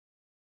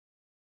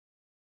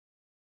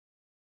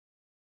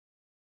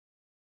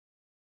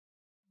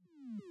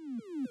Hi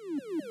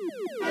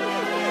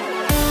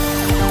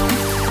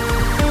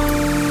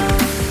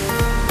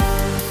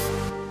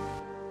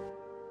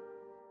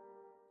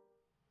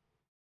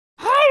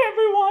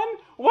everyone!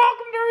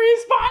 Welcome to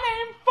Respawn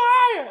Aim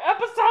Fire,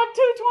 episode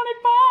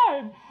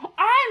 225!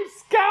 I'm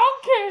Skull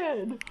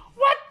Kid!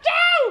 Watch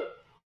out!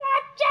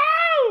 Watch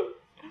out!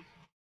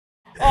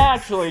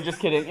 Actually, just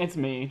kidding, it's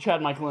me,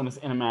 Chad Michaelinus,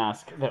 in a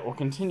mask that will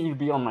continue to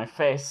be on my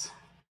face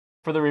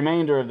for the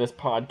remainder of this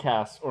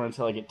podcast, or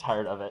until I get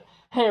tired of it.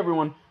 Hey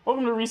everyone,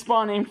 welcome to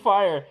Respawn Aim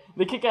Fire,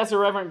 the kick-ass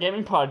irreverent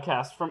gaming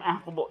podcast from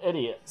Affable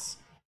Idiots.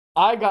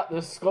 I got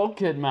this Skull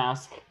Kid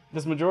mask,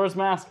 this Majora's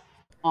Mask,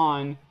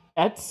 on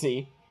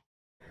Etsy,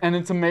 and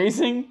it's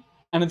amazing,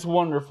 and it's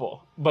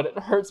wonderful, but it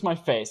hurts my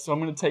face, so I'm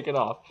going to take it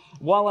off.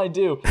 While I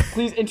do,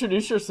 please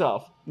introduce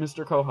yourself,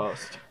 Mr.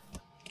 Co-host.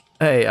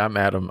 Hey, I'm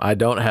Adam. I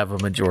don't have a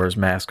Majora's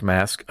Mask.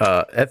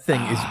 That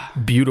thing is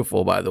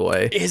beautiful, by the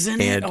way.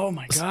 Isn't it? Oh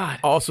my god.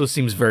 Also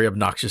seems very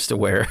obnoxious to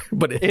wear,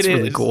 but it's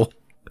really cool.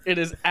 It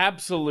is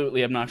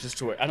absolutely obnoxious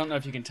to wear. I don't know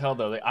if you can tell,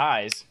 though, the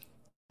eyes,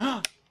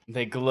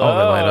 they glow. Oh,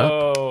 they light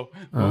up.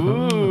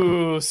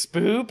 Ooh,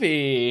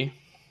 spoopy.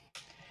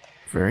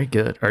 Very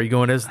good. Are you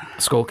going as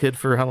Skull Kid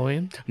for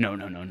Halloween? No.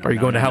 Are you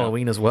going to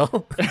Halloween as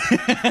well?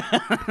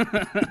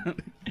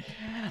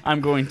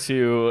 I'm going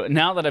to,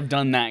 now that I've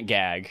done that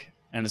gag,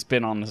 and it's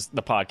been on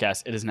the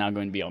podcast, it is now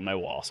going to be on my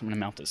wall. So I'm going to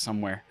mount it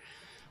somewhere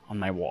on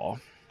my wall.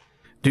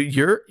 Dude,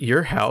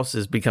 your house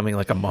is becoming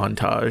like a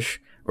montage,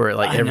 where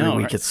like every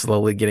week right? It's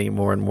slowly getting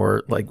more and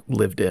more like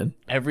lived in.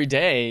 Every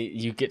day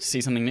you get to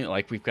see something new.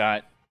 Like we've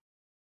got,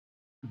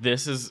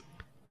 this is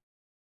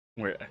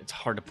where it's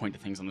hard to point to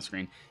things on the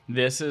screen.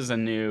 This is a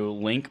new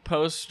Link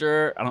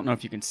poster. I don't know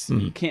if you can see,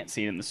 you can't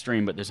see it in the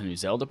stream, but there's a new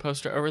Zelda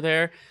poster over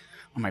there.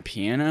 On my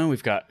piano,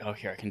 we've got, oh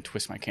here, I can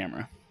twist my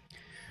camera.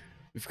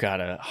 We've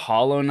got a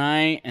Hollow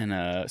Knight and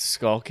a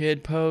Skull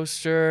Kid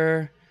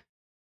poster.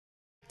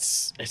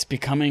 It's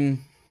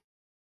becoming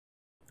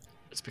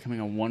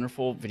a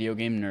wonderful video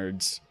game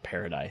nerd's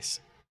paradise.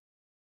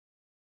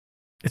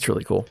 It's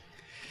really cool.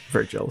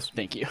 Very jealous.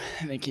 Thank you.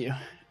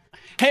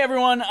 Hey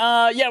everyone,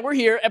 we're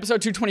here,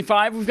 episode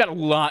 225. We've got a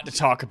lot to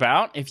talk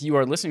about. If you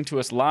are listening to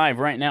us live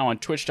right now on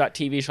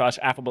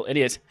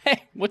twitch.tv/affableidiots,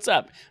 hey, what's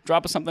up?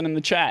 Drop us something in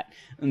the chat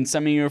and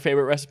send me your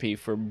favorite recipe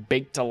for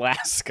baked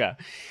Alaska.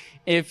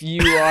 If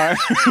you are...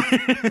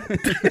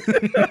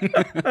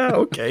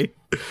 Okay.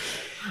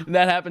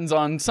 That happens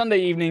on Sunday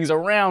evenings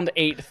around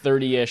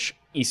 8:30ish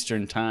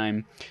Eastern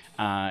time.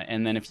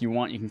 And then if you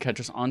want, you can catch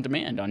us on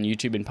demand on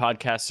YouTube and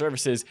podcast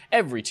services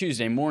every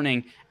Tuesday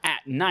morning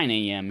at 9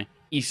 a.m.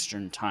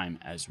 Eastern time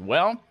as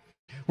well.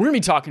 We're going to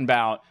be talking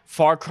about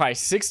Far Cry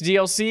 6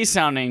 DLC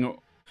sounding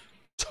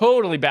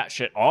totally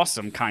batshit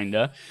awesome,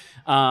 kinda.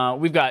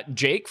 We've got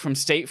Jake from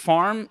State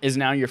Farm is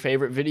now your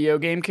favorite video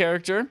game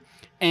character.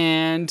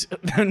 And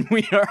then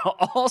we are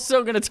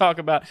also going to talk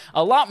about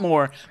a lot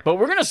more, but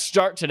we're going to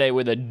start today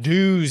with a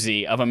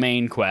doozy of a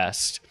main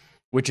quest,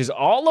 which is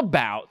all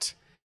about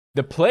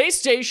the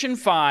PlayStation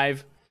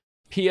 5,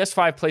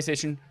 PS5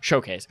 PlayStation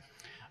Showcase,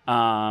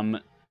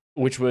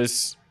 which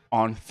was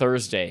on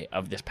Thursday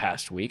of this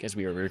past week, as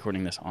we were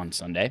recording this on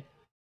Sunday.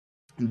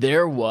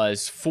 There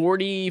was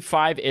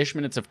 45-ish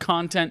minutes of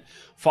content,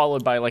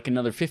 followed by like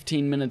another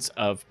 15 minutes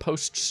of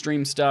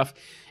post-stream stuff.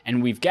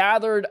 And we've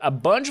gathered a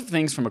bunch of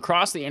things from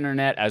across the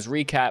internet as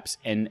recaps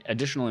and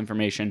additional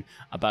information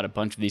about a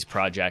bunch of these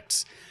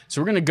projects.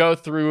 So we're going to go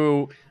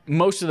through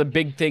most of the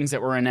big things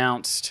that were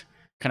announced,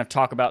 kind of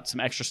talk about some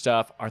extra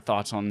stuff, our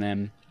thoughts on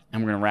them,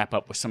 and we're going to wrap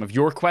up with some of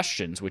your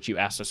questions, which you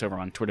asked us over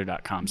on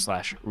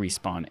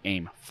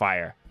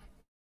twitter.com/respawnaimfire.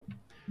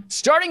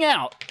 Starting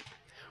out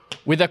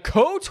with a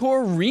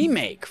KOTOR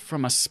remake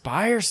from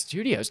Aspyr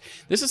Studios.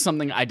 This is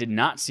something I did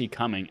not see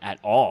coming at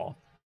all.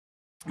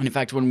 And in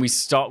fact, when we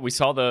saw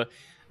the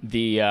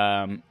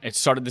it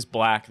started this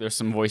black, there's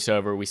some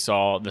voiceover, we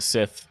saw the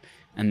Sith,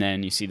 and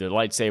then you see the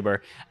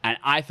lightsaber, and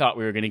I thought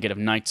we were going to get a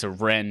Knights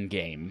of Ren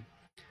game,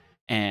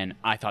 and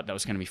I thought that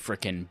was going to be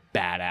freaking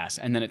badass,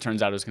 and then it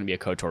turns out it was going to be a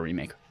KOTOR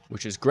remake,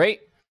 which is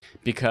great,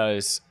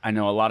 because I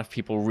know a lot of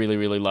people really,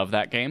 really love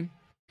that game.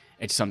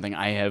 It's something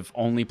I have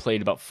only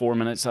played about 4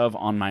 minutes of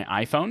on my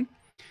iPhone,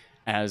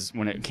 as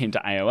when it came to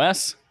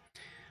iOS.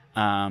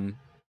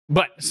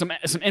 But some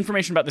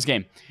information about this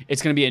game.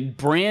 It's going to be a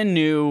brand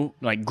new,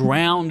 like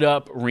ground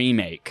up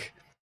remake.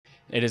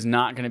 It is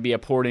not going to be a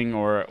porting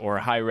or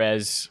high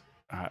res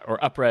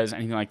or up res,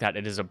 anything like that.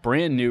 It is a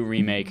brand new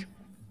remake.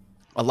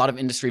 A lot of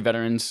industry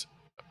veterans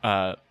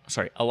and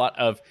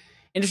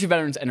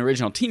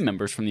original team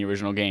members from the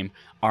original game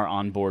are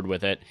on board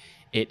with it.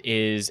 It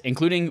is,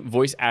 including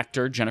voice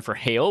actor Jennifer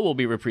Hale will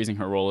be reprising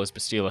her role as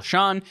Bastila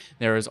Shan.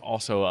 There is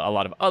also a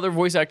lot of other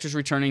voice actors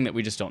returning that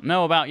we just don't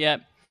know about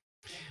yet.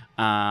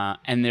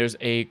 And there's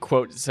a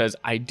quote that says,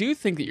 "I do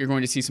think that you're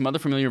going to see some other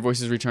familiar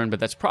voices return, but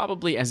that's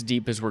probably as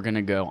deep as we're going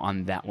to go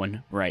on that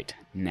one right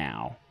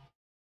now."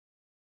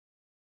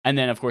 And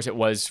then, of course, it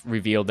was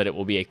revealed that it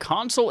will be a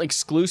console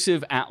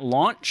exclusive at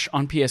launch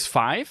on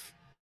PS5.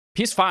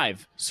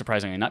 PS5,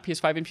 surprisingly, not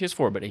PS5 and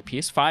PS4, but a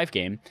PS5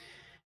 game.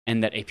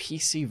 and that a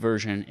PC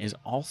version is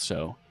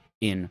also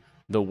in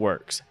the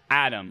works.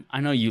 Adam,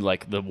 I know you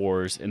like the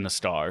Wars in the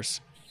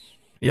Stars.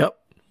 Yep.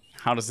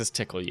 How does this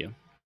tickle you?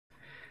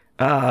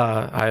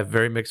 I have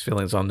very mixed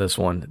feelings on this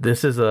one.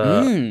 This is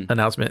a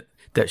announcement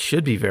that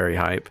should be very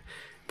hype,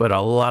 but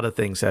a lot of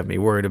things have me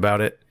worried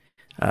about it.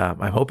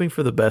 I'm hoping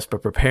for the best,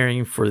 but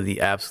preparing for the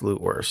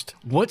absolute worst.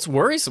 What's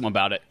worrisome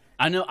about it?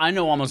 I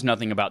know almost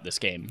nothing about this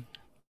game.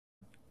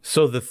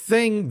 So the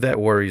thing that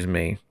worries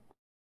me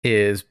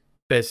is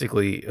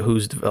basically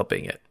who's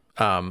developing it.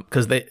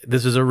 Because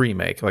this is a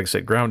remake, like I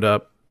said, ground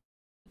up,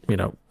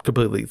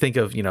 completely. Think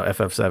of,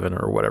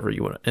 FF7 or whatever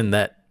you want, in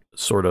that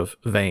sort of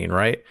vein,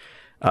 right?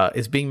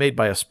 It's being made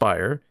by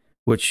Aspyr,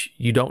 which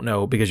you don't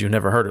know because you've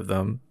never heard of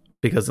them,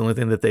 because the only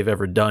thing that they've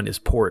ever done is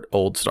port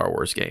old Star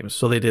Wars games.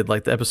 So they did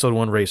like the Episode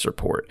 1 Racer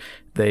port.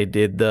 They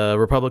did the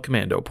Republic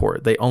Commando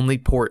port. They only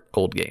port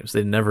old games.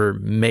 They never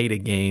made a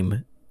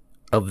game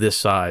of this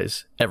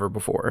size ever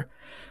before.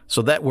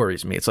 So that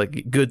worries me. It's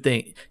like, good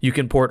thing you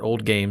can port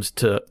old games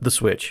to the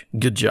Switch.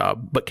 Good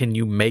job. But can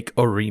you make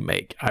a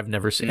remake? I've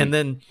never seen. And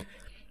then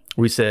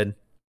we said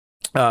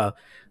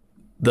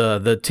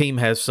the team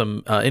has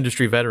some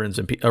industry veterans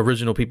and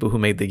original people who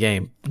made the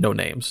game. No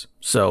names.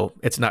 So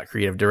it's not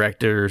creative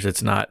directors.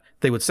 It's not.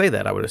 They would say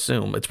that, I would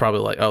assume. It's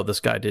probably like, oh, this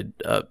guy did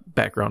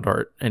background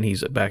art and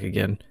he's back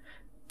again.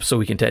 So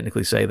we can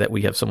technically say that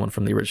we have someone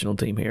from the original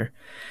team here.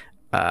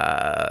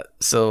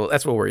 So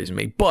that's what worries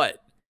me. But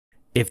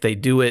if they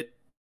do it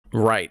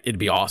right, it'd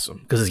be awesome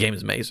because this game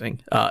is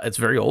amazing. It's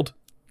very old.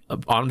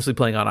 Honestly,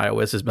 playing on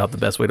iOS is about the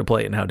best way to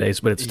play it nowadays,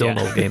 but it's still an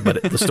old game.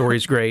 But the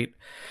story's great,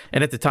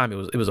 and at the time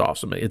it was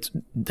awesome. It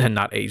had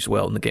not aged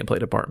well in the gameplay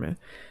department,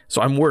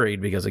 so I'm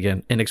worried because,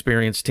 again,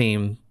 inexperienced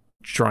team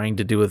trying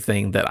to do a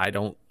thing that I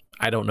don't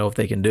know if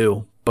they can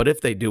do. But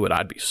if they do it,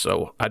 I'd be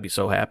so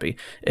happy.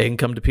 It can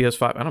come to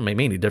PS5. I don't make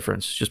me any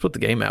difference. Just put the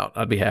game out.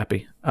 I'd be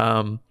happy.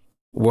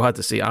 We'll have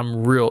to see. I don't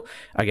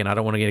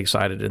want to get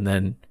excited and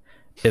then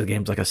the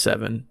game's like a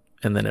 7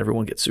 and then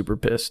everyone gets super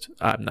pissed.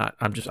 I'm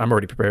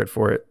already prepared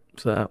for it.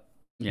 So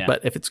yeah.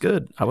 But if it's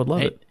good, I would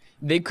love it.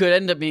 They could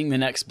end up being the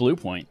next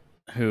Bluepoint,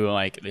 who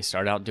they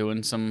start out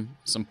doing some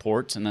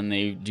ports and then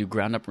they do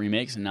ground up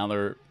remakes, and now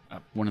they're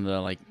one of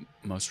the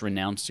most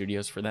renowned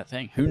studios for that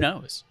thing. Who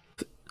knows?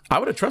 I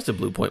would have trusted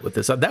Bluepoint with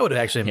this. That would have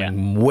actually made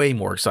me way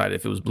more excited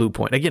if it was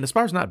Bluepoint. Again,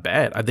 Aspyr's not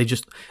bad.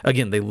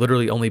 They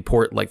literally only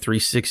port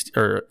 360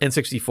 or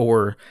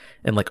N64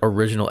 and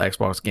original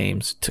Xbox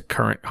games to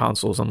current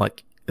consoles. I'm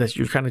like,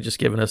 you're kind of just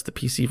giving us the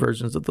PC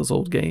versions of those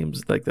old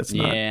games. That's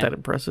not that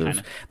impressive.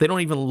 Kinda. They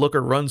don't even look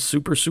or run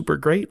super, super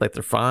great.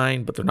 They're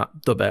fine, but they're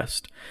not the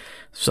best.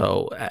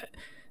 So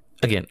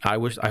again, I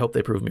hope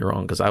they prove me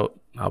wrong because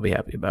I'll be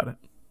happy about it.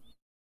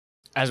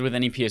 As with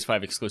any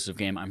PS5 exclusive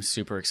game, I'm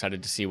super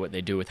excited to see what they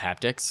do with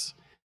haptics,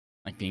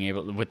 being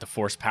able with the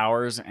force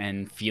powers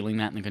and feeling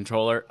that in the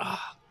controller.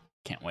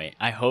 Can't wait.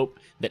 I hope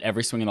that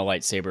every swing of the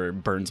lightsaber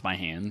burns my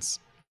hands.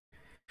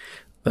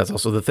 That's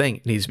also the thing.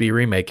 It needs to be a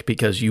remake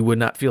because you would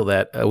not feel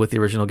that with the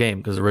original game,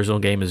 because the original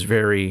game is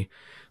very...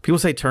 People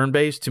say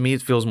turn-based. To me,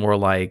 it feels more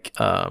like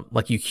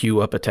you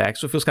queue up attacks.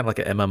 So it feels kind of like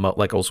an MMO,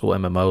 like old school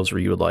MMOs, where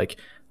you would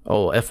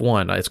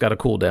F1, it's got a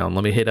cooldown.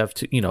 Let me hit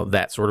F2,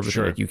 that sort of a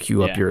thing. You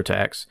queue up your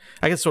attacks.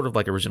 I guess sort of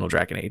like original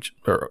Dragon Age,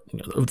 or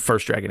the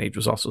first Dragon Age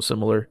was also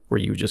similar, where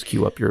you just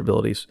queue up your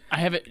abilities. I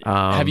haven't.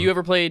 Have you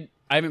ever played?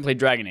 I haven't played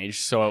Dragon Age,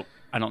 so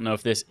I don't know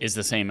if this is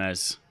the same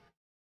as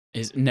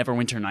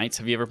Neverwinter Nights.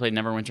 Have you ever played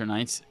Neverwinter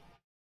Nights?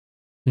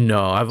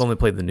 No, I've only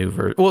played the new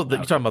version. Well, you're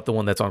talking about the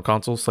one that's on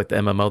consoles, like the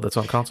MMO that's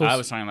on consoles? I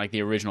was talking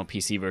the original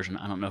PC version.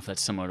 I don't know if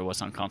that's similar to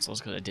what's on consoles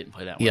because I didn't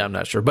play that one. Yeah, I'm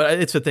not sure. But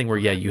it's a thing where,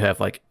 you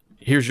have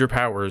here's your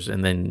powers,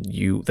 and then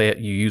you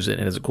use it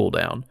and it's a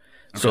cooldown.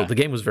 Okay. So the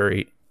game was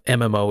very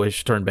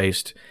MMO-ish,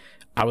 turn-based.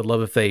 I would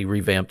love if they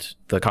revamped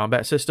the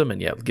combat system and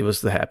give us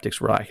the haptics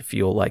where I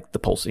feel the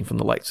pulsing from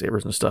the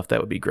lightsabers and stuff.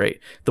 That would be great.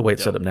 The way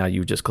it's set up now,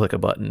 you just click a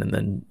button and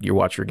then you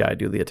watch your guy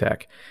do the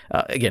attack.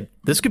 Again,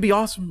 this could be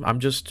awesome.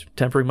 I'm just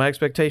tempering my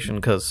expectation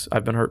because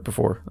I've been hurt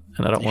before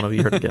and I don't want to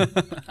be hurt again.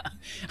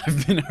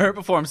 I've been hurt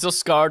before. I'm still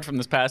scarred from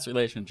this past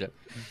relationship.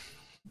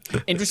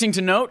 Interesting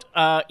to note,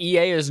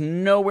 EA is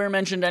nowhere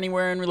mentioned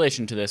anywhere in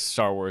relation to this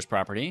Star Wars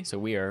property. So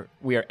we are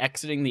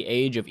exiting the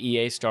age of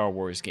EA Star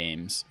Wars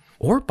games.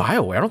 Or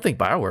BioWare. I don't think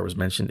BioWare was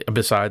mentioned,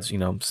 besides,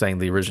 saying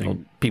the original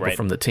people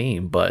from the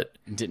team, but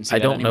I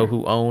don't know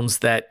who owns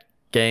that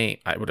game.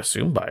 I would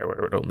assume BioWare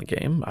would own the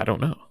game. I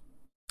don't know.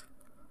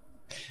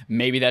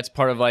 Maybe that's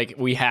part of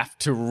we have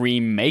to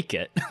remake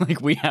it.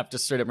 We have to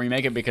straight up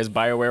remake it because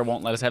BioWare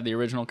won't let us have the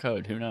original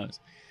code. Who knows?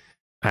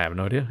 I have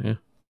no idea. Yeah.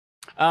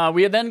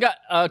 We had then got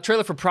a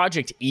trailer for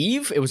Project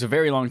Eve. It was a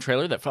very long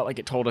trailer that felt like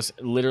it told us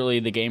literally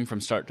the game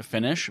from start to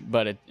finish,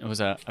 but it was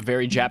a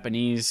very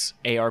Japanese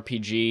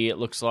ARPG. It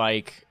looks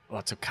like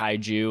lots of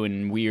kaiju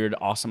and weird,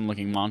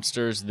 awesome-looking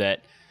monsters.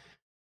 That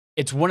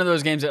it's one of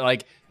those games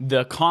that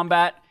the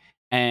combat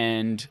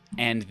and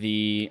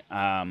the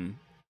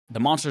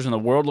monsters in the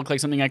world look like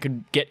something I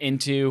could get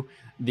into.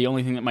 The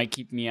only thing that might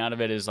keep me out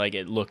of it is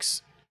it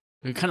looks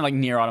kind of like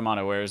Nier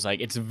Automata, where it's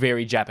like it's a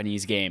very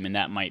Japanese game, and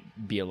that might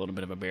be a little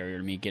bit of a barrier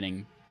to me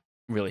getting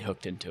really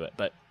hooked into it.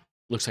 But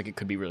looks like it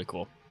could be really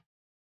cool.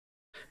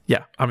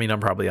 Yeah, I mean, I'm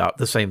probably out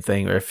the same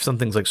thing. Or if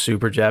something's like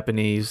super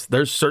Japanese,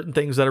 there's certain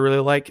things that I really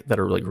like that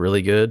are like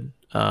really good.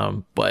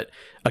 But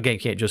again,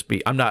 can't just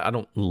be. I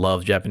don't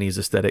love Japanese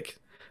aesthetic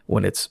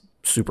when it's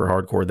super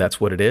hardcore.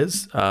 That's what it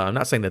is. I'm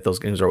not saying that those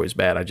games are always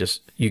bad. I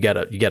just you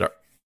gotta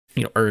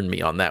earn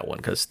me on that one,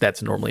 because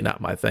that's normally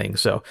not my thing.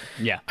 So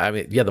yeah, I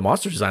mean, yeah, the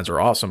monster designs are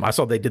awesome. I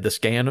saw they did the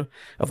scan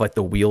of like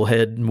the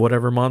wheelhead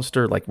whatever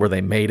monster, like where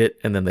they made it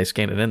and then they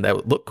scanned it in. That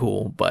would look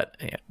cool, but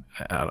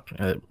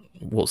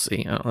we'll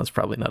see. That's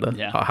probably not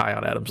a high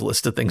on Adam's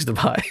list of things to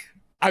buy.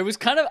 I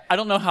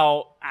don't know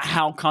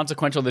how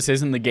consequential this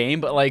is in the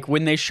game, but like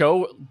when they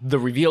show the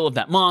reveal of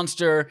that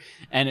monster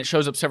and it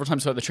shows up several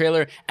times throughout the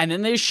trailer, and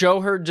then they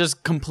show her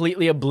just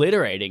completely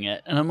obliterating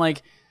it, and I'm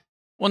like,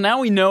 well,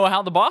 now we know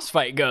how the boss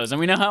fight goes and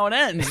we know how it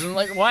ends. And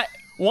like, why?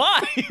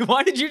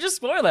 Why did you just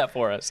spoil that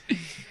for us?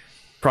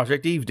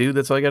 Project Eve, dude.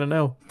 That's all I got to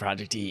know.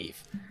 Project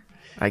Eve.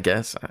 I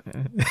guess.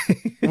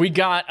 We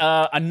got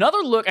another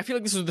look. I feel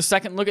like this was the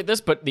second look at this,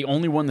 but the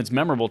only one that's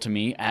memorable to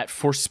me, at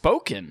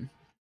Forspoken,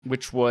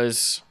 which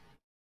was...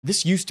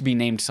 This used to be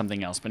named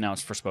something else, but now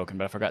it's Forspoken,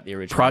 but I forgot the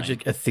original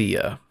Project name.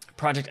 Athea.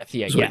 Project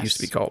Athea, That's what it used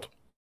to be called.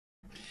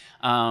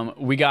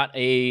 We got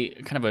a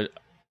kind of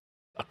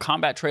a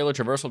combat trailer,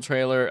 traversal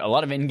trailer, a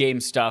lot of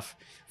in-game stuff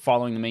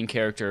following the main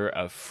character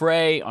of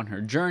Frey on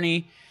her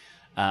journey.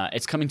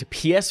 It's coming to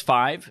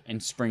PS5 in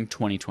spring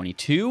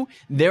 2022.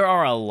 There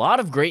are a lot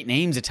of great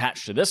names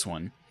attached to this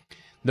one.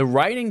 The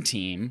writing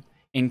team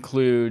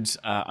includes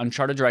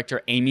Uncharted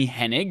director Amy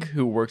Hennig,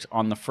 who worked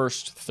on the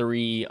first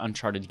 3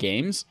 Uncharted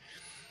games,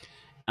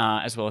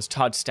 as well as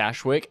Todd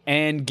Stashwick,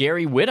 and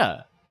Gary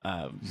Whitta,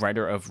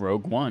 writer of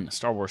Rogue One, a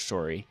Star Wars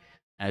story,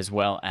 as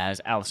well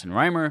as Alison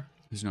Reimer,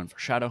 who's known for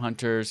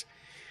Shadowhunters.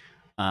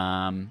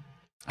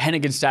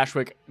 Hennig and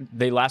Stashwick,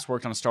 they last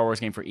worked on a Star Wars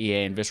game for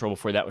EA and Visceral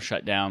before that was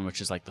shut down,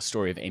 which is like the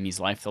story of Amy's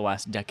life the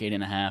last decade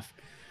and a half.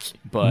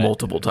 But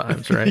multiple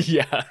times, right?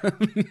 Yeah.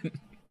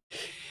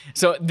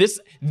 So this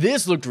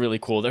looked really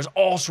cool. There's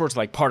all sorts of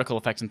like particle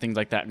effects and things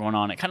like that going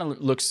on. It kind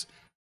of looks...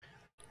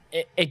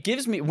 It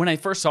gives me... When I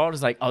first saw it, I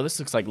was like, oh, this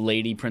looks like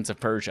Lady Prince of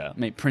Persia.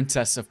 Maybe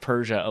Princess of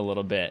Persia a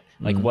little bit.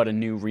 Like what a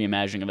new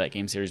reimagining of that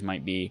game series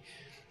might be.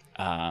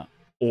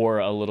 Or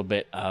a little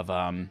bit of...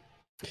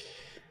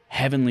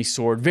 Heavenly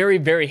Sword, very,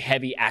 very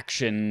heavy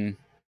action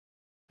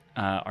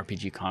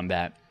RPG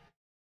combat.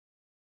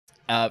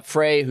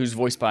 Frey, who's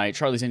voiced by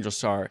Charlie's Angels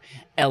star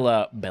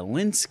Ella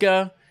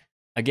Balinska.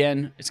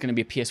 Again, it's going to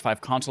be a PS5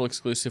 console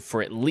exclusive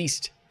for at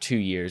least 2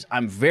 years.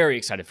 I'm very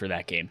excited for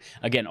that game.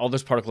 Again, all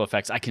those particle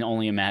effects, I can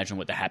only imagine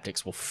what the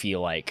haptics will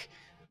feel like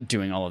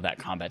doing all of that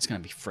combat. It's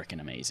going to be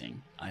freaking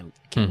amazing. I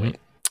can't wait.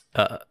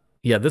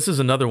 Yeah, this is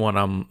another one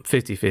I'm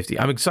 50-50.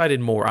 I'm excited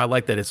more. I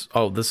like that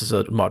this is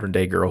a modern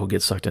day girl who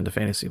gets sucked into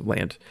fantasy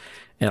land.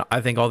 And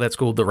I think all that's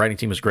cool. The writing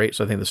team is great,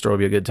 so I think the story will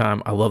be a good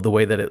time. I love the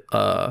way that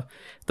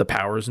the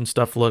powers and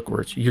stuff look,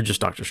 where you're just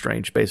Doctor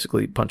Strange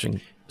basically punching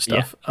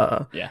stuff,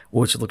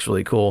 which looks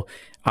really cool.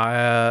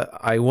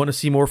 I want to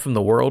see more from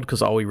the world,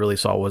 because all we really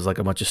saw was like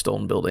a bunch of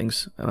stone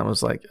buildings. And I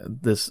was like,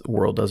 this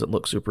world doesn't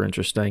look super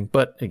interesting.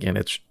 But again,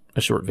 it's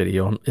a short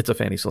video. It's a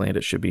fantasy land.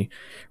 It should be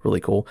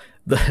really cool.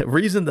 The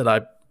reason that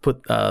I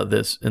put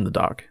this in the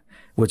doc,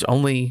 which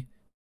only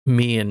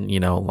me and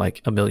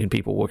like a million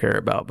people will care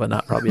about, but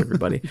not probably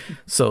everybody.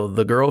 So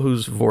the girl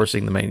who's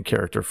voicing the main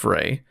character,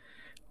 Frey,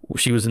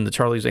 she was in the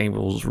Charlie's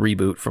Angels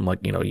reboot from like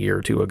a year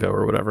or 2 ago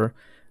or whatever.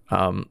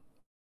 Her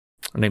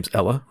name's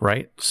Ella,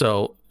 right?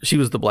 So she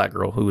was the black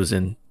girl who was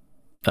in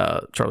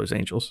Charlie's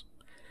Angels.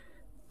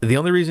 The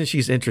only reason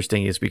she's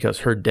interesting is because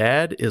her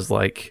dad is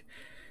like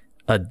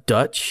a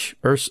Dutch,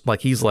 or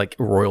like he's like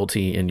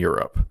royalty in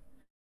Europe.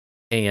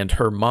 And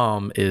her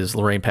mom is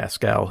Lorraine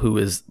Pascal, who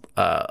is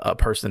a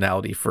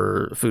personality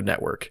for Food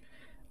Network.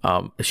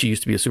 She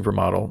used to be a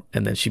supermodel,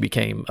 and then she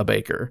became a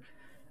baker.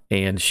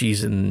 And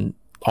she's in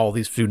all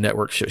these Food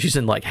Network shows. She's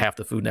in like half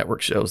the Food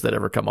Network shows that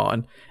ever come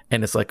on.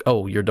 And it's like,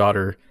 oh, your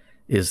daughter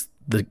is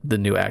the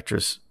new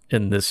actress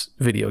in this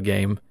video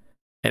game.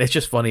 And it's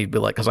just funny to be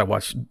like, because I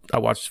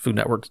watched Food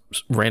Network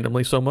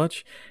randomly so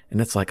much,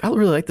 and it's like, I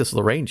really like this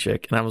Lorraine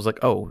chick, and I was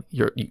like, oh,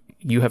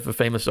 you have a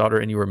famous daughter,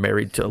 and you were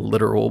married to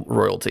literal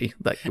royalty.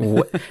 Like,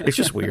 what? It's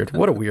just weird.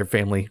 What a weird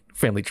family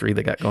tree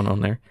they got going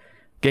on there.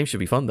 Game should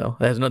be fun though.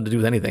 It has nothing to do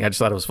with anything. I just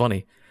thought it was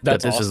funny that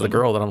this is the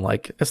girl that I'm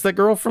like, it's the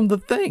girl from The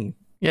Thing.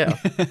 Yeah,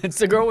 it's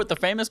the girl with the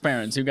famous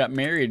parents who got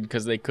married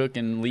because they cook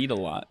and lead a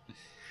lot.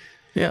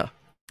 Yeah.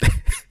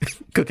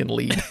 Cook and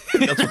lead.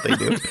 That's what they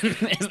do.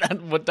 Is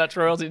that what Dutch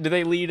royalty? Do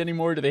they lead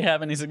anymore? Do they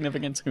have any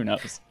significance? Who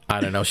knows?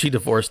 I don't know. She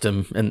divorced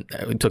him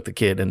and took the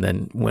kid, and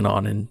then went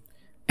on. And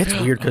it's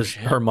weird because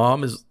her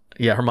mom's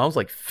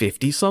like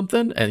 50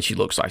 something, and she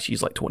looks like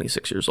she's like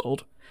 26 years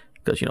old.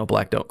 because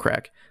black don't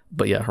crack.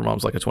 But yeah, her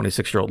mom's like a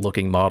 26-year-old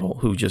looking model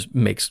who just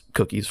makes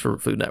cookies for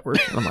Food Network.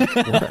 And I'm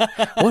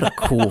like, what a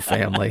cool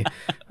family.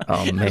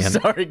 Oh man.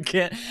 Sorry,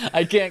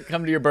 I can't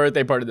come to your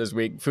birthday party this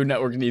week. Food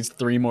Network needs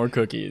 3 more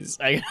cookies.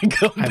 I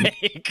gotta go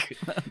bake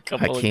a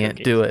couple I can't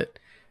cookies. do it.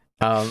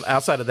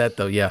 Outside of that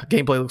though, yeah,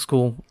 gameplay looks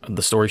cool.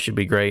 The story should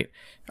be great.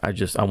 I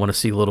want to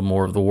see a little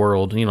more of the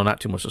world, not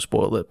too much to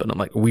spoil it, but I'm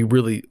like, we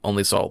really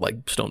only saw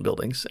like stone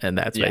buildings and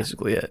that's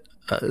basically it.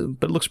 But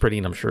it looks pretty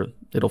and I'm sure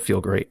it'll feel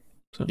great.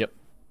 So. Yep.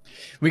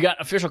 We got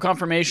official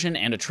confirmation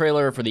and a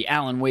trailer for the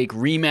Alan Wake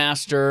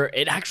remaster.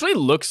 It actually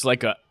looks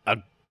like a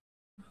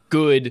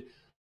good,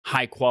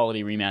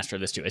 high-quality remaster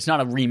of this, too. It's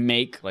not a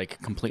remake, like,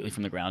 completely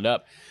from the ground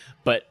up,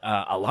 but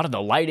a lot of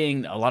the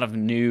lighting, a lot of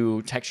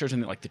new textures,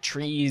 and, like, the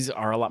trees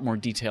are a lot more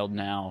detailed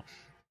now.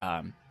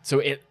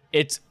 So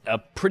it's a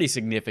pretty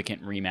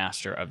significant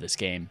remaster of this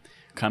game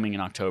coming in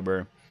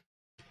October.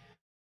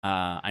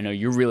 I know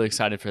you're really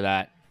excited for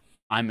that.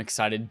 I'm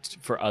excited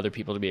for other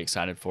people to be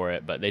excited for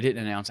it, but they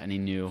didn't announce any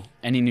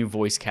new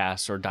voice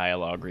casts or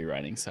dialogue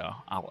rewriting, so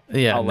I'll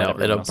let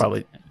everyone else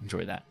probably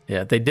enjoy that.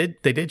 Yeah, they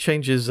did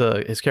change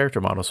his character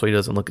model so he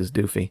doesn't look as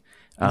doofy.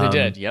 They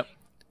did, yep.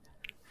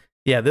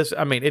 Yeah,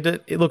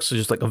 it looks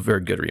just like a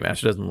very good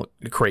remaster. It doesn't look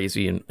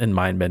crazy and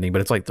mind bending, but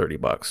it's like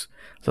 $30.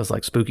 So it's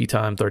like spooky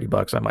time,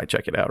 $30. I might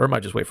check it out, or I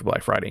might just wait for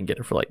Black Friday and get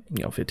it for like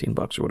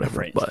 $15 or whatever.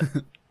 Right. But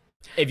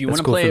if you want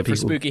to play it for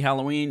spooky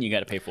Halloween, you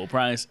got to pay full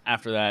price.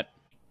 After that,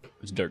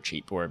 it's dirt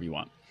cheap wherever you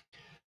want.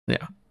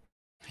 Yeah.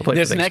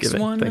 This next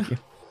one. Thank you.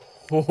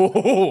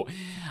 Oh,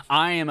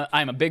 I'm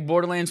a big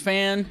Borderlands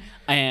fan,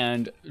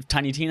 and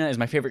Tiny Tina is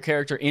my favorite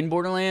character in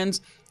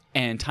Borderlands.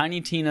 And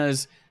Tiny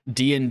Tina's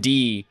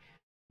D&D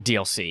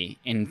DLC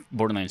in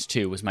Borderlands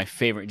 2 was my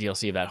favorite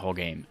DLC of that whole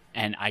game,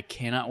 and I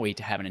cannot wait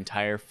to have an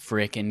entire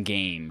frickin'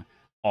 game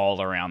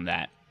all around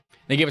that.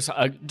 They gave us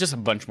just a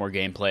bunch more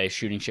gameplay,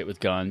 shooting shit with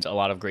guns, a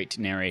lot of great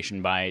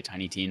narration by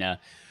Tiny Tina.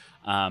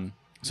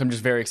 So I'm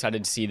just very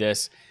excited to see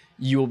this.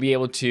 You'll be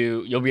able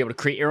to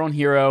create your own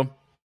hero.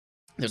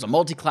 There's a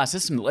multi-class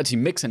system that lets you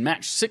mix and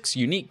match 6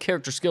 unique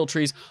character skill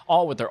trees,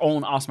 all with their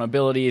own awesome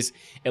abilities.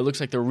 It looks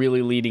like they're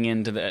really leaning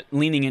into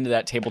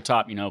that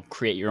tabletop,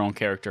 create your own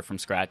character from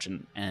scratch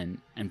and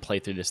play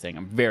through this thing.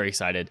 I'm very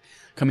excited.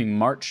 Coming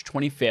March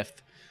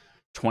 25th,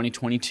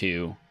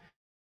 2022.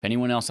 If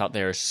anyone else out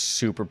there is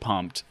super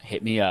pumped,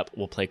 hit me up.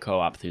 We'll play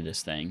co-op through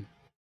this thing.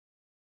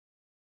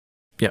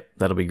 Yep,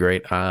 that'll be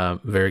great.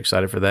 Very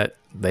excited for that.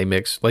 They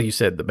mix, like you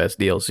said, the best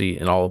DLC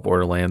in all of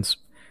Borderlands.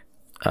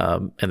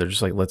 And they're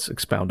just like, let's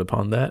expound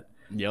upon that.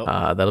 Yep.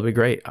 That'll be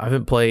great. I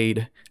haven't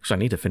played, because I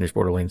need to finish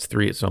Borderlands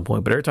 3 at some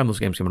point, but every time those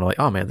games come in, I'm like,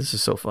 oh man, this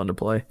is so fun to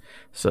play.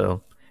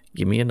 So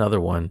give me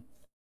another one.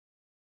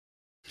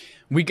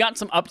 We got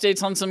some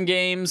updates on some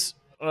games.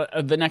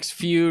 The next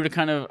few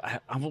to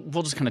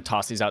we'll just kind of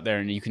toss these out there,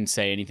 and you can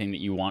say anything that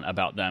you want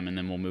about them, and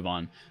then we'll move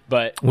on.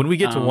 But when we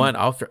get to one,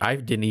 I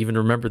didn't even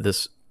remember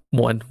this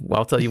one. Well,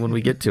 I'll tell you when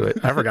we get to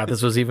it. I forgot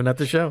this was even at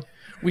the show.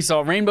 We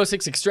saw Rainbow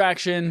Six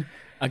Extraction,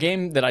 a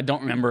game that I don't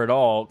remember at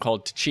all,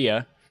 called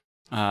Tchia.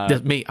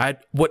 That's me.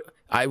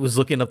 I was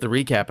looking up the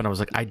recap, and I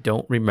was like, I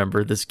don't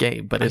remember this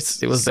game, but it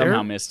was somehow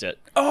there. Missed it.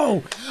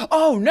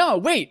 Oh no!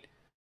 Wait,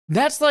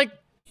 that's like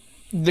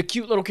the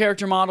cute little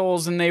character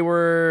models, and they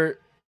were.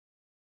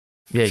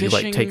 Yeah, fishing, you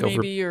like take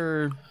maybe,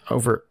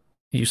 over.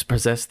 You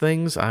possess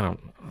things. I don't.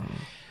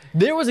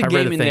 There was a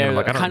game in there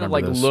that kind of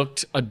this.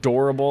 looked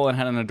adorable and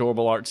had an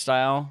adorable art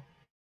style.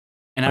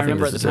 And I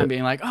remember at the time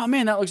being like, "Oh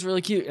man, that looks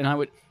really cute."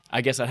 And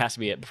I guess that has to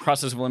be it.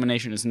 Process of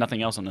Elimination is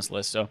nothing else on this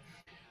list, so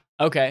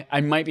okay, I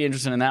might be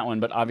interested in that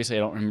one, but obviously I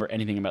don't remember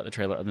anything about the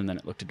trailer other than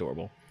it looked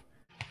adorable.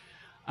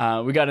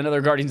 We got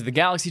another Guardians of the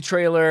Galaxy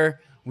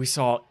trailer. We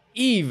saw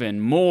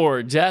even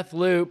more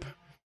Deathloop.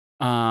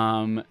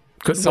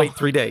 Couldn't wait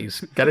 3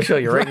 days. Got to show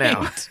you right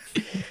now.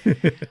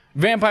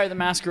 Vampire the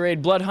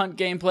Masquerade Blood Hunt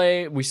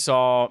gameplay. We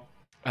saw,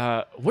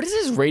 what is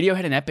this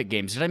Radiohead and Epic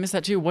Games? Did I miss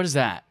that too? What is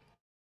that?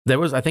 There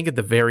was, I think, at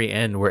the very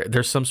end where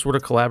there's some sort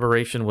of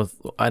collaboration with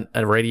a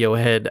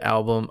Radiohead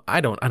album.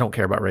 I don't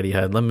care about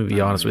Radiohead. Let me be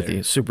honest with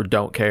you. Super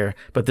don't care.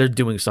 But they're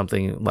doing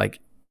something like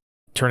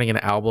turning an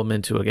album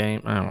into a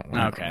game. I don't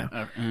know. Okay.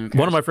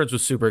 One of my friends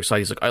was super excited.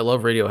 He's like, I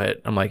love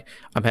Radiohead. I'm like,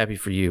 I'm happy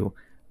for you.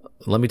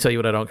 Let me tell you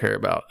what I don't care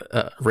about.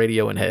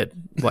 Radio and head.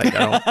 Like,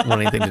 I don't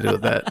want anything to do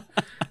with that.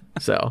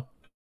 So.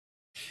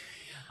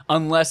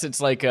 Unless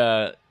it's like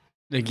the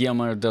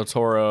Guillermo del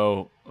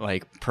Toro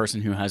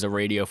person who has a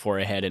radio for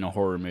a head in a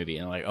horror movie.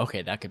 And like,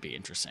 okay, that could be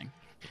interesting.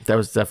 That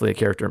was definitely a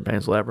character in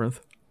Pan's Labyrinth.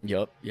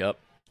 Yep.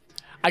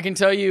 I can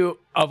tell you,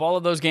 of all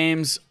of those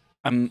games,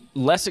 I'm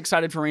less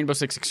excited for Rainbow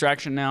Six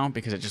Extraction now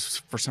because it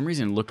just, for some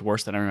reason, looked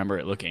worse than I remember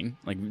it looking,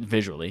 like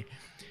visually.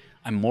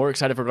 I'm more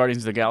excited for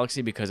Guardians of the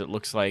Galaxy because it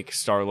looks like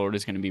Star-Lord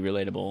is going to be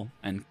relatable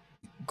and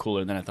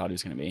cooler than I thought he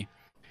was going to be.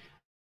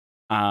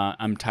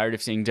 I'm tired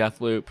of seeing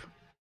Deathloop.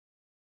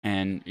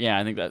 And yeah,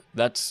 I think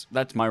that's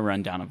my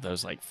rundown of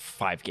those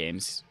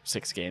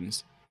 6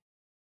 games.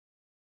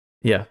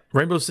 Yeah.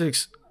 Rainbow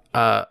Six,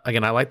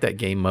 again, I like that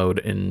game mode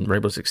in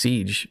Rainbow Six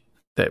Siege.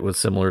 that was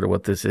similar to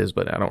what this is,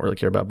 but I don't really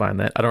care about buying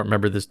that. I don't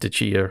remember this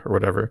Dichia or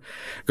whatever.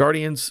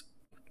 Guardians,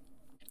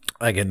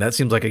 again, that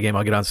seems like a game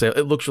I'll get on sale.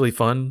 It looks really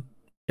fun.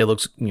 It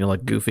looks,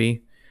 like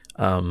goofy.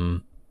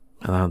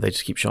 They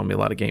just keep showing me a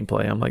lot of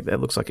gameplay. I'm like,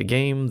 that looks like a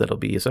game that'll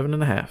be a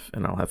 7.5,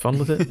 and I'll have fun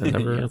with it and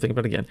never think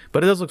about it again.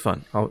 But it does look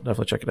fun. I'll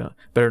definitely check it out.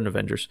 Better than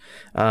Avengers.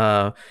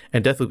 And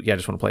Deathloop, I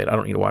just want to play it. I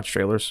don't need to watch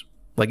trailers.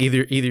 Like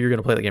either you're going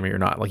to play the game or you're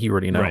not. Like you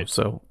already know. Right.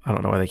 So I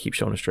don't know why they keep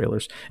showing us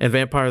trailers. And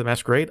Vampire the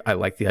Masquerade, I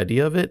like the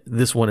idea of it.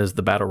 This one is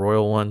the Battle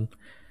Royale one.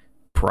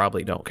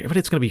 Probably don't care, but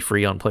it's going to be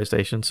free on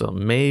PlayStation, so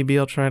maybe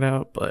I'll try it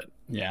out. But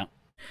yeah,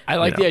 I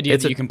like the idea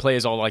that you can play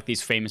as all like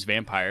these famous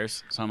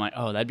vampires. So I'm like,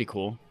 oh, that'd be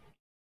cool.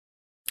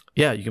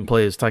 Yeah, you can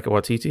play as Taika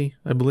Waititi,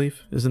 I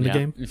believe, is in the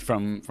game.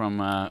 From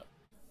What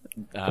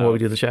We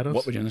Do in the Shadows?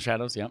 What We Do in the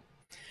Shadows, yep.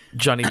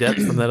 Johnny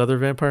Depp from that other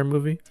vampire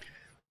movie.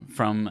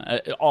 From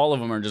all of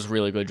them are just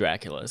really good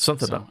Draculas.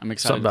 I'm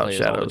excited to play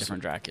as all the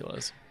different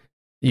Draculas.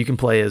 You can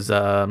play as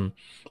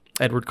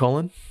Edward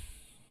Cullen.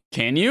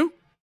 Can you?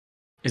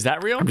 Is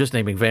that real? I'm just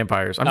naming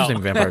vampires. I'm just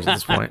naming vampires at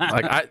this point.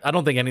 Like I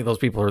don't think any of those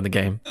people are in the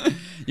game.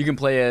 You can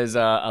play as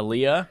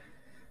Aaliyah,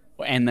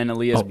 and then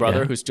Aaliyah's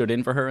brother, who stood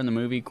in for her in the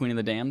movie Queen of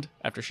the Damned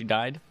after she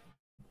died.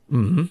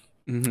 What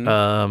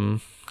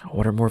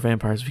are more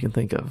vampires we can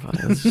think of?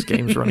 This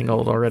game's running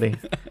old already.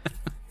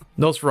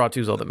 Nosferatu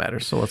is all that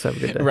matters, so let's have a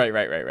good day. Right.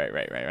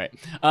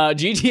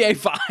 GTA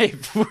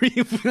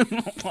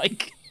 5.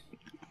 Like,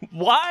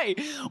 why?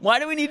 Why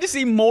do we need to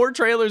see more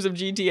trailers of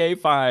GTA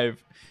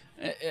 5?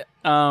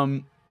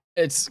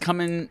 It's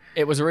coming.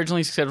 It was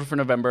originally scheduled for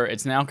November.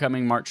 It's now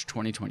coming March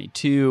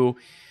 2022.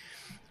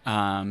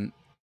 Sorry,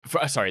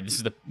 this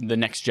is the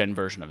next gen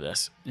version of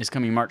this. It's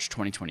coming March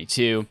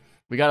 2022.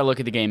 We got to look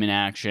at the game in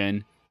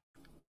action.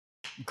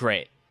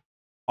 Great.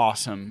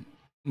 Awesome.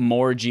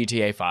 More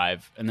GTA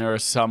 5. And there are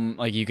some,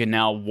 like, you can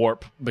now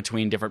warp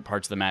between different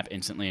parts of the map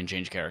instantly and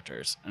change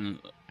characters. And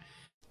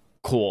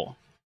cool.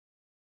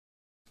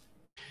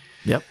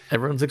 Yep.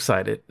 Everyone's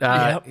excited.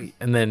 And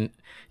then,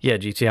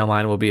 GTA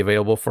Online will be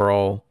available for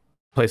all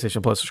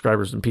PlayStation Plus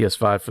subscribers and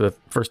PS5 for the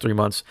first 3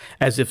 months,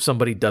 as if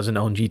somebody doesn't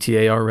own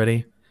GTA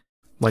already.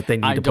 Like they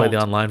need to play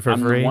the online for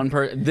free.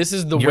 This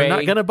is the way. You're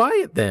not going to buy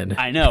it then.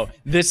 I know.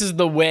 This is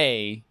the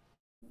way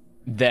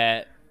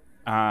that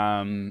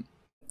everyone's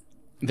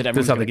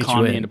going to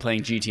con me into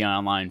playing GTA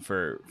Online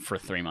for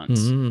 3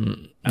 months.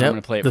 I'm going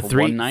to play it for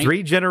one night.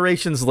 3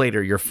 generations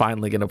later, you're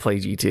finally going to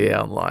play GTA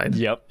Online.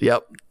 Yep.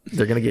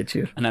 They're going to get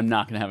you. And I'm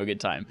not going to have a good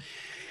time.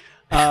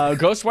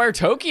 Ghostwire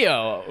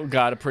Tokyo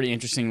got a pretty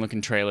interesting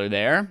looking trailer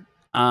there.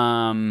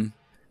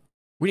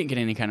 We didn't get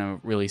any kind of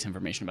release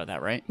information about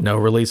that, right? No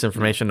release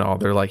information at all.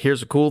 They're like,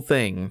 here's a cool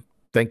thing.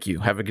 Thank you.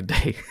 Have a good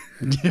day.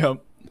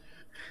 Yep.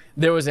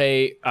 There was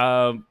a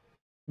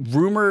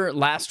rumor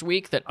last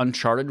week that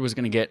Uncharted was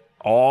going to get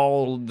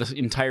all the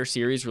entire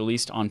series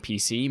released on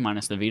PC,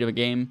 minus the Vita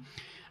game.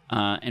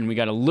 And we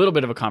got a little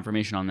bit of a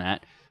confirmation on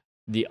that.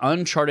 The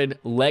Uncharted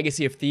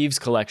Legacy of Thieves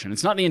collection.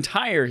 It's not the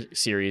entire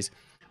series,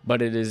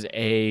 but it is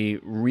a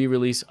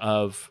re-release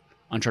of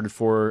Uncharted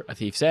 4: A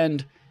Thief's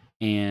End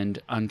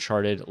and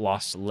Uncharted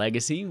Lost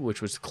Legacy,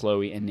 which was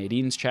Chloe and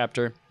Nadine's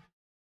chapter.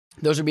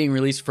 Those are being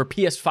released for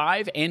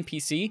PS5 and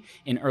PC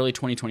in early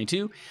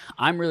 2022.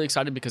 I'm really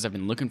excited because I've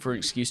been looking for an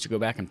excuse to go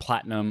back and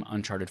platinum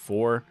Uncharted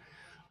 4.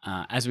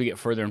 As we get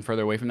further and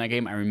further away from that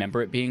game, I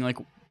remember it being like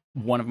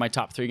one of my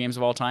top 3 games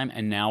of all time,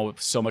 and now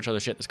with so much other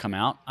shit that's come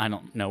out, I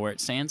don't know where it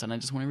stands, and I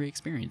just want to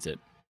re-experience it.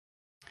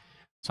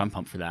 So I'm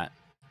pumped for that.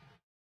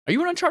 Are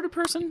you an Uncharted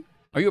person?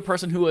 Are you a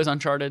person who is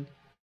Uncharted?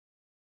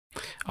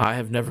 I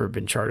have never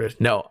been Charted.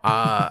 No,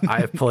 I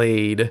have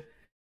played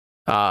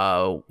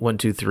 1,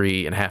 2,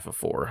 3, and half of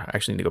 4. I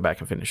actually need to go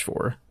back and finish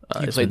 4.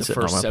 You played the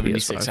first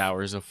 76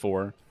 hours of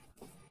 4.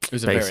 It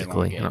was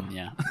basically very long game,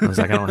 yeah. I was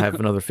like, I don't have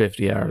another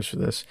 50 hours for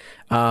this.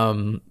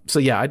 So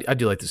yeah, I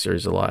do like the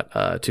series a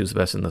lot. 2 is the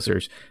best in the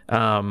series.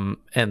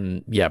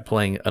 And yeah,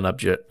 playing an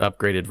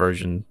upgraded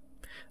version.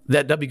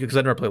 That'd be good because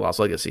I never played Lost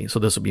Legacy, so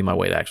this will be my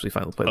way to actually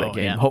finally play that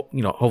game. Yeah.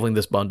 Hopefully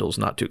this bundle is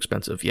not too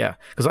expensive. Yeah,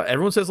 because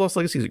everyone says Lost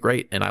Legacy is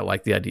great, and I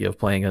like the idea of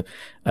playing an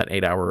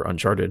 8-hour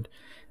Uncharted.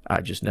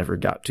 I just never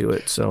got to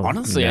it, so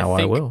honestly, now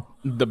I will.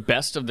 The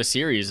best of the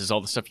series is all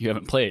the stuff you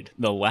haven't played.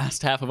 The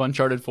last half of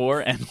Uncharted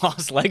 4 and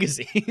Lost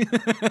Legacy.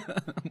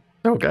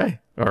 Okay,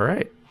 all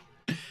right.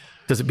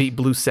 Does it beat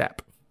Blue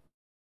Sap?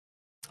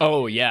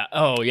 Oh yeah.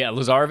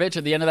 Lazarevich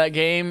at the end of that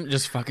game,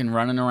 just fucking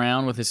running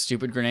around with his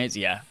stupid grenades.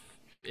 Yeah.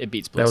 It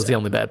beats Blue That was Sap. the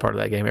only bad part of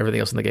that game. Everything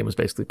else in the game was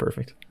basically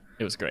perfect.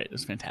 It was great. It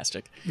was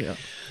fantastic. Yeah.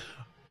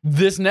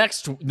 This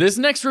next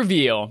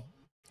reveal,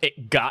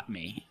 it got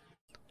me.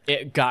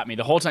 It got me.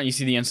 The whole time you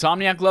see the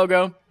Insomniac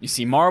logo, you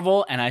see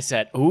Marvel, and I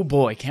said, oh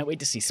boy, can't wait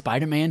to see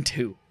Spider-Man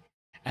 2.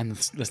 And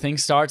the thing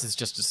starts, it's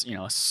just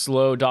a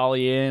slow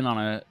dolly in on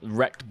a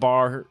wrecked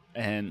bar,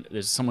 and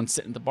there's someone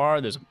sitting at the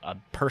bar, there's a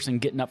person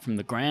getting up from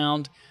the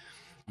ground.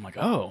 I'm like,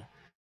 oh,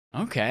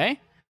 okay.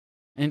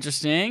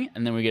 Interesting.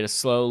 And then we get a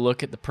slow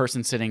look at the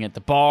person sitting at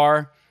the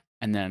bar.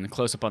 and then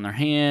close up on their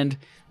hand,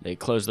 they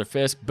close their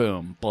fist,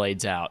 boom,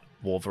 blades out,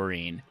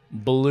 Wolverine.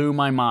 Blew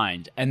my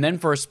mind. And then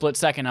for a split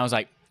second, I was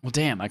like, well,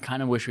 damn, I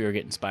kind of wish we were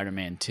getting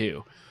Spider-Man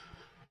 2.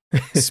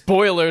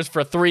 Spoilers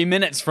for 3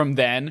 minutes from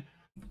then.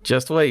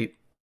 Just wait.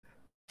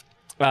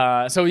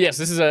 So yes,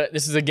 this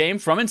is a game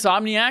from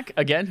Insomniac,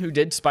 again, who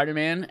did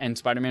Spider-Man and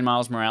Spider-Man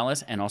Miles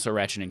Morales, and also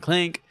Ratchet and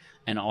Clank,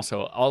 and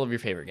also all of your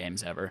favorite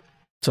games ever.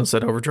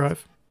 Sunset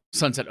Overdrive,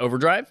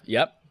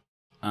 yep.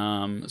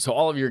 So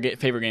all of your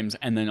favorite games,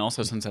 and then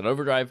also Sunset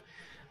Overdrive.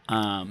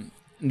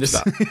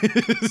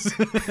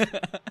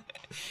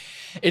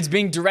 It's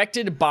being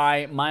directed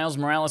by Miles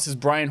Morales'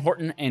 Brian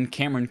Horton and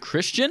Cameron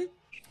Christian.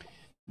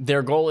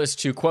 Their goal is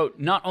to, quote,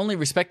 not only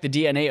respect the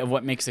DNA of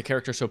what makes the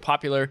character so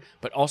popular,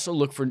 but also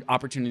look for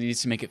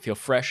opportunities to make it feel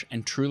fresh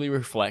and truly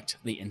reflect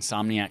the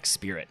Insomniac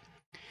spirit.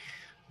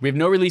 We have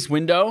no release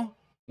window.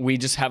 We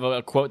just have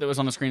a quote that was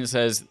on the screen that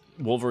says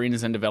Wolverine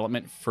is in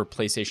development for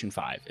PlayStation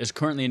 5. Is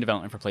currently in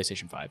development for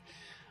PlayStation 5.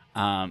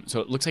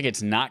 So it looks like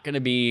it's not going to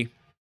be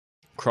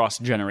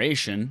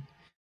cross-generation.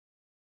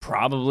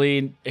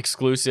 Probably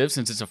exclusive,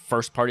 since it's a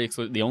first-party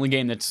exclusive. The only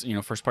game that's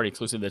first-party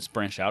exclusive that's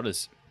branched out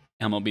is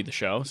MLB The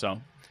Show.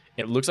 So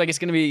it looks like it's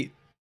going to be...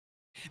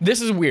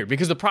 This is weird,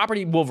 because the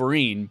property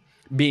Wolverine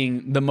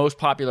being the most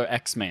popular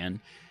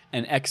X-Men,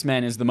 and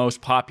X-Men is the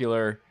most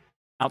popular...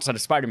 outside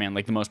of Spider-Man,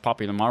 like the most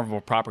popular Marvel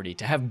property,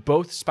 to have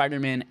both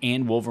Spider-Man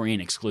and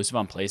Wolverine exclusive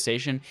on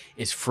PlayStation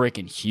is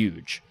freaking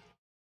huge.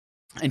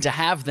 And to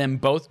have them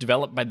both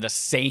developed by the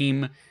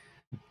same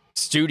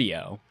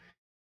studio,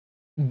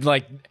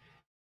 like,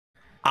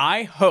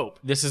 I hope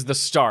this is the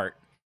start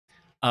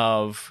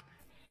of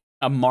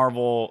a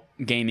Marvel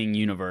gaming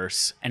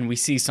universe, and we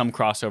see some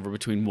crossover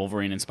between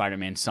Wolverine and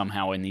Spider-Man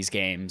somehow in these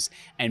games,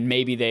 and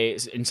maybe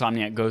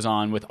Insomniac goes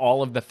on with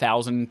all of the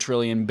 1,000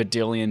 trillion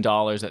badillion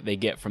dollars that they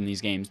get from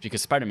these games,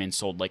 because Spider-Man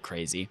sold like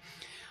crazy.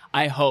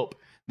 I hope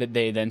that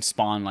they then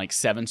spawn like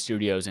 7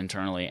 studios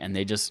internally, and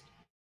they just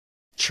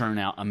churn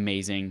out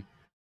amazing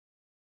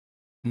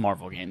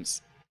Marvel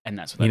games, and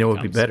that's what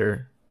would be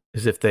better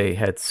is if they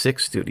had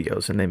 6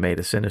 studios and they made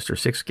a Sinister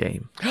Six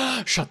game.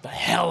 Shut the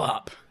hell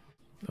up.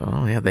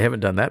 Oh, yeah, they haven't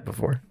done that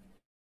before.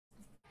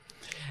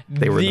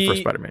 They were in the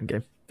first Spider-Man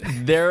game.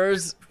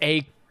 There's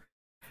a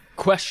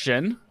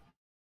question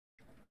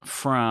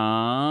from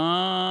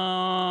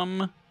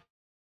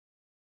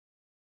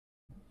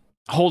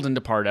Holden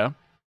DePardo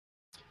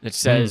that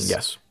says,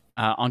 yes.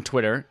 On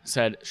Twitter,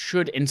 said,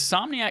 should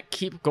Insomniac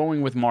keep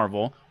going with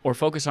Marvel or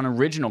focus on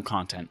original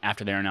content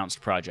after their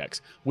announced projects?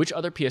 Which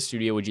other PS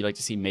studio would you like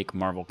to see make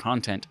Marvel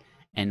content,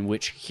 and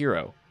which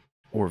hero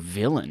or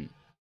villain?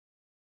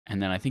 And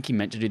then I think he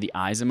meant to do the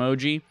eyes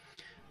emoji,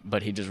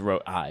 but he just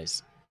wrote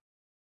eyes.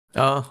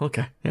 Oh,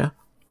 okay. Yeah.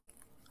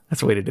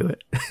 That's a way to do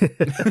it.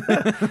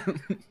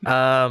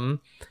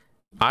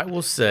 I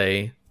will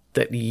say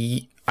that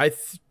I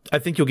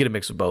think you'll get a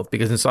mix of both,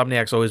 because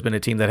Insomniac's always been a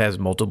team that has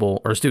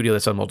multiple, or a studio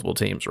that's on multiple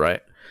teams,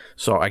 right?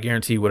 So I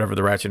guarantee whatever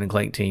the Ratchet and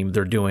Clank team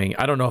they're doing,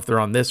 I don't know if they're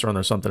on this or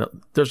on something.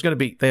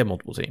 They have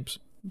multiple teams.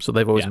 So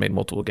they've always made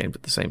multiple games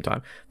at the same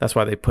time. That's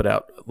why they put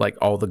out like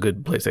all the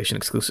good PlayStation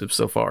exclusives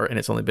so far, and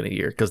it's only been a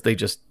year, because they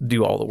just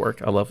do all the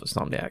work. I love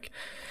Insomniac.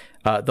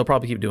 They'll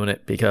probably keep doing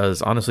it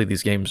because honestly,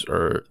 these games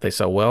they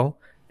sell well,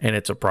 and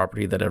it's a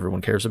property that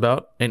everyone cares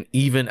about. And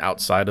even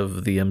outside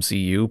of the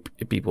MCU,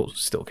 people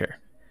still care.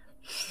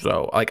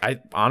 So like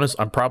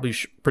I'm probably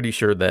pretty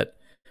sure that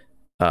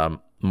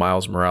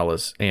Miles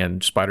Morales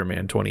and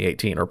Spider-Man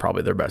 2018 are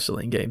probably their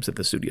best-selling games that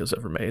the studio's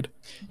ever made.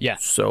 Yeah.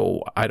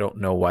 So I don't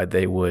know why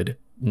they would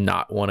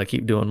not want to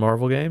keep doing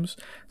Marvel games.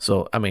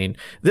 So I mean,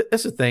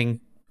 that's the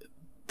thing.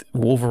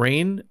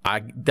 Wolverine,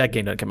 that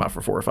game doesn't come out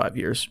for 4 or 5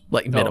 years,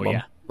 like minimum. Oh,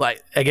 yeah.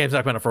 Like a game's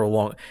not coming out for a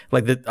long.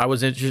 Like I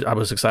was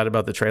excited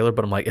about the trailer,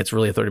 but I'm like, it's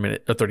really a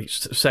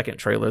 30-second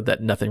trailer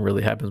that nothing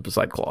really happens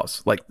beside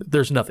claws. Like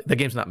there's nothing. The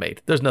game's not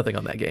made. There's nothing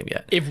on that game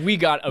yet. If we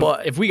got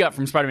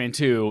from Spider-Man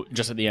 2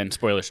 just at the end,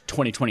 spoilers,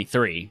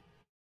 2023,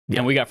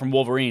 and we got from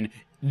Wolverine,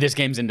 this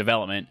game's in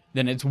development,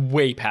 then it's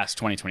way past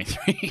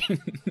 2023.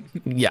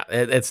 Yeah,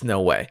 it's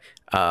no way.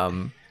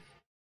 But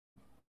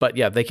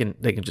yeah, they can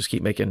just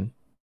keep making,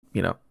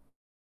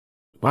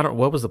 what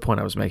was the point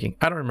I was making?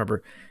 I don't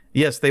remember.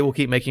 Yes, they will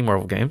keep making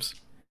Marvel games.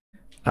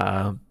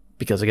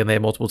 Because again, they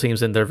have multiple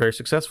teams and they're very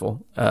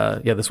successful.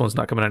 This one's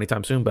not coming out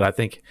anytime soon, but I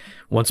think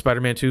once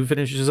Spider-Man 2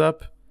 finishes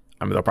up,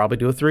 they'll probably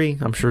do a 3.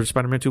 I'm sure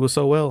Spider-Man 2 was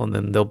so well, and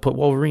then they'll put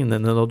Wolverine,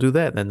 then they'll do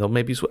that, then they'll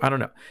maybe I don't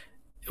know.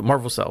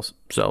 Marvel sells.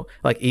 So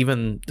like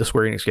even the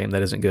Square Enix game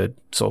that isn't good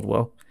sold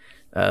well.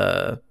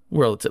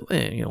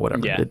 Relatively,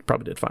 whatever. Yeah. It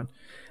probably did fine.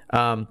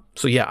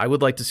 So yeah, I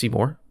would like to see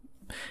more.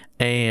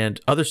 And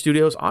other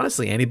studios,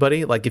 honestly,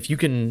 anybody, like if you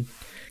can,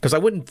 because I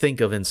wouldn't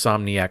think of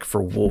Insomniac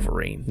for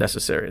Wolverine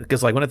necessarily.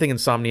 Because like when I think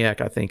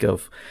Insomniac, I think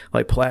of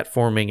like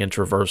platforming and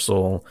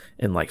traversal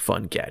and like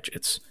fun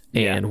gadgets.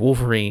 Yeah. And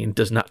Wolverine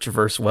does not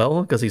traverse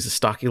well because he's a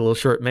stocky little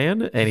short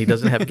man, and he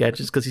doesn't have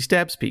gadgets because he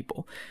stabs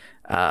people.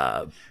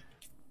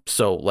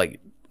 So like,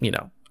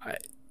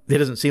 it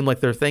doesn't seem like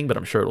their thing, but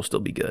I'm sure it'll still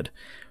be good.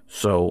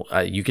 So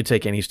you could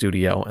take any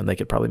studio and they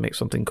could probably make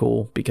something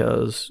cool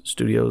because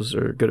studios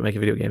are good at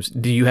making video games.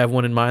 Do you have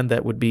one in mind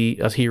that would be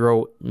a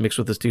hero mixed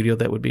with a studio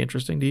that would be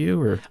interesting to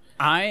you? Or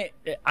I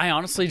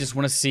honestly just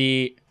want to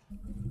see.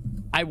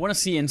 I want to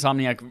see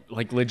Insomniac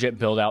like legit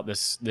build out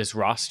this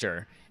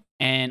roster,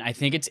 and I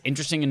think it's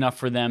interesting enough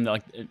for them that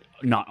like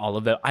not all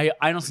of them. I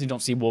honestly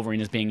don't see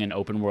Wolverine as being an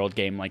open world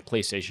game like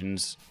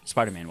PlayStation's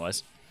Spider-Man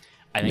was.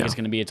 I think it's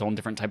going to be its own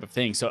different type of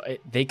thing. So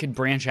they could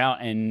branch out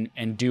and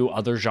do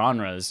other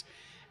genres,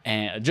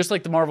 and just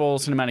like the Marvel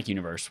Cinematic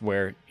Universe,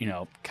 where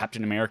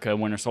Captain America: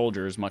 Winter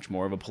Soldier is much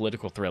more of a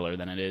political thriller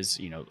than it is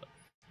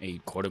a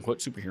quote unquote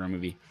superhero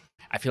movie.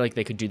 I feel like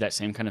they could do that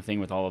same kind of thing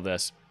with all of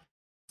this.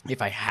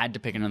 If I had to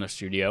pick another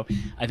studio,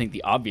 I think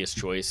the obvious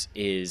choice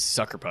is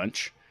Sucker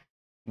Punch,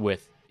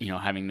 with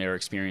having their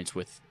experience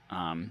with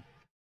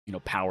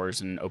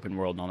powers and open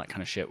world and all that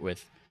kind of shit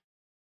with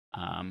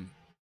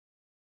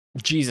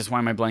Jesus, why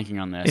am I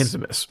blanking on this?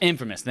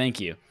 Infamous, thank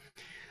you.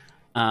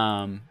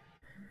 So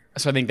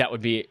I think that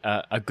would be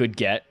a good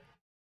get.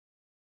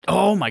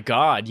 Oh my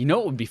god,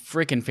 it would be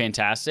freaking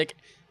fantastic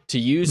to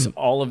use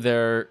all of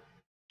their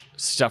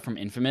stuff from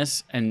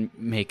Infamous and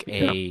make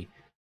a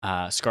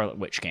Scarlet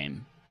Witch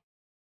game.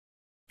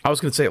 I was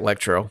going to say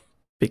Electro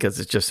because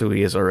it's just who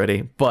he is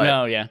already, but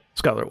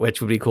Scarlet Witch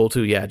would be cool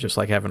too. Yeah, just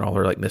like having all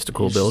her like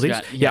mystical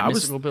abilities.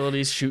 Mystical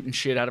abilities, shooting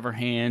shit out of her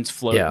hands,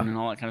 floating, and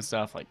all that kind of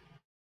stuff. Like,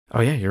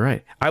 oh yeah, you're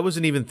right. I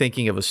wasn't even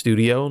thinking of a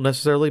studio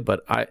necessarily,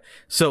 but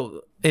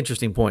so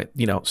interesting point.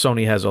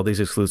 Sony has all these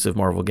exclusive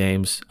Marvel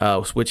games.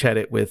 Switch had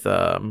it with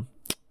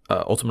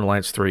Ultimate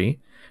Alliance 3.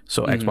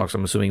 So Xbox,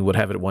 I'm assuming, would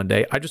have it one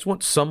day. I just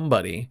want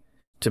somebody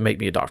to make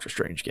me a Doctor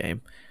Strange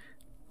game.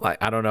 Like,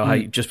 I don't know how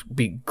you just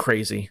be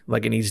crazy.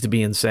 Like, it needs to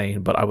be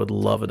insane, but I would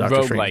love a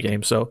Doctor Strange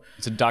game. So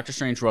it's a Doctor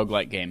Strange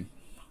roguelike game.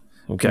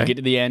 Okay. You get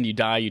to the end, you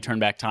die, you turn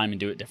back time and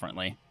do it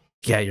differently.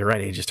 Yeah, you're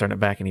right. He'd just turn it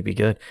back and he'd be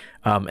good.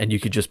 And you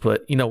could just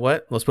put,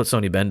 let's put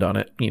Sony Bend on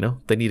it.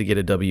 They need to get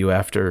a W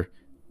after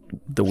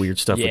the weird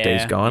stuff with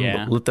Days Gone.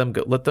 Yeah. Let them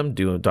go. Let them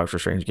do a Doctor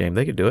Strange game.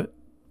 They could do it.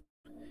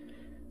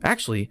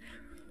 Actually,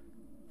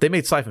 they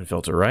made Siphon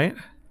Filter, right?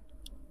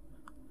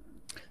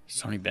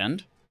 Sony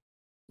Bend?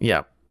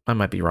 Yeah, I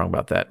might be wrong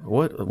about that.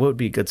 What would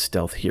be a good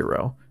stealth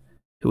hero?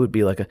 Who would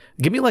be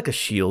give me like a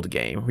Shield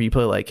game where you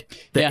play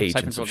like the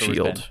Agents of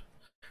Shield.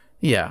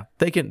 Yeah,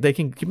 they can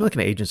give me like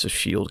an Agents of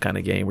Shield kind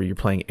of game where you're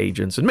playing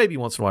agents, and maybe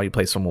once in a while you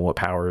play someone with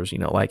powers.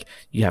 Like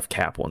you have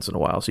Cap once in a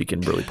while, so you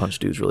can really punch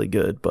dudes really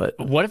good. But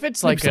what if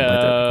it's like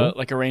a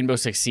Rainbow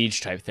Six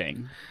Siege type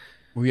thing,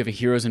 where you have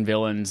heroes and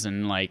villains,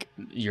 and like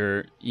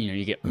you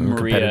get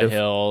Maria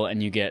Hill,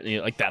 and you get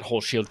like that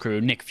whole Shield crew,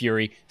 Nick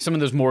Fury, some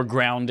of those more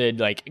grounded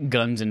like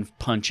guns and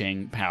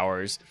punching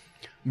powers,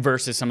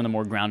 versus some of the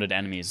more grounded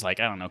enemies like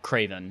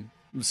Kraven.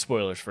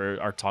 Spoilers for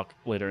our talk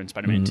later in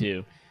Spider-Man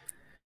 2.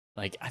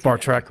 Like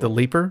Bartrack the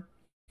Leaper.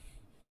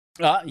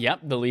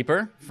 Yep, the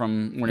Leaper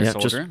from Winter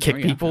Soldier. Just kick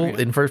people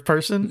in first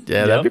person.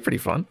 Yeah, that'd be pretty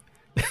fun.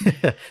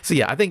 So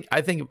yeah, I think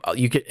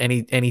you could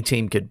any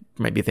team could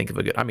maybe think of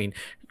a good. I mean,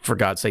 for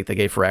God's sake, they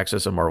gave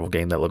Firaxis a Marvel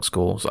game that looks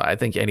cool. So I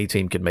think any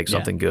team could make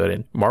something good.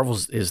 And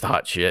Marvel's is the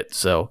hot shit.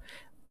 So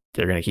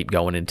they're gonna keep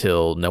going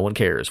until no one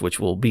cares,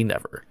 which will be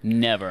never.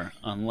 Never,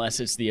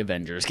 unless it's the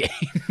Avengers game.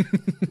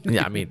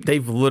 Yeah, I mean,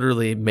 they've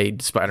literally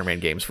made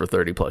Spider-Man games for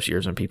 30 plus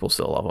years and people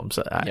still love them.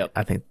 So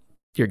I think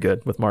you're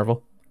good with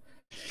Marvel.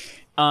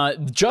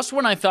 Just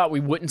when I thought we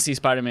wouldn't see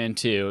Spider-Man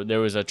 2, there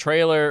was a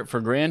trailer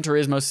for Gran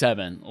Turismo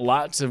 7.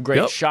 Lots of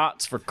great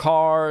shots for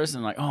cars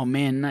and like, oh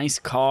man, nice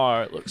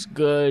car. It looks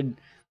good.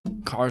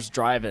 Cars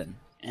driving.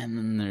 And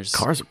then there's...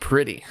 Cars are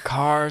pretty.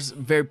 Cars,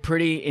 very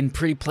pretty in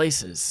pretty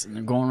places. And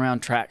they're going around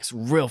tracks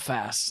real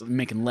fast,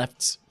 making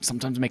lefts,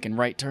 sometimes making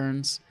right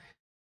turns.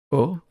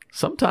 Oh,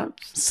 sometimes.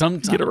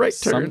 Get a right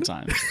turn.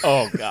 Sometimes.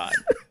 Oh, God.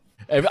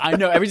 I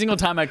know every single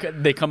time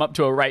they come up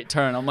to a right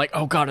turn, I'm like,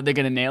 oh, God, are they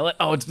going to nail it?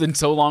 Oh, it's been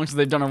so long since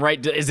they've done a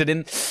right. Do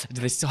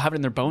they still have it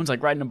in their bones,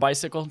 like riding a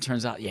bicycle?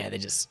 Turns out, yeah, they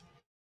just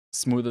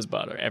smooth as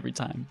butter every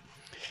time.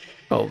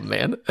 Oh,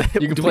 man.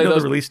 You can play the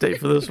release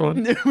date for this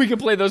one? We can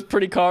play those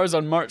pretty cars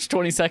on March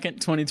 22nd,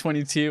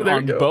 2022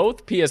 on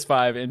both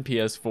PS5 and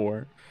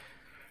PS4.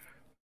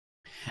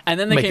 And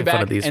then they came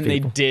back and they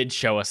did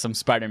show us some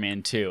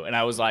Spider-Man 2. And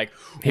I was like,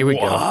 here we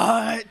go.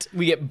 What?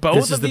 We get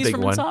both of these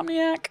from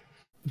Insomniac?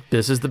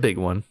 This is the big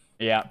one.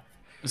 Yeah.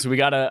 So we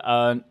got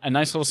a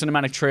nice little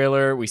cinematic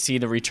trailer. We see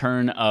the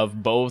return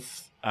of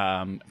both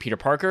Peter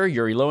Parker,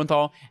 Yuri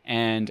Lowenthal,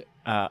 and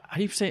how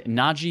do you say it?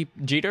 Najee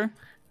Jeter?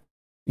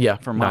 Yeah,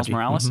 from Miles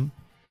Morales.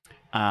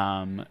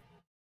 Mm-hmm.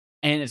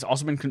 And it's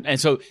also been, and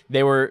so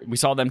we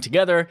saw them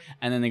together,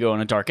 and then they go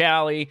in a dark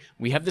alley.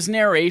 We have this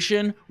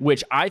narration,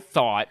 which I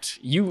thought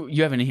you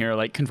have in here,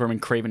 like confirming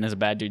Kraven is a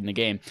bad dude in the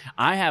game.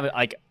 I have it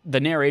like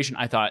the narration.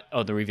 I thought,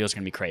 oh, the reveal is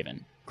going to be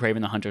Kraven.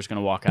 Kraven the Hunter is going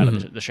to walk out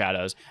of the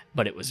shadows,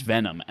 but it was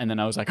Venom. And then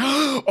I was like,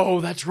 oh,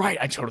 that's right.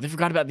 I totally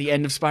forgot about the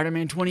end of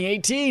Spider-Man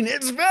 2018.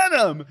 It's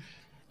Venom.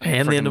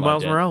 And the end of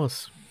Miles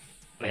Morales.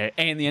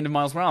 And the end of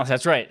Miles Morales.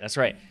 That's right.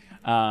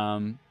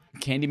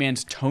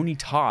 Candyman's Tony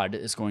Todd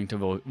is going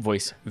to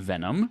voice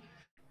Venom.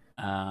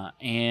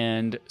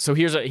 And so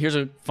here's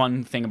a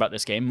fun thing about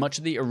this game. Much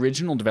of the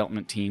original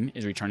development team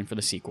is returning for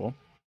the sequel,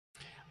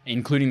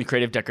 including the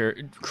creative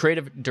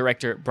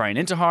director Brian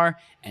Intihar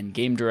and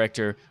game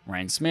director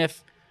Ryan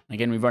Smith.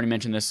 Again, we've already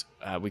mentioned this.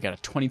 We got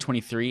a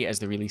 2023 as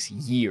the release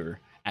year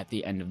at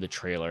the end of the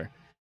trailer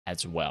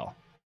as well.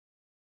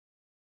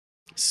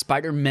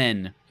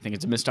 Spider-Men. I think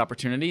it's a missed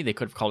opportunity. They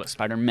could have called it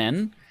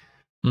Spider-Men.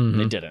 Mm-hmm.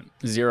 They didn't.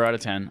 0 out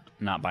of 10.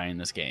 Not buying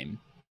this game.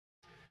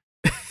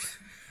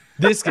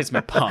 This gets me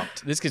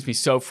pumped. This gets me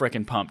so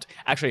freaking pumped.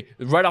 Actually,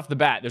 right off the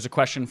bat, there's a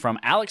question from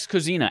Alex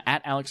Kozina,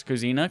 at Alex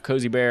Kozina,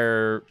 Cozy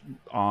Bear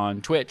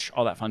on Twitch,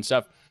 all that fun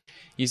stuff.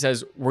 He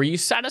says, were you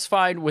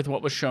satisfied with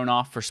what was shown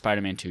off for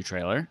Spider-Man 2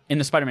 trailer? In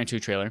the Spider-Man 2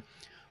 trailer,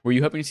 were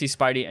you hoping to see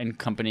Spidey and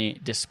company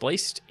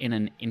displaced in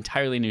an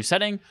entirely new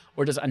setting,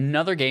 or does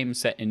another game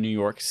set in New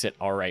York sit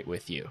all right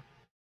with you?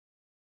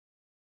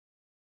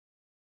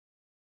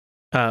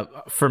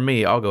 For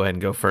me, I'll go ahead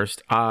and go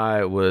first.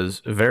 I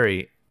was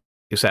very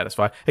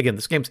satisfied. Again,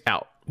 this game's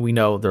out. We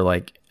know they're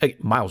like, hey,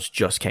 Miles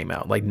just came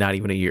out, like not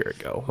even a year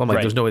ago. I'm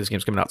like, There's no way this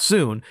game's coming out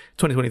soon.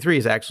 2023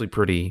 is actually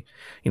pretty,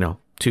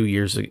 2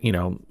 years,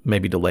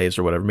 maybe delays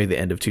or whatever, maybe the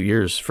end of 2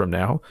 years from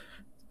now.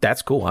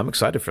 That's cool. I'm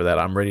excited for that.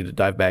 I'm ready to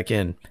dive back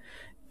in.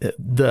 We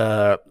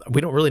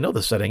don't really know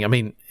the setting. I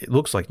mean, it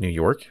looks like New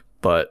York,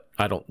 but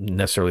I don't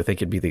necessarily think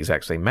it'd be the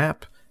exact same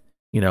map.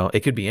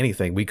 It could be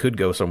anything. We could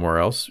go somewhere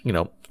else.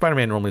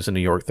 Spider-Man normally is a New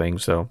York thing,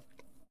 so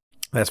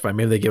that's fine.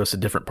 Maybe they give us the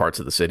different parts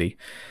of the city.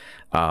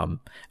 And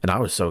I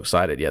was so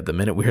excited. Yeah, the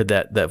minute we heard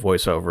that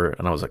voiceover,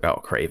 and I was like,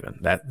 oh,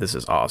 Kraven, this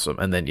is awesome.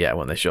 And then,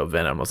 when they showed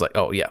Venom, I was like,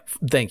 oh, yeah,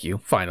 thank you.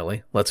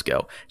 Finally, let's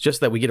go.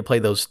 Just that we get to play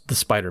the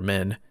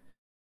Spider-Men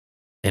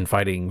and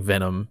fighting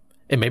Venom.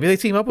 And maybe they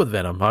team up with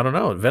Venom. I don't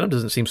know. Venom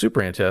doesn't seem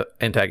super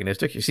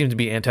antagonistic. He seems to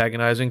be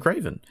antagonizing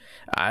Kraven.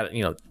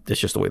 It's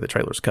just the way the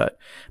trailer's cut.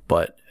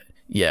 But,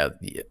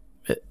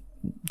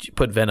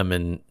 put Venom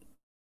in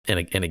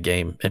a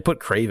game and put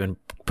Kraven,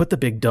 put the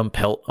big dumb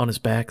pelt on his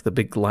back, the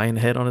big lion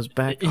head on his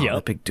back. Oh,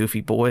 that big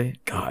doofy boy.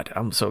 God,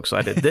 I'm so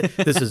excited.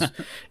 This is,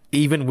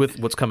 even with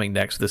what's coming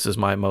next, this is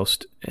my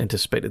most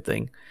anticipated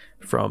thing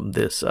from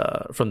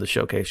from the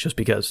showcase, just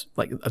because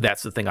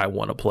that's the thing I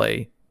want to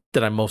play,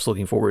 that I'm most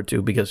looking forward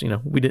to, because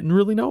we didn't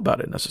really know about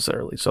it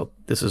necessarily. So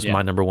this is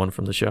my number one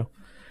from the show.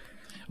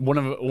 One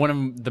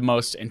of the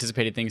most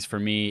anticipated things for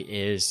me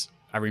is,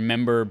 I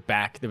remember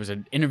back, there was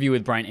an interview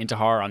with Brian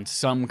Intihar on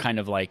some kind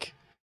of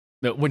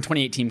when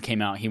 2018 came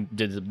out, he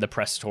did the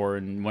press tour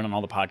and went on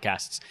all the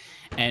podcasts.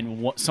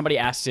 And somebody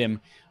asked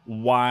him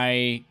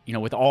why,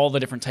 with all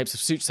the different types of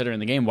suits that are in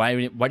the game, why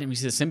didn't we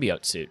see the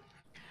symbiote suit?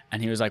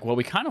 And he was like, well,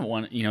 we kind of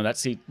want,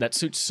 that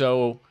suit's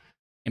so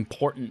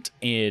important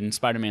in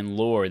Spider-Man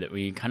lore that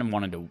we kind of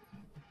wanted to,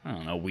 I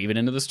don't know, weave it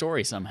into the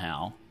story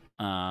somehow.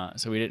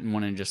 So we didn't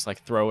want to just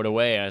throw it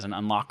away as an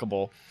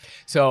unlockable.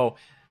 So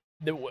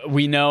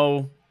we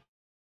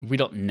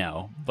don't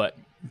know, but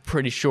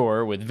pretty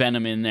sure with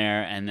Venom in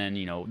there, and then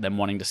them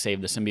wanting to save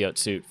the symbiote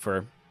suit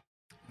for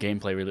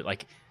gameplay, really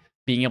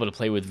being able to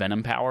play with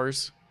Venom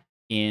powers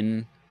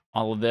in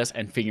all of this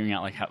and figuring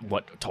out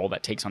what toll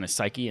that takes on his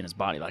psyche and his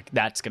body,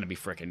 that's gonna be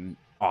freaking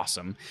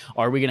awesome.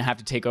 Are we gonna have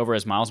to take over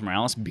as Miles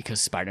Morales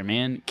because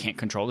Spider-Man can't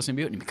control the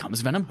symbiote and he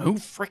becomes Venom? Who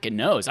freaking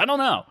knows? I don't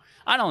know.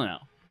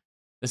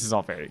 This is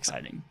all very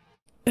exciting.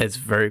 It's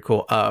very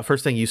cool.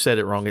 First thing, you said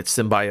it wrong. It's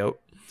symbiote.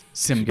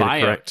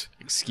 Symbiote.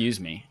 Excuse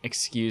me.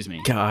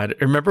 God,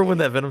 remember when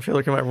that Venom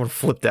trailer came out? Everyone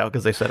flipped out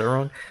because they said it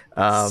wrong.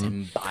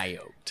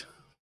 Symbiote.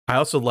 I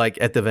also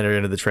at the very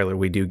end of the trailer,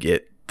 we do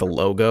get the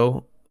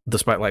logo,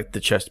 despite the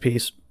chest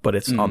piece, but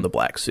it's on the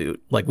black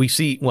suit. We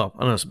see, well, I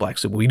don't know if it's a black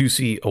suit, but we do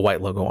see a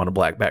white logo on a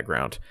black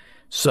background.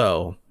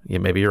 So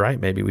maybe you're right.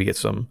 Maybe we get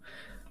some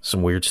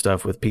weird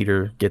stuff with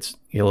Peter gets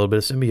a little bit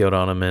of symbiote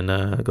on him and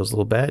it goes a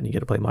little bad, and you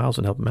get to play Miles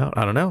and help him out.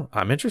 I don't know.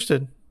 I'm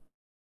interested.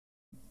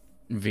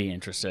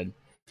 Interested.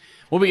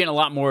 We'll be getting a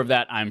lot more of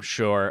that, I'm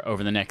sure,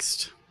 over the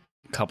next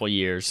couple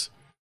years.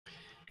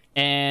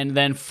 And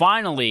then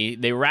finally,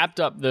 they wrapped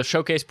up the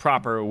showcase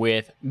proper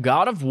with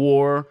God of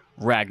War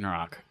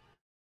Ragnarok.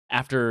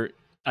 After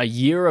a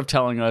year of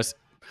telling us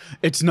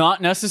it's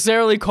not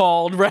necessarily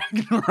called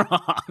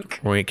Ragnarok.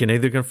 We can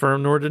neither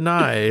confirm nor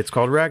deny it's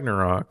called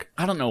Ragnarok.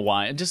 I don't know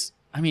why.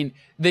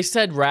 They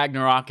said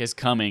Ragnarok is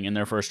coming in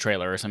their first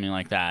trailer or something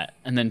like that,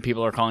 and then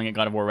people are calling it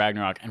God of War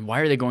Ragnarok, and why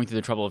are they going through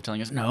the trouble of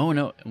telling us,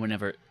 no,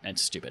 whenever,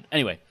 that's stupid.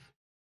 Anyway,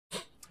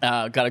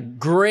 got a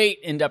great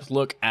in-depth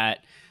look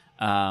at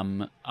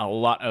a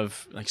lot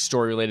of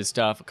story-related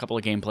stuff, a couple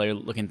of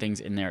gameplay-looking things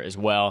in there as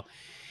well.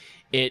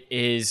 It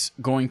is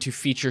going to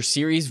feature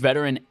series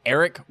veteran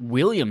Eric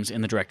Williams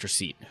in the director's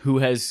seat, who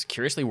has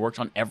curiously worked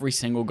on every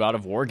single God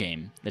of War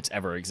game that's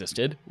ever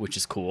existed, which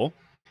is cool.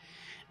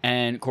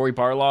 And Cory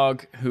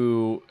Barlog,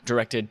 who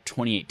directed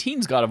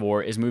 2018's God of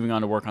War, is moving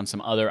on to work on some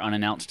other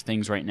unannounced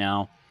things right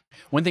now.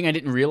 One thing I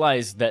didn't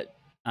realize that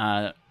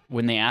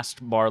when they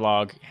asked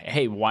Barlog,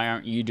 hey, why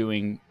aren't you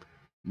doing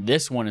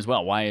this one as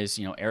well. Why is,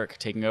 Eric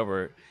taking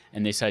over?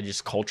 And they said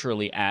just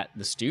culturally at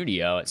the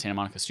studio, at Santa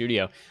Monica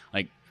Studio,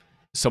 like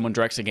someone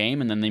directs a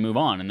game and then they move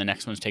on and the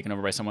next one's taken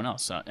over by someone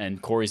else.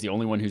 And Corey's the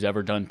only one who's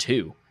ever done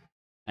 2.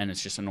 And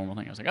it's just a normal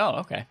thing. I was like, oh,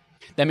 okay.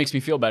 That makes me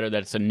feel better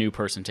that it's a new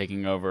person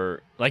taking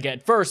over. Like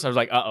at first I was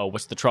like, uh-oh,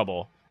 what's the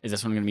trouble? Is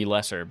this one going to be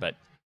lesser? But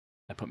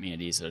that put me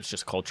at ease. It's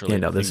just culturally. Yeah,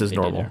 no, this is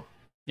normal.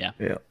 Yeah.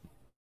 Yeah.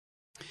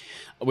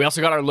 We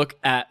also got our look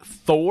at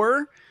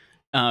Thor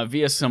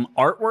via some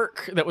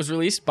artwork that was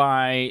released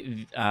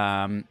by,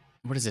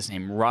 what is his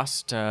name?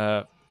 Rust.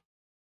 I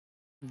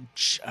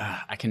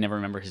can never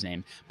remember his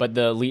name, but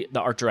the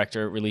art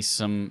director released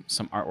some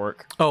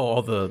artwork. Oh,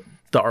 all the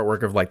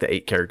artwork of like the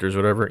 8 characters,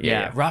 whatever.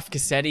 Yeah. Ralph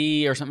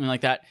Cassetti or something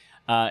like that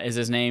is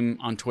his name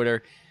on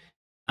Twitter.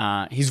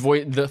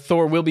 The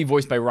Thor will be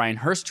voiced by Ryan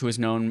Hurst, who is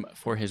known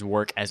for his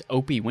work as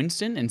Opie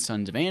Winston in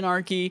Sons of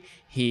Anarchy.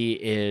 He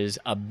is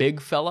a big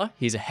fella.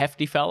 He's a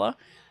hefty fella.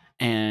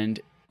 And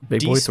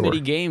Big boy Thor.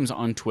 D-Smitty Games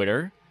on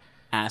Twitter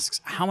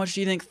asks, how much do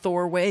you think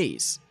Thor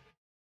weighs?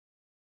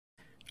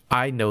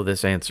 I know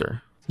this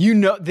answer.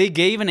 They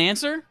gave an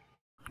answer?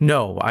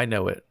 No, I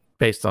know it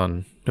based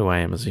on who I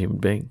am as a human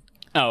being.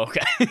 Oh,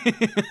 okay.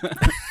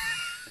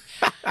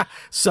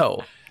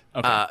 So...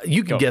 Okay,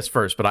 you can guess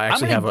first, but I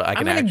actually have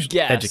an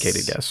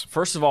educated guess.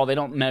 First of all, they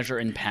don't measure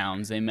in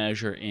pounds; they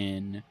measure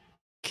in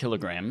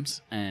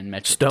kilograms and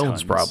metric stones,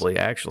 tons. probably.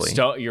 Actually,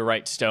 you're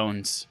right.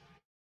 Stones.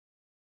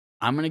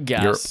 I'm gonna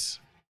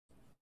guess.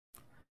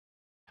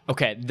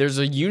 Okay, there's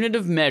a unit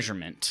of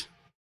measurement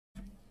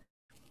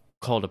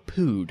called a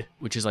pood,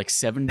 which is like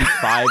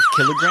 75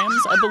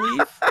 kilograms, I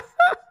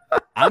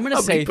believe. I'm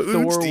gonna say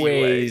Thor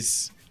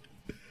weighs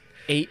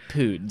 8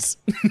 poods.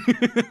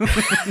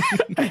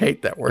 I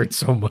hate that word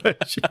so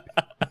much.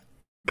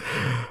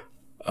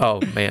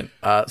 Oh man.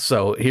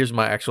 So here's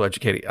my actual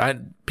educated.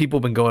 People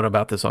have been going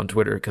about this on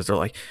Twitter because they're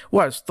like,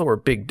 "Why is Thor a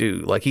big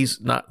dude? Like he's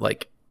not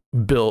like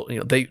built."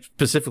 They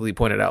specifically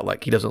pointed out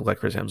like he doesn't look like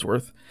Chris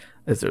Hemsworth.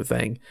 Is their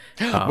thing.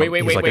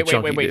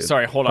 Wait.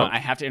 Sorry, hold on. I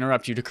have to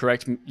interrupt you to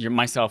correct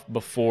myself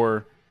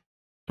before.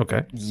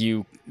 Okay.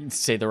 You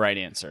say the right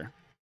answer.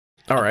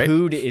 All right.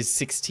 Pood is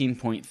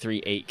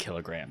 16.38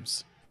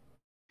 kilograms.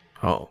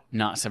 Oh,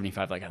 not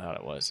 75 like I thought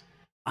it was.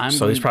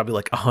 He's probably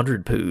like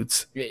 100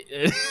 poods.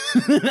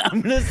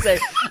 I'm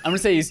gonna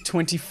say he's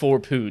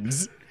 24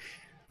 poods.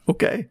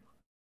 Okay.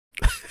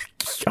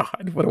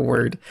 God, what a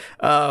word.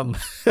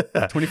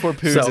 24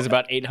 poods is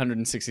about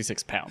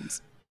 866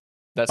 pounds.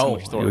 That's how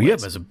much Thor weighs. Yeah,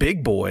 as a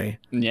big boy.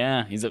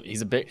 Yeah, he's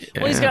a big.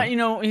 Well, he's got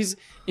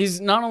he's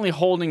not only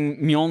holding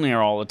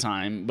Mjolnir all the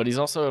time, but he's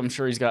also, I'm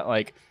sure he's got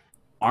like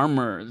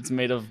armor that's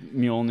made of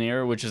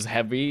Mjolnir, which is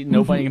heavy.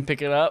 Nobody can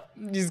pick it up.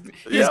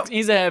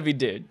 He's a heavy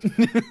dude.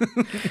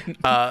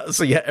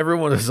 So yeah,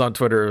 everyone is on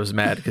Twitter was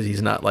mad because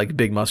he's not like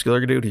big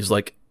muscular dude.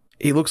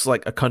 He looks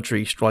like a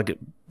country like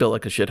built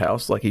like a shit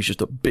house. Like he's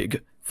just a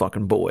big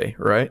fucking boy,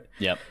 right?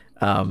 Yep.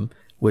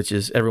 Which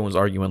is everyone's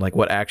arguing like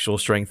what actual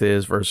strength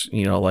is versus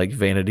like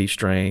vanity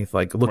strength,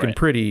 like looking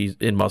pretty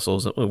in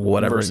muscles,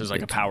 whatever. Versus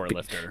like a power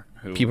lifter.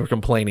 People are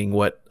complaining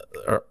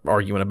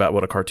arguing about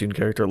what a cartoon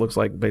character looks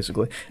like,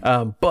 basically.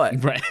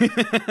 But right.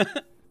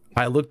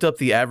 I looked up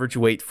the average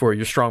weight for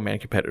your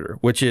strongman competitor,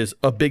 which is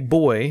a big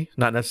boy,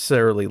 not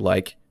necessarily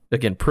like,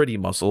 again, pretty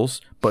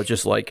muscles, but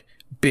just like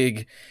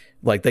big,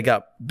 like they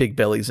got big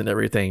bellies and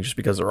everything just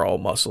because they're all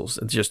muscles.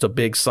 It's just a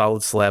big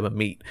solid slab of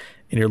meat.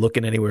 And you're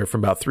looking anywhere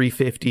from about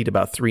 350 to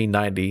about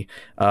 390.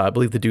 I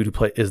believe the dude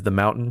who is the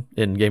Mountain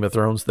in Game of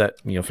Thrones,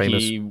 that famous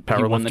powerlifter.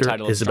 He won the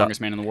title of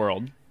strongest man in the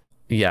world.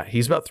 Yeah,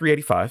 he's about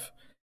 385.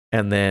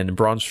 And then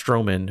Braun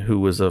Strowman, who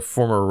was a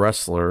former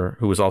wrestler,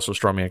 who was also a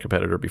strongman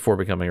competitor before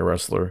becoming a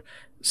wrestler,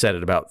 said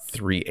at about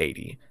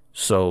 380.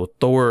 So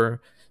Thor,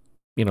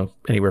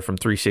 anywhere from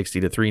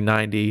 360 to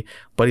 390,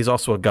 but he's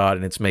also a god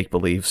and it's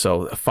make-believe,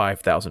 so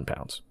 5,000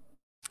 pounds.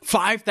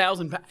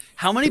 5,000 pounds?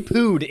 How many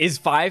pood is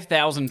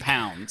 5,000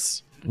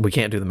 pounds? We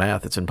can't do the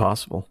math. It's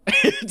impossible.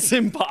 It's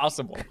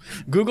impossible.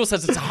 Google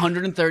says it's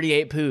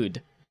 138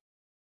 pood.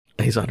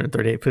 He's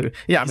 138 pood.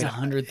 Yeah, he's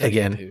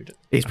 138 pood.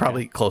 He's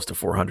probably close to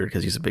 400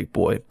 because he's a big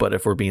boy. But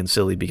if we're being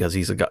silly because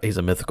he's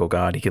a mythical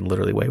god, he can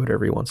literally weigh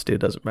whatever he wants to.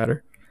 It doesn't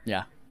matter.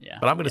 Yeah.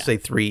 But I'm going to say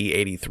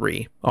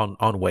 383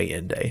 on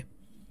weigh-in day.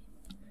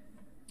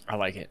 I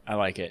like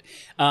it.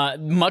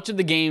 Much of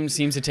the game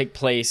seems to take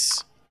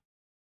place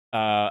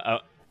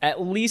at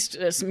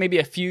least maybe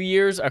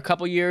a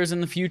couple years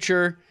in the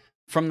future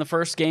from the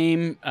first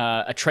game.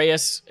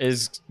 Atreus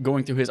is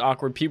going through his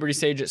awkward puberty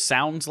stage, it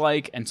sounds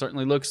like, and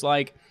certainly looks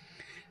like.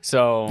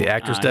 So the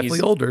actor's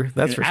definitely older,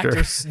 that's for sure. The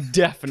actor's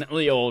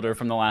definitely older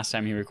from the last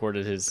time he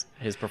recorded his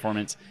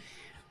performance.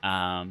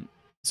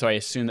 So I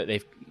assume that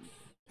they've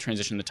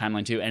transitioned the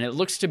timeline too, and it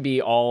looks to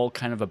be all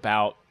kind of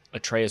about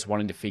Atreus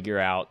wanting to figure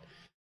out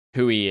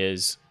who he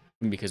is,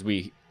 because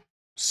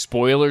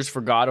spoilers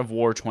for God of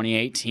War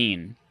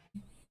 2018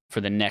 for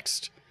the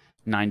next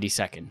 90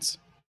 seconds.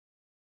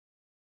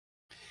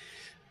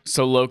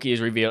 So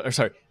Atreus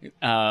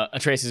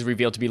is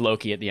revealed to be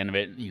Loki at the end of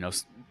it,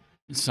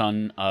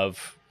 son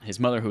of his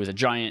mother, who is a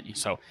giant.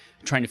 So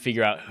trying to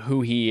figure out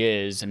who he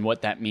is and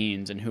what that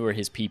means and who are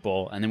his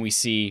people. And then we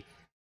see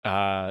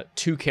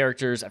two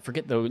characters. I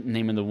forget the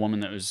name of the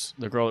woman that was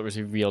the girl that was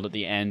revealed at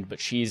the end, but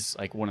she's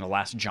like one of the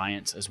last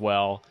giants as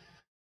well.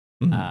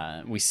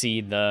 We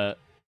see the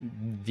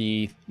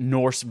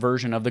Norse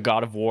version of the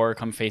God of War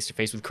come face to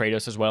face with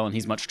Kratos as well, and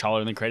he's much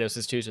taller than Kratos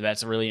is too, so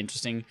that's really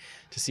interesting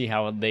to see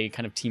how they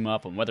kind of team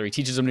up and whether he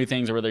teaches him new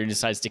things or whether he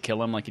decides to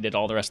kill him like he did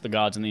all the rest of the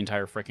gods in the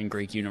entire freaking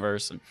Greek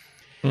universe.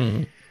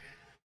 And,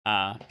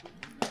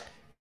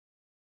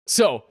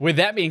 so, with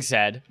that being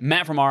said,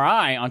 Matt from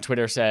RI on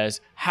Twitter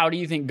says, how do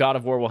you think God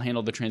of War will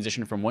handle the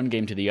transition from one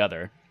game to the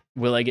other?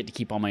 Will I get to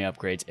keep all my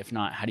upgrades? If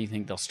not, how do you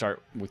think they'll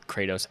start with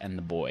Kratos and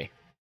the boy?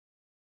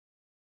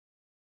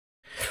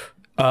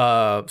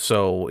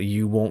 So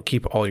you won't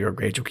keep all your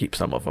upgrades, you'll keep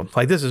some of them.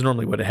 Like, this is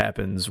normally what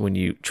happens when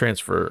you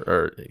transfer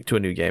or to a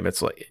new game.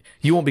 It's like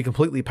you won't be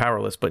completely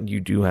powerless, but you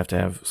do have to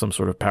have some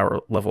sort of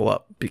power level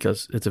up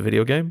because it's a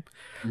video game.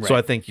 Right. So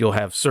I think you'll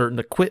have certain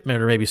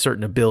equipment or maybe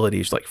certain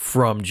abilities like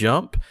from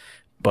jump.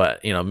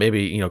 But, you know,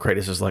 maybe, you know,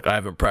 Kratos is like, I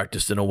haven't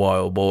practiced in a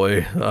while,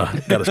 boy.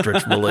 Gotta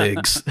stretch my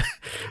legs.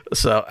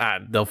 So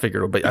they'll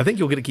figure it out. But I think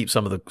you'll get to keep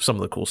some of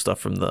the cool stuff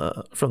from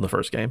the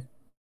first game.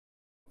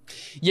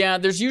 Yeah,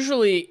 there's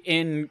usually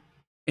in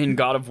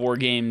God of War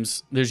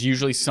games, there's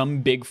usually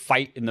some big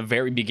fight in the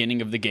very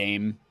beginning of the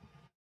game,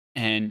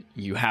 and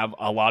you have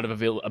a lot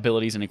of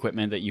abilities and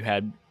equipment that you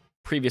had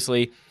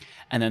previously,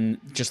 and then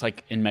just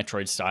like in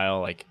Metroid style,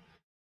 like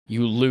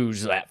you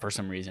lose that for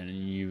some reason,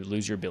 and you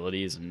lose your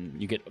abilities,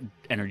 and you get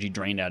energy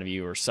drained out of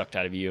you or sucked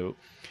out of you.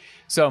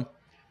 So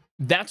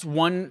that's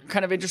one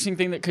kind of interesting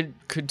thing that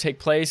could take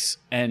place,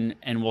 and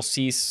we'll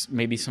see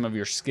maybe some of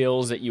your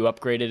skills that you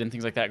upgraded and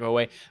things like that go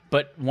away.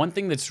 But one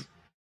thing that's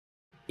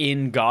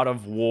in God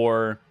of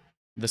War,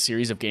 the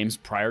series of games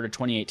prior to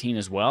 2018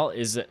 as well,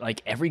 is that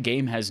like every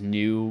game has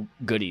new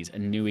goodies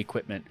and new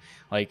equipment.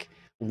 Like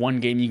one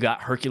game you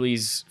got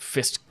Hercules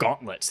fist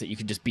gauntlets that you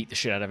could just beat the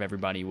shit out of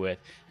everybody with,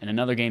 and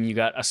another game you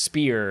got a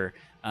spear.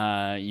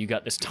 You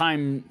got this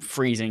time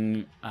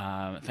freezing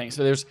thing.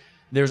 So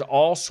there's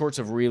all sorts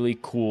of really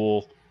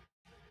cool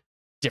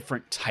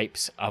different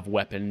types of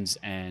weapons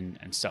and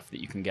stuff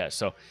that you can get.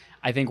 So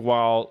I think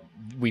while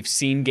we've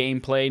seen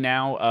gameplay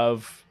now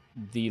of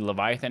the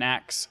Leviathan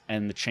Axe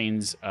and the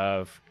Chains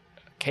of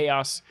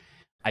Chaos,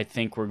 I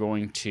think we're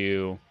going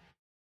to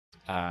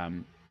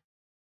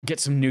get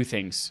some new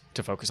things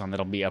to focus on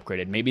that'll be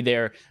upgraded. Maybe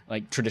they're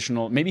like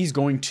traditional, maybe he's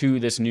going to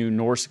this new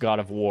Norse God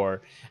of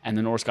War, and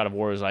the Norse God of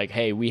War is like,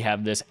 hey, we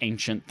have this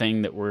ancient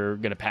thing that we're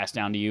going to pass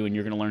down to you, and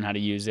you're going to learn how to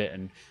use it,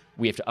 and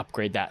we have to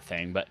upgrade that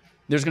thing. But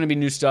there's going to be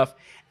new stuff.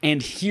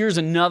 And here's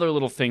another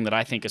little thing that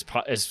I think is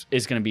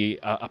going to be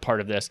a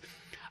part of this.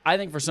 I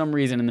think for some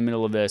reason in the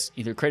middle of this,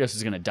 either Kratos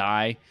is going to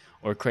die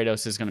or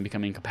Kratos is going to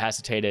become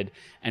incapacitated,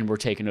 and we're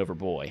taking over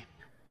Boy.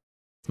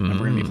 And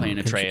we're going to be playing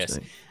Atreus.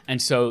 And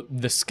so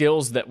the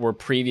skills that were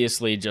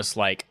previously just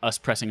like us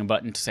pressing a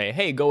button to say,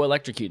 hey, go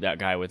electrocute that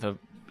guy with a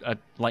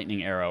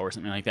lightning arrow or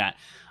something like that,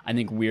 I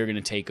think we're going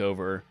to take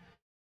over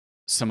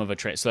some of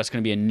Atreus. So that's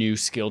going to be a new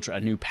skill, a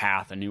new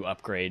path, a new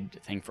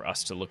upgrade thing for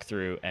us to look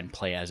through and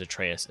play as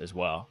Atreus as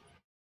well.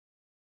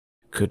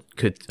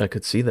 I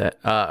could see that.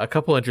 A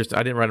couple interesting.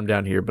 I didn't write them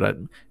down here, but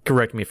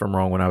correct me if I'm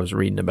wrong when I was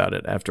reading about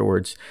it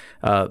afterwards.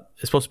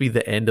 It's supposed to be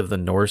the end of the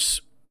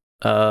Norse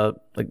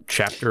like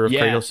chapter of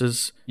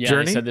Kratos'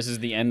 journey. They said this is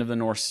the end of the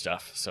Norse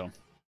stuff. So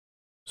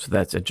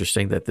that's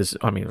interesting that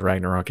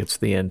Ragnarok, it's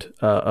the end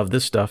of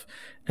this stuff.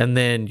 And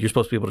then you're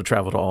supposed to be able to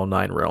travel to all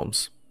 9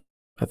 realms,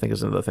 I think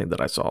is another thing that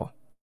I saw.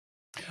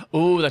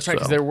 Oh, that's right,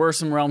 because there were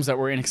some realms that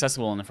were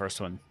inaccessible in the first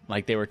one.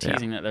 Like they were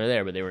teasing that they're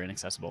there, but they were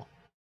inaccessible.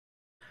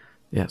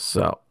 Yeah,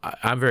 so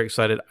I'm very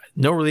excited.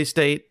 No release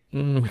date.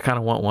 I kind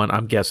of want one.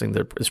 I'm guessing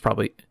there is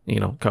probably,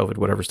 COVID,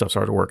 whatever stuff's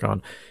hard to work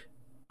on.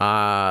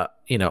 I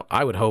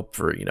would hope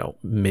for,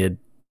 mid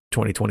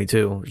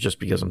 2022, just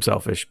because I'm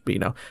selfish.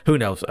 But, who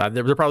knows?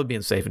 They're probably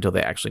being safe until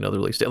they actually know the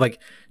release date. Like,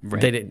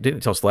 they didn't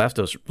tell us the Last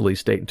of Us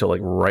release date until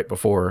like right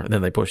before, and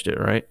then they pushed it,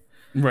 right?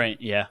 Right,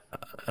 yeah.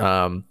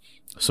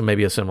 So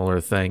maybe a similar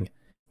thing.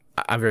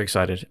 I'm very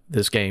excited.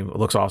 This game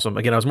looks awesome.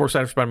 Again, I was more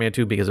excited for Spider-Man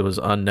 2 because it was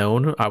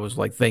unknown. I was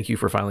like, thank you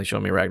for finally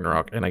showing me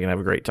Ragnarok, and I can have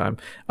a great time.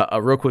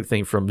 A real quick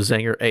thing from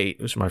Zanger8,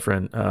 who's my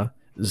friend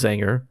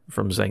Zanger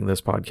from Zang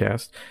This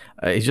Podcast.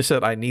 He just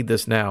said, I need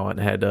this now, and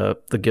had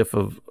the gif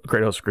of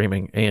Kratos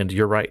screaming, and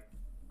you're right.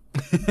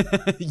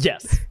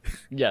 Yes.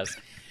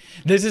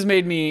 This has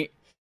made me...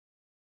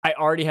 I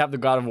already have the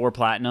God of War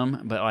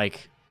Platinum, but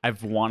like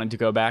I've wanted to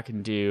go back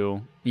and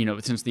do,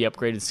 since the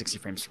upgraded 60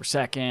 frames per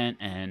second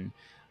and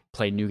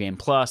play New Game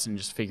Plus and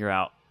just figure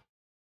out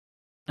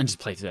and just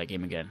play through that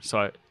game again.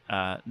 So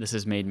this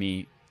has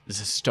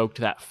stoked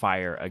that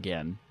fire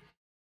again.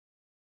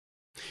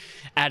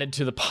 Added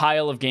to the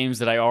pile of games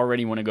that I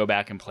already want to go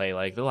back and play,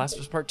 like The Last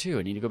of Us Part 2.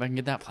 I need to go back and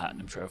get that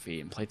Platinum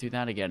trophy and play through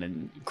that again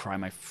and cry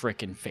my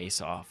frickin'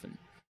 face off. And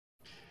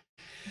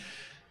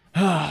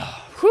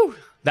whew,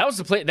 that was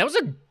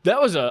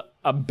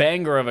a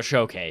banger of a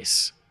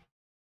showcase.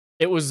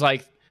 It was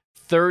like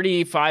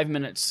 35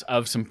 minutes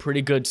of some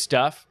pretty good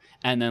stuff,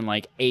 and then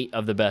like 8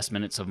 of the best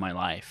minutes of my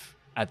life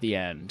at the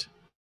end.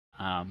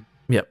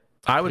 Yep.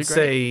 I would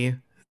say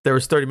there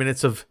was 30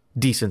 minutes of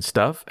decent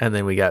stuff, and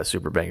then we got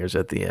super bangers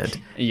at the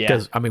end. Yeah.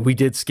 Because, I mean, we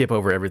did skip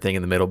over everything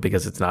in the middle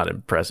because it's not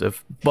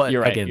impressive. But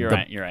You're right, again, you're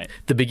right.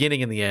 The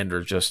beginning and the end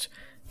are just,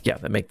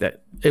 that make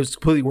that. It was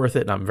completely worth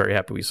it, and I'm very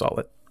happy we saw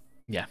it.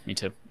 Yeah, me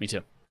too.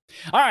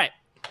 All right.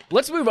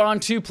 Let's move on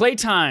to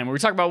playtime, where we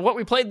talk about what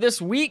we played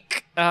this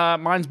week.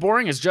 Mine's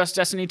boring as just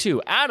Destiny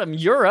 2. Adam,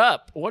 you're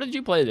up. What did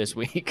you play this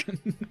week?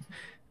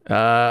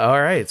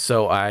 All right.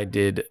 So I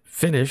did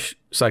finish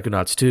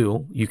Psychonauts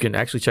 2. You can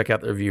actually check out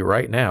the review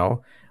right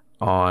now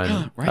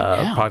on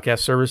podcast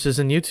services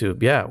and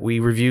YouTube. Yeah, we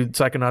reviewed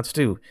Psychonauts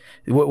 2.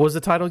 What was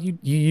the title you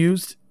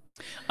used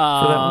for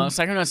that one?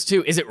 Psychonauts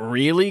 2. Is it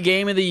really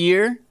Game of the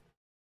Year?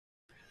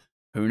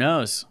 Who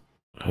knows?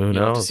 Who knows?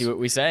 You'll have to see what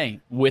we say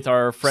with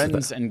our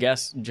friends and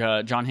guests,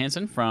 John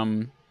Hansen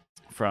from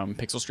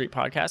Pixel Street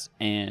Podcast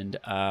and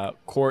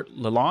Court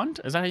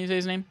Lalonde. Is that how you say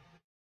his name?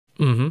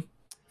 Mm-hmm.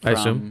 I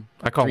assume.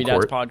 I call him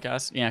Court. Three Dads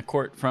Podcast. Yeah,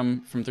 Court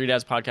from Three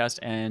Dads Podcast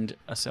and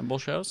Assemble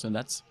Show. So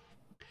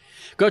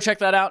go check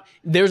that out.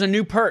 There's a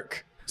new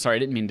perk. Sorry, I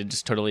didn't mean to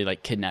just totally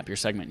like kidnap your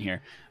segment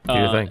here. Do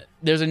your thing.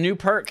 There's a new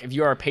perk. If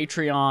you are a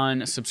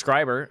Patreon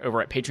subscriber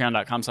over at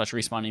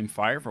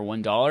patreon.com/respawningfire for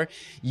 $1,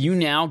 you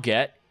now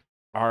get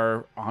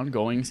our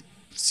ongoing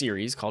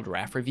series called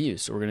RAF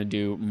Reviews. So we're going to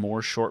do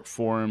more short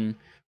form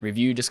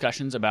review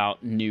discussions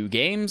about new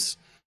games,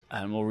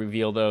 and we'll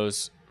reveal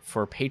those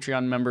for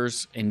Patreon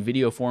members in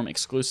video form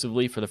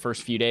exclusively for the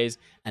first few days,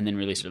 and then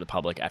release it to the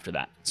public after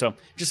that. So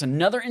just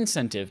another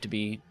incentive to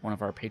be one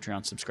of our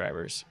Patreon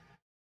subscribers.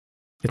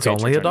 It's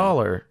only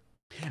 $1.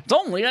 It's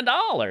only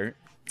 $1.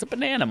 It's a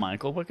banana,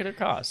 Michael. What could it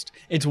cost?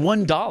 It's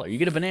 $1. You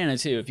get a banana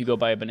too if you go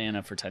buy a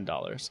banana for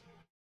 $10.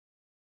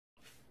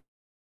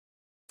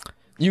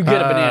 You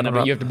get a banana,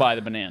 but you have to buy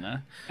the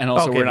banana. And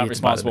also, we're not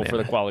responsible for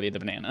the quality of the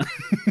banana.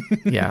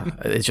 Yeah,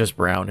 it's just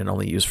brown and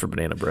only used for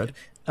banana bread.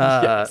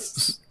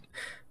 Yes.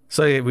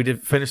 So yeah, we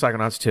did finish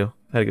Psychonauts 2.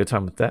 Had a good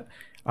time with that.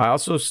 I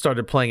also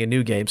started playing a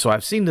new game. So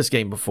I've seen this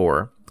game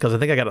before because I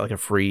think I got like a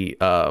free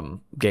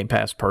Game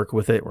Pass perk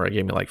with it where it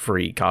gave me like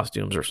free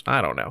costumes or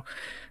I don't know.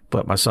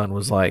 But my son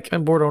was like,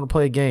 I'm bored, I want to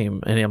play a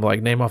game. And I'm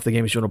like, name off the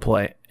games you want to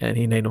play. And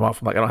he named them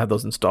off. I'm like, I don't have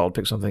those installed.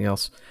 Pick something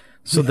else.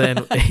 So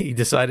then he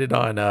decided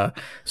on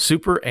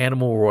Super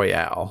Animal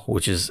Royale,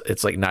 which is,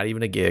 it's like not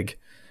even a gig.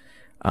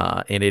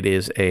 And it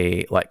is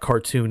a like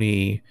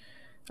cartoony,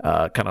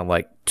 kind of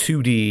like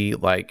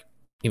 2D, like,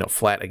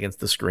 flat against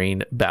the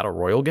screen battle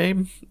royal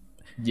game.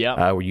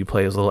 Yeah. Where you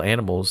play as little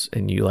animals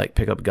and you like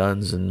pick up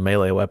guns and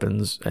melee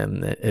weapons.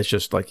 And it's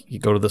just like you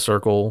go to the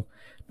circle,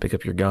 pick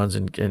up your guns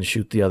and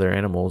shoot the other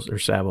animals or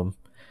stab them.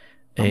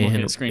 I'm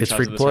looking at screenshots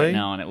of this right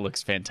now and it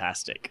looks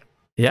fantastic.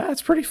 Yeah,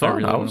 it's pretty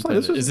fun. I was like,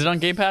 is it on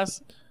Game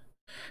Pass?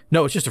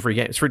 No, it's just a free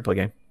game. It's free to play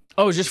game.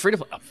 Oh, it's just free to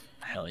play. Oh,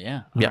 hell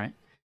yeah. All right.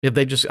 Yeah,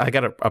 I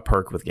got a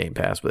perk with Game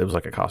Pass, but it was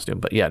like a costume.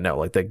 But yeah, no,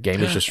 like the game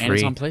is just free. And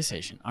it's on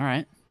PlayStation. All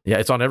right. Yeah,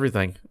 it's on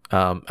everything.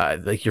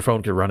 Like your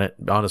phone could run it.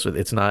 Honestly,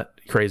 it's not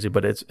crazy,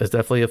 but it's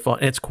definitely a fun.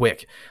 And it's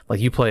quick. Like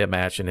you play a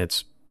match, and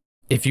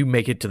if you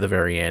make it to the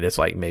very end, it's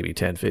like maybe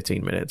 10,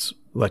 15 minutes.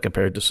 Like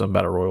compared to some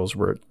battle royals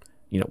where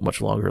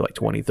much longer, like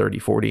 20, 30,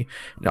 40.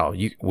 No,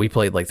 we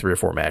played like 3 or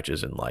 4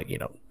 matches in like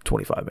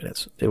 25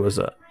 minutes. It was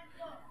a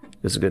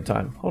good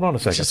time. Hold on a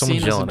second.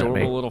 Someone's yelling at me.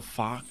 Adorable little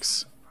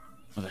fox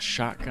with a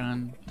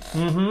shotgun.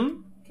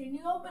 Mm-hmm. Can you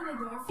open the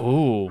door?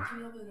 Ooh.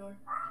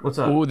 What's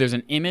up? Ooh, there's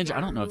an image. I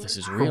don't know if this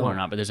is real or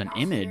not, but there's an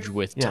image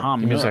with Tom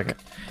Nook. Give me a second.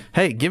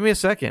 Hey, give me a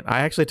second. I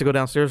actually have to go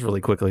downstairs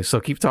really quickly, so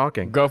keep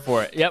talking. Go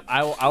for it. Yep,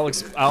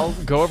 I'll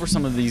go over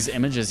some of these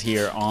images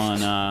here on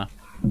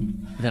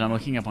that I'm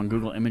looking up on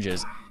Google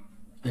Images.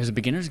 There's a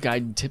beginner's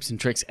guide, tips and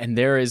tricks, and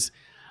there is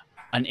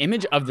an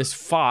image of this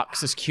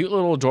fox, this cute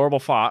little adorable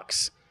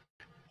fox,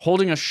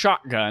 holding a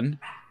shotgun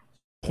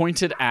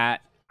pointed at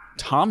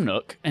Tom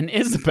Nook and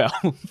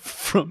Isabelle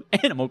from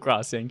Animal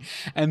Crossing.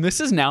 And this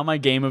is now my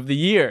game of the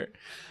year.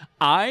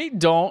 I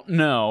don't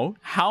know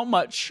how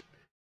much...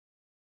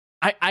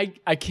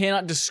 I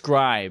cannot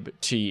describe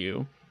to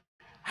you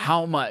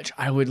how much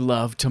I would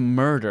love to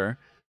murder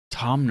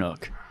Tom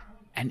Nook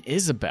and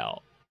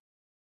Isabelle.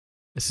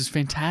 This is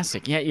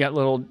fantastic. Yeah, you got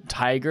little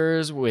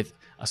tigers with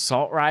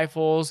assault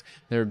rifles.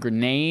 There are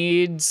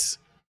grenades,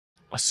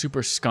 a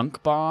super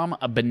skunk bomb,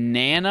 a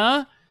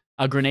banana,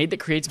 a grenade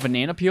that creates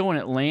banana peel when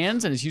it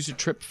lands and is used to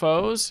trip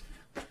foes.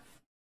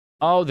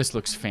 Oh, this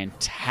looks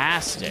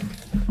fantastic.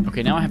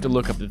 Okay, now I have to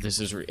look up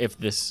if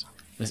this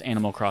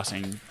Animal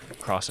Crossing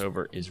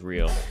crossover is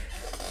real.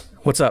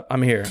 What's up?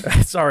 I'm here.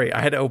 Sorry,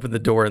 I had to open the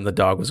door and the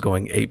dog was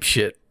going ape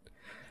shit.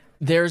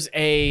 There's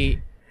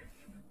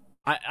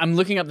I'm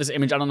looking up this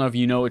image. I don't know if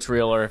you know it's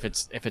real or if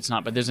it's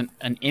not, but there's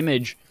an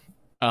image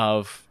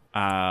of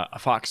a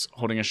fox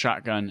holding a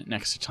shotgun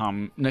next to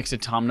Tom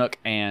Nook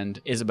and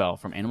Isabelle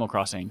from Animal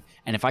Crossing.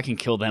 And if I can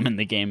kill them in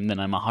the game, then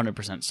I'm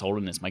 100% sold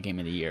and it's my game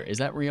of the year. Is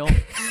that real?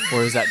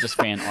 Or is that just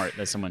fan art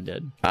that someone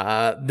did?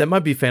 That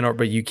might be fan art,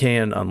 but you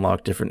can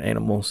unlock different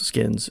animal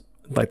skins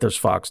Like there's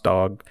fox,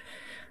 dog,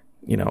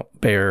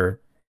 bear,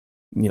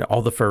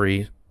 all the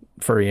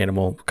furry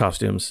animal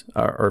costumes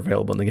are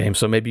available in the game.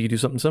 So maybe you do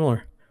something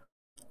similar.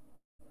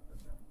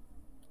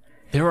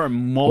 There are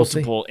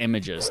multiple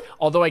images,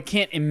 although I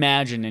can't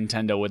imagine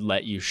Nintendo would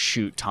let you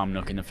shoot Tom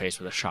Nook in the face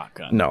with a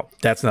shotgun. No,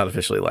 that's not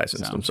officially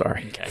licensed. I'm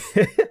sorry.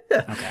 Okay.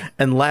 Okay.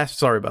 And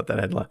sorry about that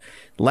headline.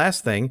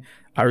 Last thing,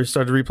 I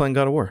started replaying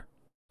God of War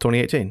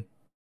 2018.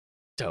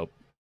 Dope.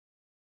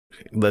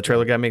 The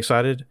trailer got me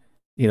excited.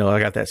 I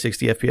got that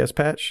 60 FPS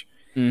patch.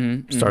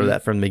 Started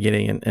that from the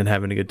beginning and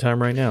having a good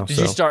time right now. Did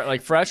you start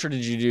like fresh or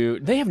did you do...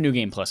 They have New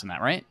Game Plus in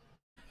that, right?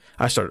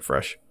 I started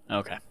fresh.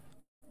 Okay.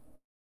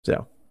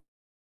 So,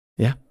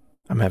 yeah,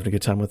 I'm having a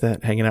good time with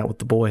that. Hanging out with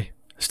the boy.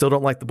 Still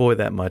don't like the boy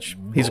that much.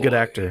 He's a good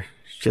actor.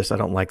 It's just I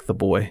don't like the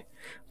boy.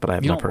 But I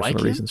have my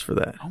personal reasons for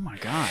that. Oh my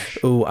gosh.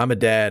 Oh, I'm a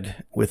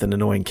dad with an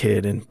annoying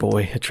kid, and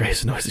boy,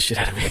 Atreus annoys the shit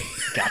out of me.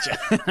 Gotcha.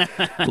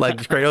 Like,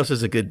 Kratos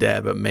is a good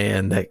dad, but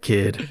man, that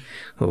kid,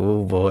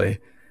 oh boy.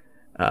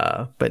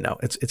 But no,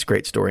 it's a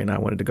great story, and I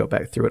wanted to go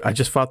back through it. I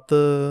just fought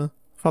the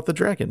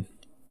dragon.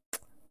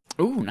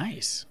 Ooh,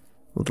 nice.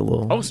 With the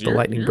little the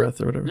lightning breath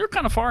or whatever. You're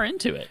kind of far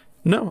into it.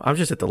 No, I'm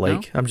just at the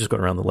lake. No? I'm just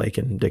going around the lake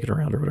and digging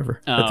around or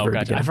whatever. Oh,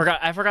 gotcha. I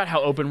forgot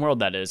how open world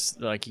that is.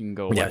 Like, you can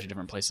go a bunch of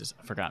different places.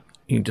 I forgot.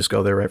 You can just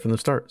go there right from the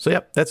start. So,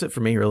 yep, that's it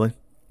for me, really.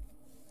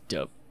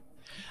 Dope.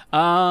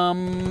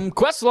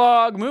 Quest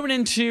log. Moving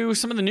into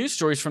some of the news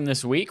stories from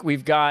this week.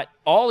 We've got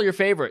all your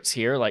favorites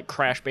here, like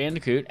Crash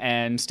Bandicoot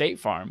and State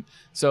Farm.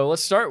 So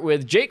let's start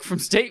with Jake from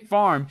State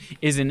Farm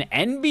is in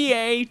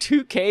NBA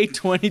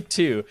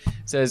 2K22,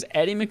 says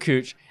Eddie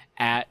McCooch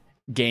at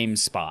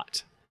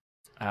GameSpot.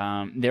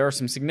 There are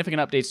some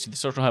significant updates to the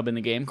social hub in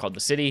the game called The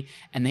City,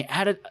 and they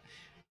added...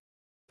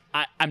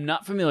 I'm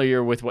not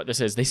familiar with what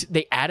this is.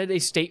 They added a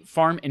State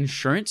Farm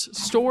insurance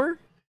store?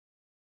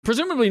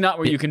 Presumably not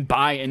where you can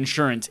buy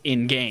insurance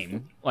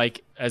in-game,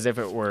 like as if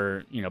it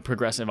were,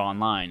 Progressive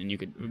Online, and you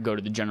could go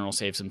to the general,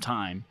 save some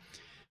time.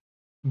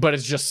 But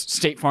it's just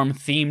State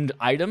Farm-themed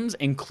items,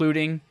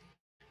 including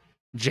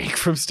Jake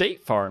from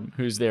State Farm,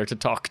 who's there to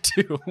talk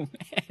to.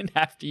 And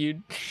after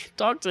you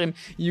talk to him,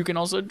 you can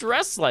also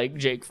dress like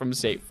Jake from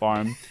State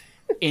Farm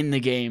in the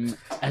game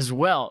as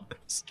well.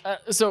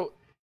 So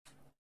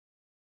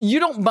you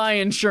don't buy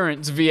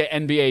insurance via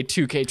NBA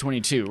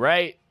 2K22,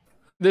 right?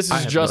 This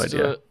is just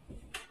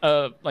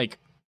like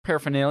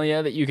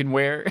paraphernalia that you can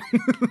wear.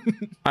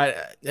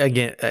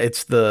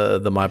 It's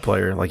the My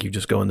Player, like you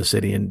just go in the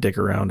city and dick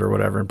around or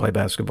whatever and play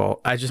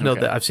basketball. I just know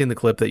that I've seen the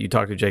clip that you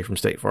talk to Jake from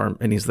State Farm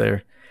and he's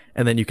there,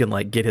 and then you can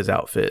like get his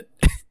outfit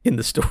in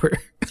the store.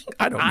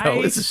 I don't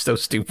know. This is so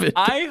stupid.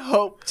 I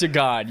hope to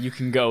God you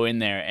can go in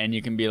there and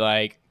you can be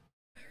like,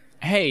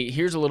 hey,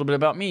 here's a little bit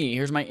about me.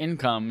 Here's my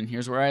income and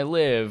here's where I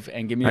live,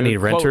 and give me. I need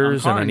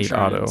renters and I need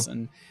auto.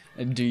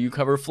 And do you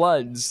cover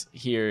floods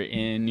here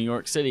in New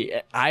York City?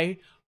 I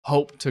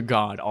hope to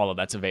God all of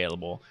that's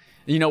available.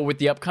 With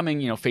the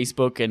upcoming,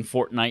 Facebook and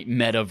Fortnite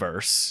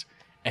metaverse,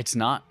 it's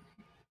not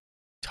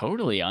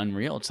totally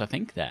unreal to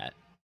think that.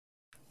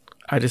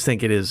 I just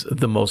think it is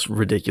the most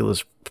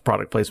ridiculous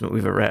product placement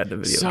we've ever had in a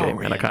video game,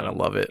 and I kind of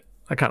love it.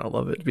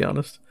 To be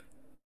honest.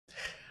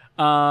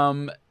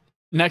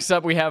 Next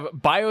up, we have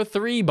Bio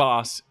 3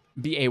 boss,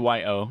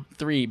 BAYO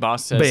 3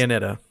 boss says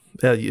Bayonetta.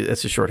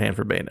 That's a shorthand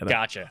for Bayonetta.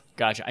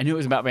 Gotcha. I knew it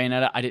was about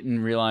Bayonetta. I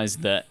didn't realize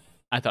that.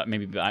 I thought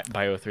maybe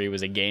Bio 3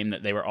 was a game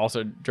that they were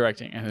also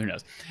directing. Who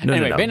knows? No.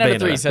 Bayonetta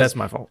 3 says, that's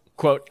my fault.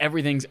 Quote,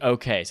 everything's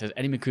okay, says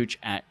Eddie McCooch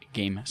at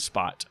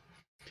GameSpot.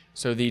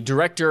 So the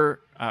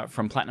director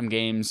from Platinum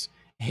Games,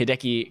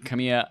 Hideki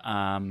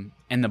Kamiya,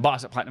 and the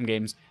boss at Platinum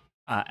Games,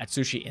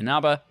 Atsushi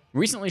Inaba,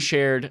 recently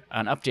shared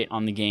an update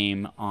on the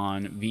game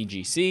on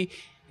VGC.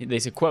 They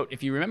said, quote,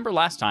 if you remember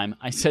last time,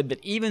 I said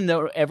that even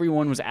though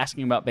everyone was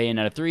asking about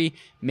Bayonetta 3,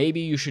 maybe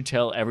you should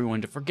tell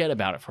everyone to forget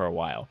about it for a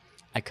while.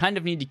 I kind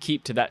of need to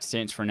keep to that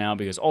stance for now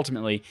because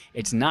ultimately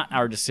it's not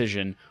our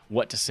decision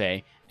what to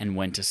say and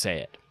when to say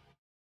it.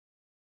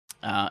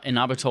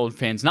 Inaba told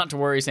fans not to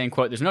worry, saying,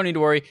 quote, there's no need to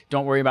worry.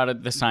 Don't worry about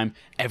it this time.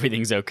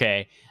 Everything's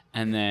okay.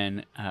 And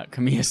then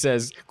Kamiya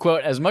says,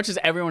 quote, as much as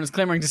everyone is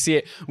clamoring to see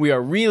it, we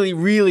are really,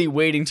 really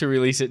waiting to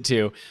release it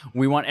too.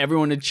 We want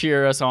everyone to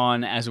cheer us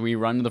on as we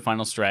run to the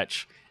final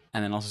stretch.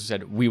 And then also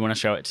said, we want to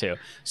show it too.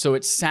 So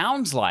it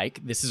sounds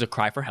like this is a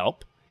cry for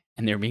help.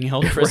 And they're being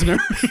held prisoner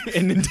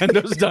in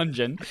Nintendo's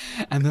dungeon.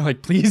 And they're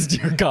like, please,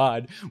 dear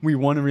God, we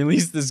want to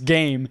release this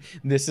game.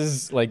 This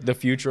is like the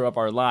future of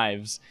our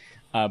lives.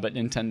 But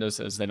Nintendo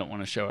says they don't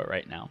want to show it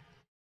right now.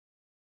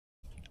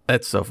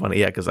 That's so funny.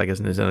 Yeah, because I guess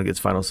Nintendo gets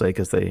final say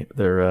because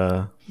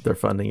they're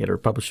funding it or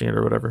publishing it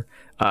or whatever.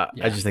 I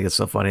just think it's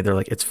so funny. They're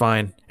like, it's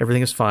fine.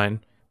 Everything is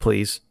fine.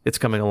 Please. It's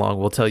coming along.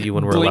 We'll tell you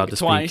when we're allowed to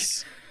twice.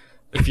 Speak.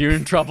 If you're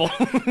in trouble.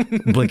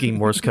 Blinking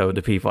Morse code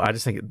to people. I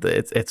just think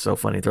it's so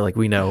funny. They're like,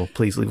 we know.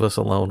 Please leave us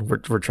alone.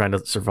 We're trying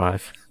to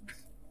survive.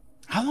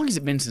 How long has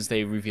it been since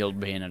they revealed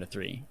Bayonetta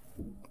 3?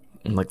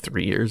 In like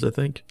 3 years, I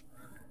think.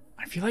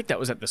 I feel like that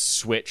was at the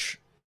Switch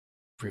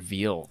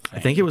reveal thing.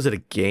 I think it was at a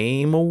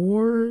Game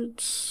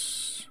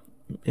Awards.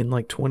 in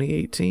like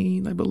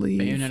 2018, I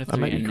believe. Bayonetta 3 I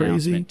might be announcement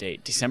crazy.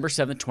 date, December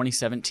 7th,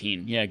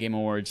 2017. Yeah, Game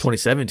Awards.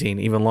 2017,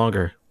 even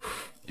longer.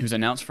 It was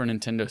announced for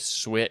Nintendo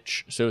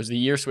Switch. So it was the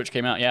year Switch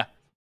came out, yeah.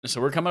 So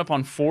we're coming up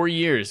on 4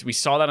 years. We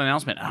saw that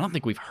announcement. I don't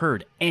think we've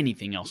heard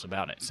anything else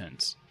about it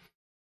since.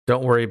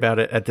 Don't worry about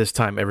it. At this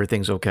time,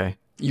 everything's okay.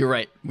 You're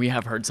right. We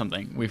have heard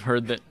something. We've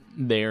heard that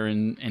they're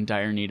in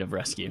dire need of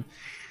rescue.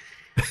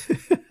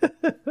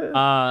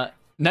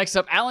 Next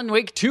up, Alan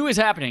Wake 2 is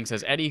happening,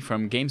 says Eddie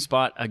from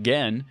GameSpot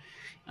again.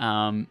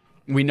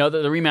 We know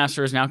that the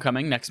remaster is now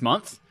coming next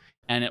month,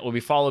 and it will be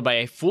followed by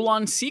a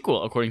full-on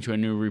sequel, according to a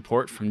new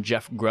report from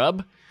Jeff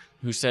Grubb,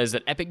 who says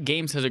that Epic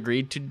Games has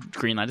agreed to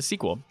greenlight a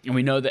sequel. And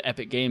we know that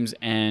Epic Games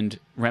and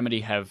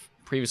Remedy have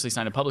previously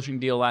signed a publishing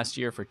deal last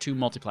year for 2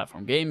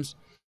 multi-platform games.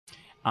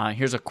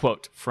 Here's a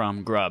quote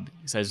from Grubb.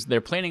 He says,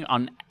 They're planning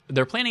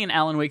an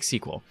Alan Wake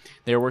sequel.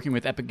 They are working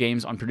with Epic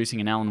Games on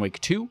producing an Alan Wake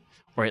 2,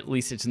 or at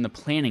least it's in the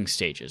planning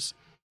stages.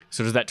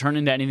 So does that turn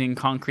into anything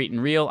concrete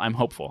and real? I'm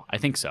hopeful. I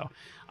think so.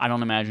 I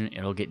don't imagine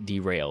it'll get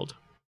derailed.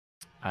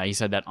 He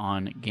said that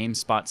on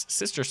GameSpot's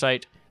sister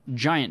site,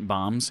 Giant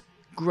Bomb's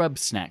Grub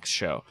Snacks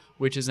Show,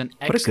 which is an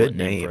excellent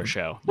name for a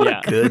show. What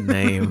a good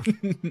name.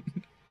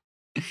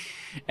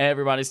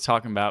 Everybody's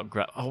talking about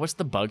Grub. Oh, what's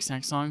the Bug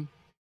Snack song?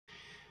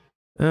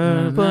 To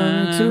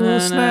a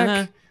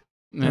snack.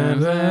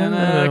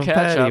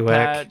 Patty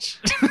whack.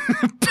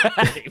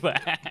 Patty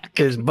whack.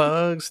 Is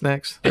Bug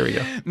Snacks. There we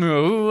go.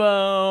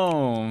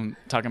 Ooh,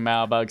 talking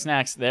about Bug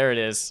Snacks. There it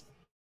is.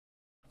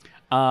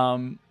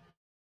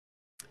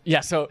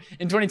 Yeah, so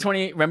in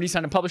 2020, Remedy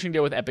signed a publishing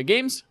deal with Epic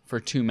Games for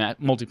 2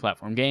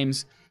 multi-platform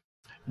games.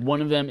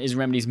 One of them is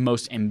Remedy's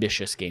most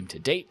ambitious game to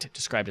date,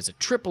 described as a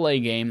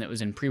AAA game that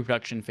was in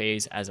pre-production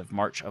phase as of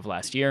March of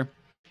last year.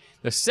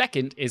 The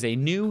second is a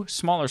new,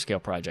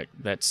 smaller-scale project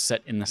that's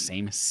set in the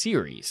same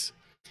series.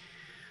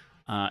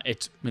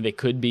 They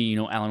could be,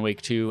 Alan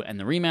Wake 2 and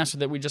the remaster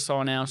that we just saw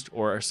announced,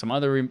 or some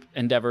other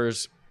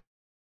endeavors.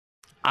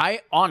 I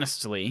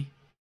honestly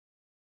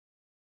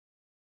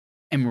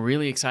am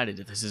really excited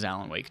that this is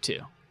Alan Wake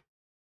 2.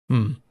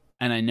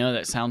 And I know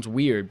that sounds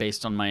weird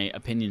based on my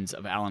opinions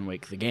of Alan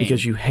Wake the game.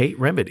 Because you hate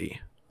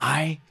Remedy.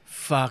 I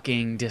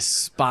fucking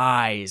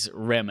despise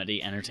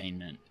Remedy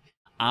Entertainment.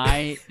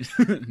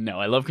 No,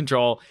 I love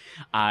Control.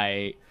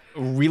 I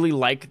really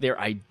like their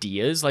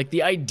ideas. Like,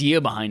 the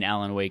idea behind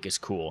Alan Wake is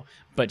cool,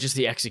 but just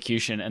the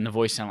execution and the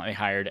voice talent they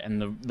hired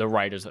and the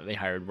writers that they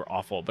hired were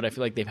awful. But I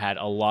feel like they've had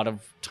a lot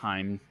of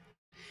time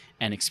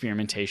and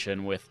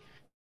experimentation with,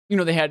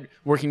 they had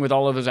working with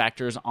all of those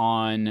actors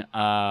on,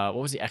 what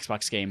was the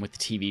Xbox game with the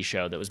TV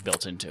show that was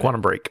built into it?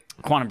 Quantum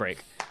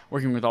Break.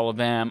 Working with all of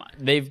them.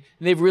 They've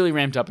really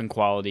ramped up in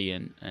quality,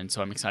 and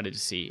so I'm excited to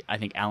see. I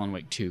think Alan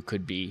Wake 2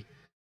 could be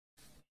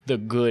the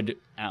good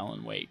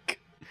Alan Wake.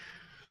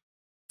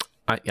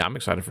 I'm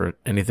excited for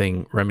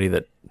anything Remedy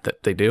that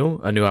they do.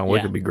 A new Alan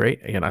Wake would be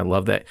great. Again, I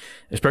love that,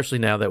 especially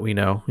now that we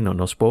know,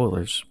 no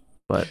spoilers,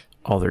 but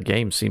all their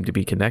games seem to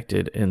be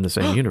connected in the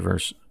same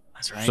universe.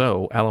 That's right.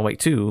 So Alan Wake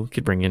 2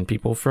 could bring in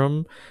people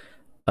from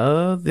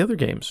the other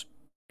games.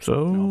 So,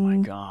 oh my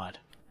God.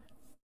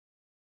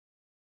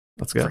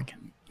 Let's go.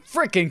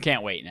 Freaking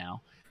can't wait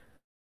now.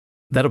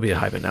 That'll be a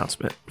hype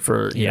announcement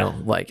for, you know,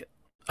 like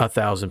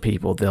 1,000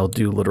 people. They'll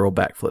do literal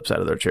backflips out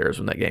of their chairs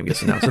when that game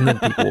gets announced, and then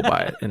people will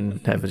buy it and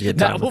have a good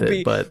time with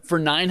it. But for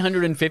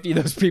 950 of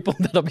those people,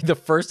 that'll be the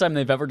first time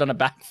they've ever done a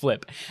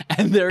backflip,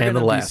 and they're going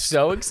to be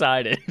so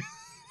excited.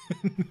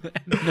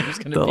 There's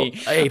going to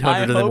be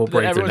 800 of them will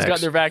break their necks. Everyone's got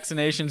their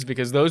vaccinations,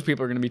 because those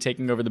people are going to be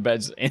taking over the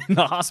beds in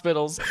the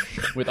hospitals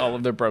with all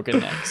of their broken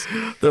necks.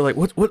 They're like,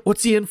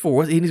 what's he in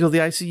for? He needs to go to the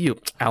ICU.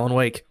 Alan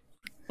Wake.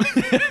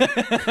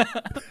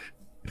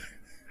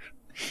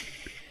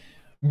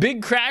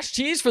 Big crash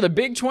tease for the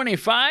Big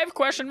 25? ?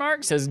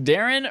 Says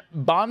Darren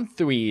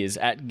Bonthwees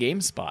at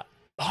GameSpot.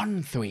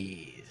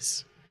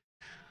 Bonthwees.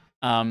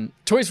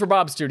 Toys for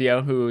Bob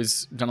Studio,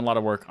 who's done a lot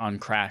of work on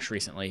Crash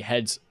recently,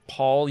 heads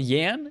Paul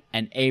Yan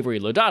and Avery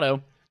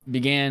Lodato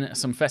began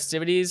some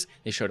festivities.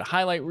 They showed a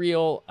highlight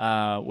reel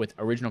with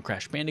original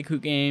Crash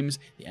Bandicoot games,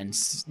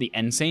 the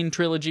Insane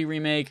Trilogy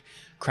remake,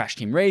 Crash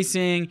Team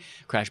Racing,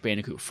 Crash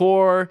Bandicoot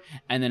 4,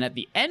 and then at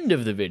the end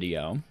of the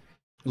video,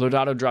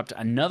 Lodato dropped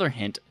another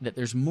hint that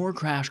there's more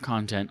Crash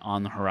content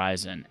on the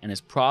horizon, and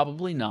is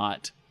probably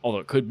not, although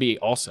it could be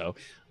also,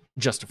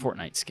 just a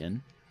Fortnite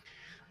skin.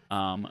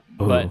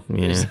 But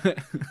there's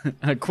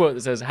a quote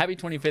that says, "Happy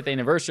 25th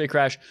anniversary,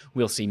 Crash.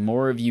 We'll see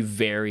more of you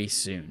very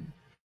soon."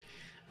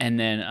 And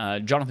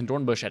then Jonathan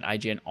Dornbush at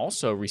IGN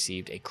also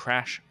received a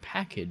Crash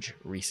package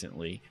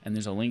recently. And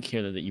there's a link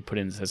here that you put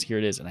in that says, here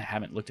it is. And I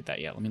haven't looked at that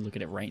yet. Let me look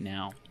at it right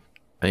now.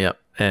 Yep.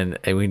 And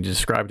we can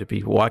describe to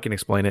people. Well, I can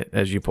explain it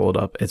as you pull it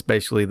up. It's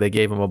basically they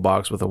gave him a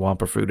box with a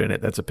Wampa fruit in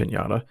it. That's a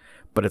piñata.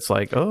 But it's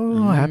like,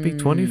 happy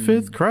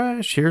 25th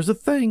Crash. Here's the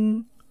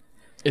thing.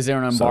 Is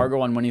there an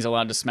embargo on when he's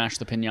allowed to smash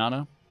the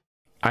piñata?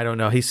 I don't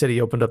know. He said he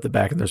opened up the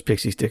back and there's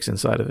pixie sticks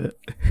inside of it.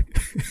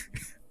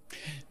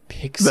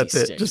 Pixie sticks?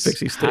 That's it. Just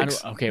pixie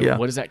sticks.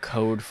 What is that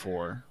code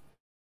for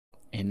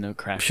in the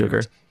Crash?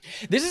 Sugar. Games?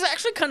 This is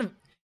actually kind of...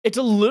 It's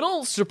a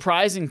little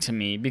surprising to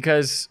me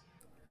because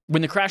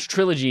when the Crash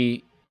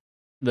trilogy,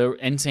 the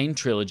Insane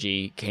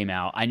trilogy came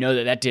out, I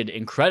know that did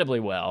incredibly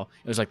well.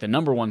 It was like the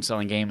number one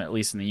selling game, at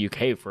least in the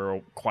UK,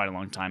 for quite a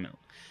long time.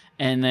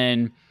 And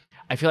then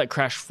I feel like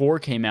Crash 4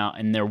 came out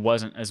and there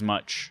wasn't as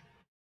much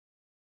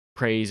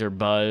praise or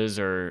buzz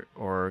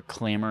or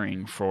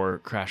clamoring for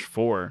Crash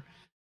 4.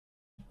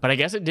 But I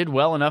guess it did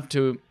well enough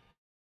to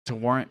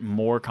warrant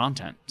more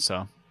content.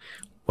 So,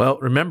 well,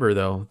 remember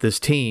though, this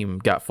team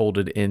got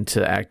folded into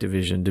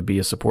Activision to be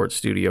a support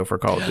studio for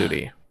Call of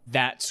Duty.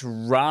 That's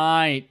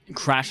right.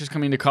 Crash is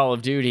coming to Call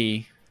of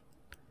Duty.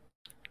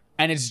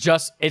 And it's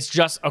just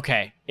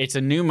okay. It's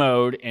a new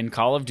mode in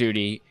Call of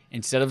Duty.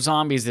 Instead of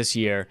zombies this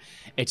year,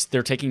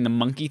 they're taking the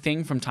monkey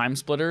thing from Time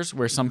Splitters,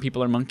 where some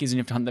people are monkeys and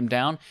you have to hunt them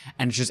down,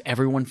 and it's just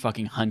everyone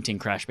fucking hunting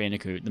Crash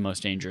Bandicoot, the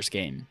most dangerous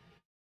game.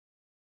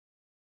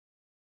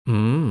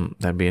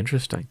 That'd be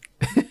interesting.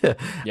 Yep.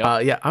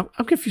 Yeah,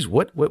 I'm confused.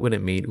 What would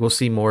it mean? We'll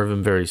see more of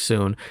them very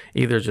soon.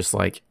 Either just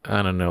like,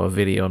 I don't know, a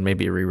video and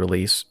maybe a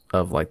re-release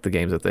of like the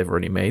games that they've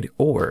already made,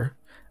 or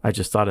I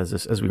just thought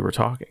as we were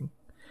talking,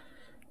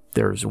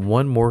 there's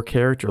one more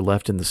character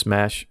left in the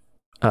Smash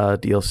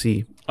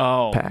DLC.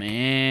 Oh pack.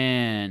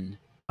 Man.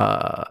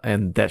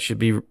 And that should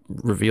be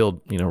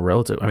revealed,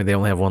 relative. I mean, they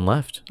only have one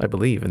left, I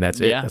believe, and that's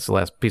it. Yeah. That's the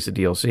last piece of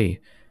DLC.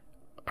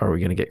 Are we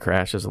going to get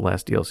Crash as the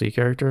last DLC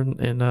character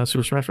in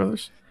Super Smash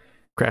Brothers?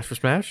 Crash for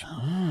Smash?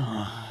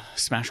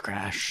 Smash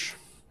Crash.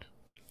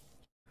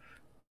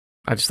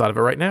 I just thought of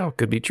it right now.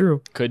 Could be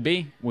true. Could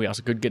be. We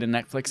also could get a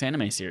Netflix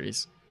anime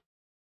series.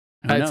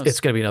 Who knows?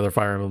 It's going to be another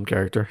Fire Emblem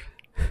character.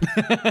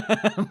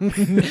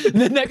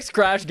 The next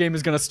Crash game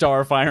is going to star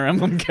a Fire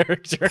Emblem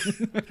character.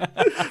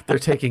 They're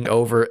taking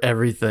over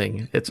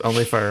everything. It's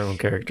only Fire Emblem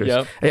characters.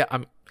 Yep. Yeah,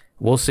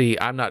 we'll see.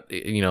 I'm not,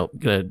 going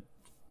to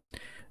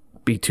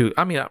be too.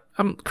 I mean,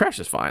 Crash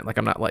is fine. Like,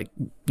 I'm not like,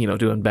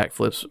 doing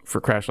backflips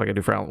for Crash like I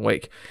do for Alan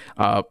Wake.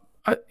 I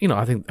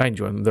think I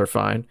enjoy them. They're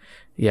fine.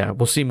 Yeah,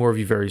 we'll see more of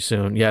you very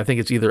soon. Yeah, I think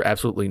it's either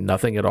absolutely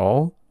nothing at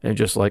all and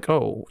just like,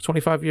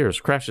 25 years.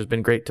 Crash has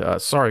been great to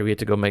us. Sorry, we had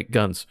to go make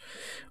guns.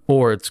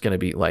 Or it's going to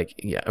be like,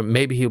 yeah,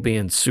 maybe he'll be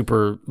in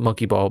Super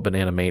Monkey Ball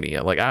Banana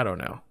Mania. Like, I don't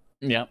know.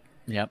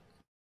 Yep.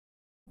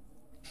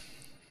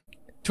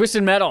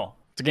 Twisted Metal.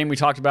 It's a game we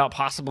talked about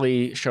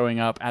possibly showing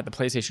up at the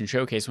PlayStation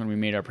Showcase when we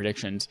made our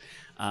predictions.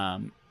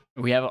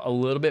 We have a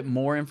little bit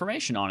more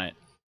information on it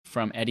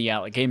from Eddie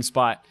out at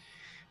GameSpot.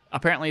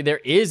 Apparently, there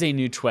is a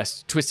new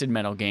Twisted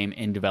Metal game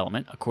in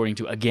development, according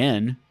to,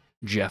 again,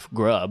 Jeff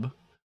Grubb,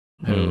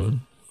 who,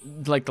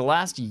 like the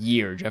last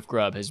year, Jeff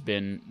Grubb has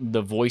been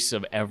the voice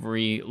of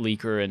every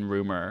leaker and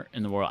rumor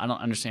in the world. I don't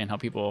understand how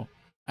people...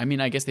 I mean,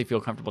 I guess they feel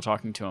comfortable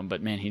talking to him,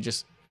 but man, he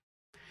just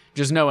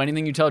know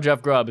anything you tell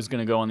Jeff Grubb is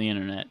going to go on the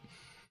internet.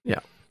 Yeah,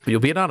 but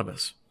you'll be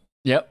anonymous.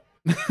 Yep.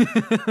 He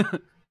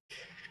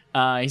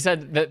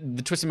said that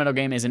the Twisted Metal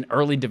game is in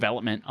early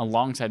development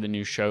alongside the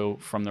new show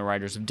from the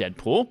writers of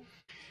Deadpool.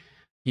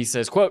 He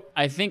says, quote,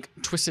 I think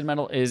Twisted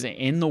Metal is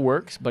in the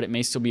works, but it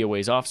may still be a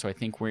ways off, so I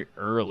think we're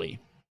early.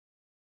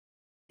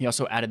 He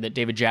also added that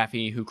David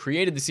Jaffe, who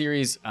created the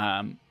series,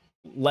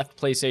 left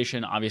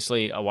PlayStation,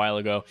 obviously, a while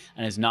ago,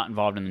 and is not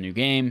involved in the new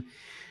game.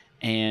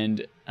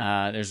 And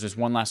there's this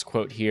one last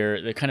quote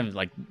here, that kind of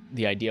like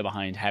the idea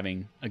behind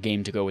having a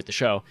game to go with the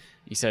show.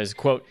 He says,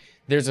 quote,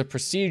 there's a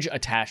prestige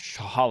attached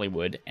to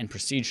Hollywood and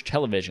prestige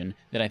television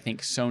that I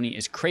think Sony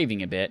is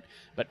craving a bit,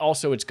 but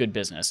also it's good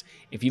business.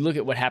 If you look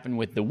at what happened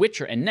with The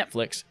Witcher and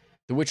Netflix,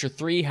 The Witcher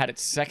 3 had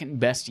its second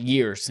best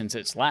year since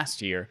its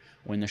last year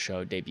when the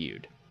show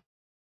debuted.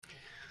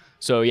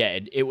 So yeah,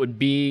 it would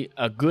be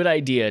a good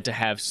idea to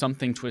have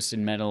something Twisted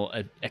Metal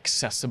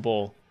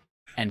accessible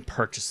and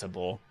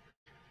purchasable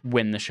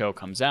when the show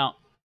comes out.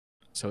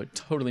 So it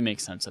totally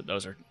makes sense that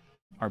those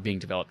are being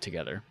developed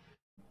together.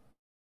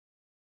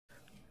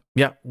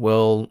 Yeah,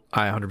 well,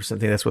 I 100% think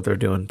that's what they're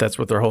doing. That's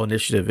what their whole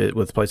initiative is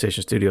with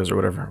PlayStation Studios or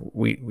whatever.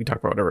 We talk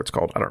about whatever it's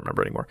called. I don't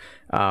remember anymore.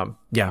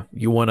 Yeah,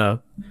 you want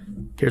to...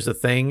 Here's the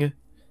thing.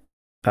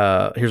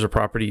 Here's a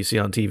property you see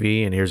on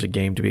TV, and here's a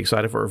game to be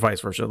excited for, or vice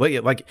versa.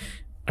 Like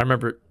I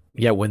remember,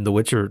 when the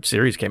Witcher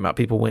series came out,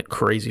 people went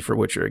crazy for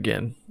Witcher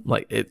again.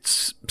 Like,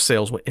 its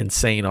sales went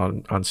insane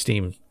on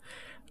Steam.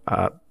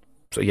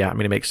 So yeah, I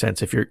mean, it makes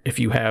sense if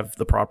you have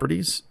the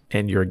properties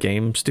and you're a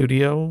game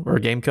studio or a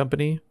game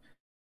company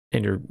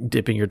and you're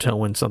dipping your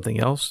toe in something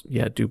else,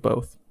 yeah, do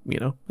both.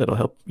 That'll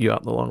help you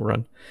out in the long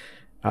run.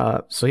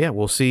 So yeah,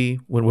 we'll see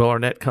when Will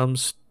Arnett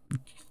comes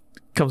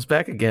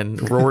back again,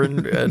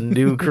 roaring a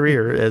new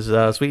career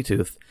as Sweet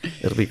Tooth.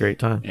 It'll be a great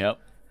time. Yep.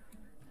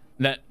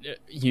 That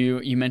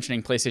you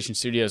mentioning PlayStation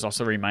Studios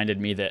also reminded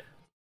me that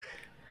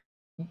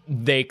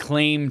they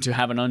claim to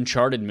have an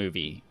Uncharted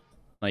movie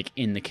like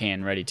in the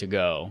can, ready to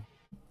go,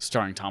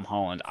 starring Tom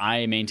Holland.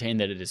 I maintain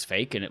that it is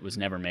fake and it was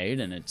never made,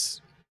 and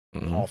it's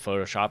all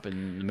Photoshop,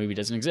 and the movie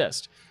doesn't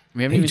exist.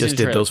 We haven't He even just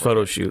seen did those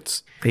photo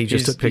shoots. He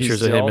just took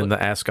pictures of him in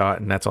the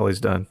ascot, and that's all he's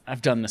done.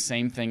 I've done the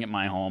same thing at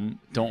my home.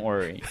 Don't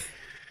worry.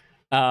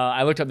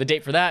 I looked up the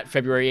date for that.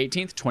 February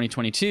 18th,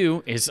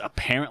 2022 is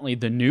apparently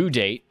the new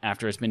date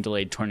after it's been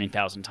delayed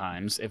 20,000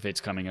 times, if it's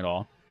coming at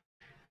all.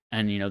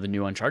 And, the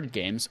new Uncharted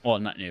games, well,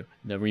 not new,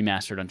 the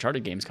remastered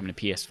Uncharted games coming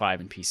to PS5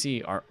 and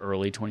PC are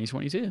early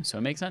 2022. So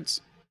it makes sense.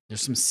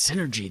 There's some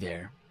synergy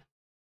there.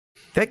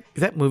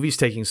 That movie's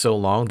taking so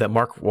long that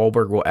Mark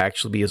Wahlberg will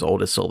actually be as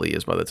old as Sully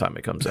is by the time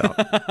it comes out.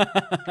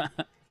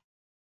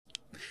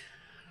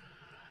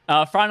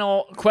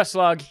 Final quest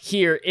log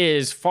here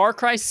is Far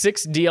Cry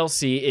 6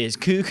 DLC is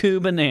cuckoo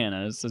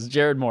bananas. This is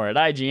Jared Moore at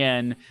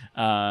IGN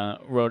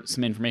wrote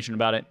some information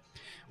about it.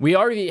 We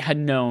already had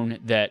known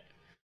that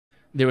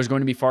there was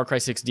going to be Far Cry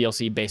 6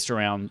 DLC based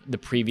around the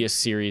previous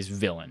series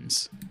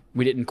villains.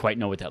 We didn't quite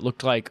know what that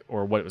looked like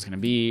or what it was going to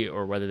be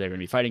or whether they're going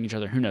to be fighting each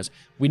other. Who knows?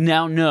 We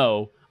now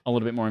know a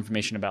little bit more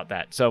information about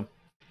that. So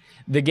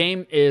the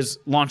game is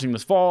launching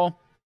this fall.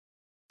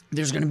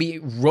 There's going to be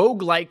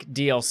roguelike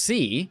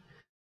DLC,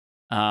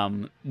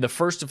 the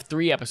first of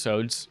 3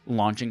 episodes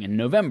launching in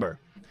November.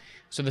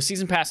 So the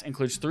season pass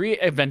includes 3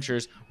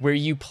 adventures where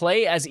you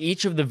play as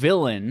each of the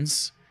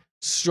villains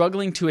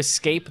struggling to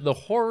escape the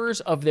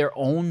horrors of their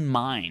own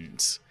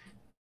minds,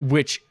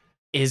 which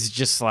is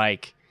just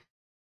like,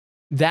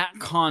 that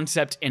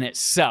concept in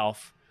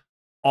itself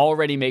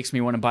already makes me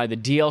want to buy the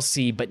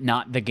DLC, but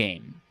not the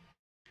game.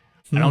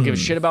 I don't give a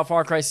shit about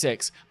Far Cry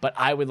 6, but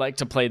I would like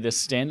to play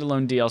this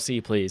standalone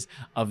DLC, please,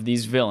 of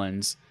these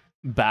villains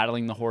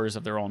battling the horrors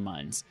of their own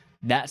minds.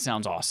 That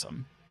sounds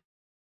awesome.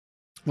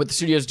 What the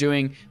studio's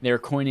doing, they're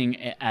coining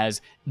it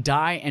as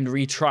Die and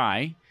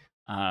Retry,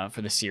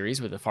 for the series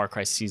with the Far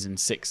Cry 6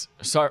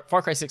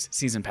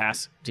 Season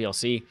Pass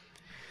DLC.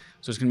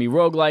 So it's going to be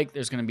roguelike,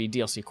 there's going to be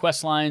DLC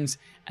quest lines,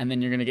 and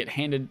then you're going to get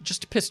handed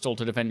just a pistol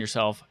to defend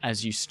yourself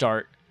as you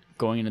start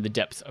going into the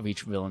depths of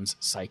each villain's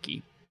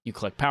psyche. You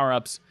collect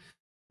power-ups,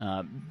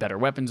 better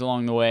weapons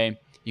along the way.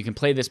 You can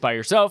play this by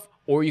yourself,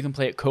 or you can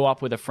play it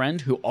co-op with a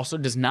friend who also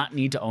does not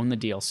need to own the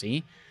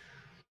DLC.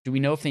 Do we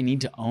know if they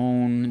need to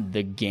own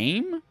the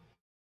game?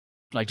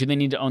 Like, do they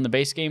need to own the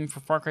base game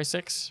for Far Cry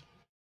 6?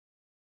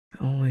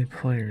 Only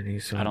player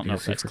needs to. I don't know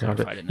if that's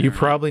clarified in there. You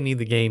probably need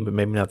the game, but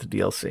maybe not the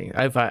DLC.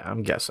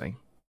 I'm guessing.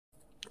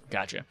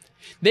 Gotcha.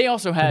 They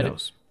also had.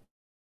 Was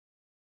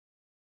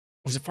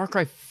it Far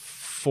Cry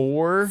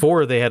 4?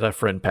 4, they had a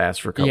friend pass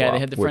for co-op. Yeah, they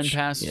had the friend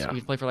pass. Yeah. You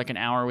could play for like an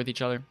hour with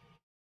each other.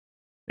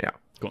 Yeah.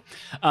 Cool.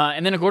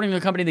 And then according to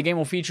the company, the game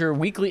will feature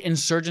weekly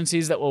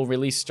insurgencies that will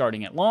release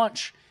starting at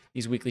launch.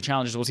 These weekly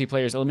challenges will see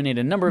players eliminate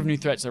a number of new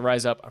threats that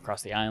rise up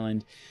across the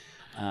island.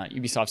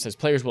 Ubisoft says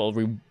players will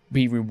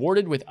be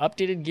rewarded with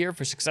updated gear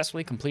for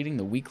successfully completing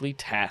the weekly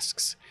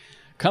tasks.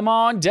 Come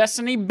on,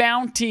 Destiny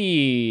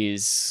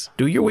bounties.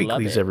 Do your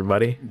weeklies,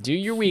 everybody. Do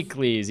your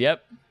weeklies,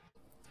 yep.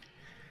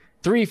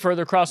 3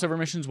 further crossover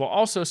missions will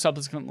also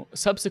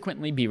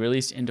subsequently be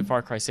released into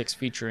Far Cry 6,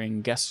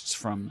 featuring guests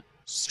from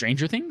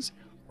Stranger Things,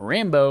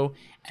 Rambo,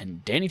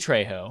 and Danny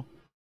Trejo.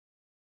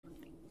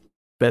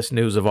 Best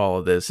news of all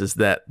of this is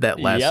that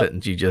last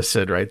sentence you just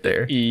said right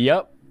there.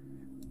 Yep.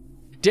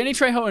 Danny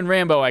Trejo and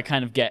Rambo I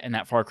kind of get in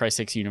that Far Cry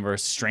 6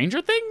 universe.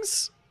 Stranger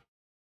Things?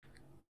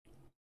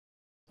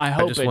 I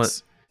hope it's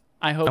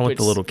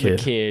the little kid.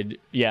 The kid.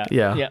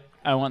 Yeah.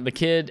 I want the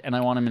kid, and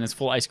I want him in his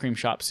full ice cream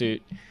shop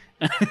suit.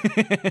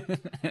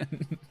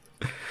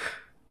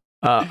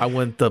 I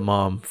want the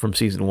mom from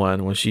season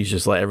 1 when she's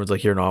just like, everyone's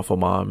like, you're an awful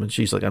mom, and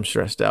she's like, I'm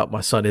stressed out.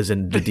 My son is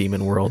in the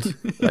demon world.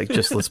 Like,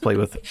 just let's play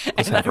with.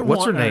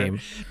 What's her name?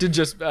 To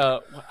just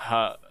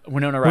Winona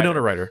Ryder.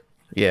 Winona Ryder.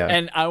 Yeah.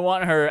 And I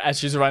want her, as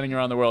she's riding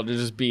around the world, to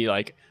just be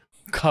like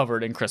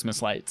covered in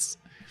Christmas lights.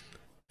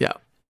 Yeah.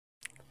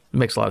 It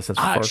makes a lot of sense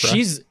for Far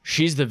Cry.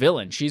 She's the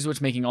villain. She's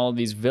what's making all of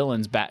these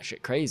villains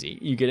batshit crazy.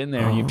 You get in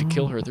there and you have to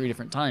kill her 3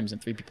 different times in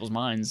 3 people's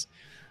minds.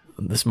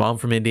 This mom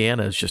from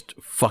Indiana is just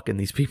fucking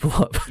these people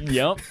up.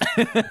 Yep.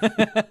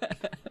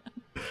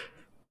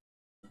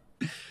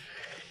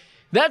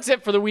 That's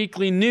it for the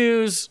weekly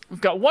news.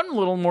 We've got one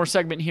little more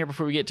segment here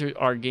before we get to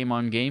our Game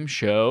on Game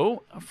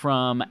show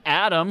from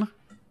Adam,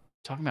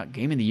 talking about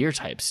Game of the Year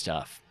type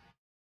stuff.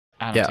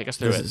 Adam, take us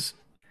through it. Is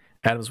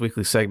Adam's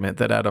weekly segment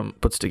that Adam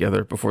puts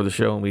together before the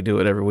show, and we do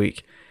it every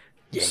week.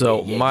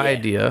 My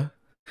idea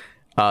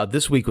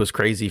this week was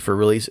crazy for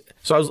release.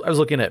 So I was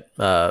looking at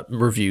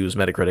reviews,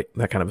 Metacritic,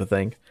 that kind of a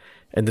thing,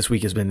 and this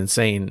week has been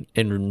insane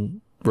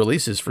in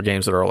releases for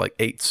games that are like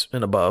 8s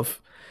and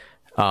above.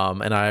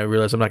 And I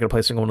realized I'm not going to play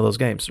a single one of those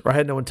games, or I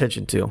had no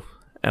intention to.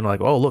 And I'm like,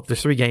 oh, look,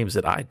 there's 3 games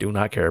that I do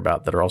not care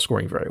about that are all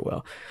scoring very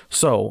well.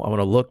 So I'm going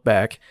to look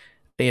back.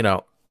 We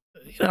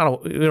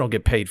don't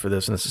get paid for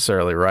this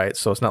necessarily, right?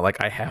 So it's not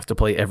like I have to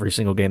play every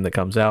single game that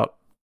comes out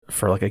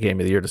for like a Game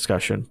of the Year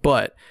discussion.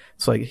 But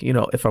it's like,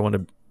 if I want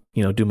to,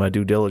 do my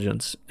due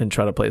diligence and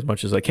try to play as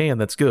much as I can,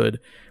 that's good.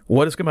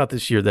 What has come out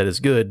this year that is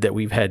good that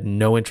we've had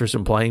no interest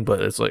in playing,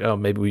 but it's like, oh,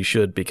 maybe we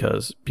should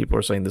because people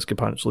are saying this could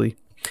potentially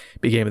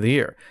be Game of the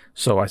Year.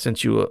 So I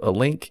sent you a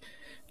link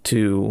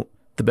to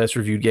the best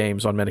reviewed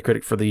games on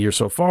Metacritic for the year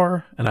so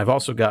far, and I've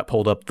also got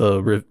pulled up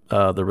the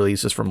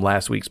releases from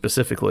last week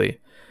specifically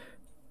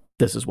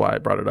this is why I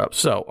brought it up.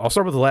 So I'll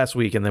start with the last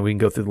week, and then we can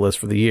go through the list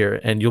for the year.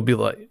 And you'll be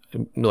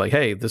like,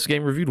 hey, this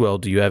game reviewed well.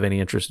 Do you have any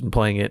interest in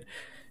playing it?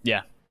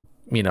 Yeah.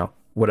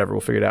 Whatever.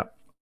 We'll figure it out.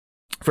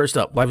 First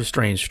up, Life is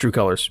Strange, True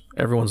Colors.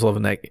 Everyone's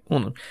loving that.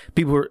 Well,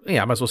 I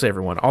might as well say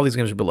everyone. All these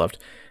games are beloved.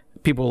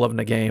 People are loving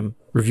the game,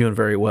 reviewing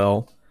very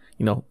well.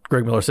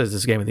 Greg Miller says this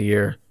is game of the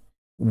year.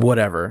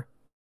 Whatever.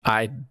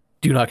 I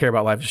do not care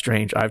about Life is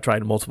Strange. I've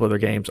tried multiple other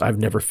games. I've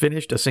never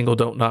finished a single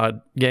Don't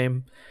Nod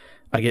game.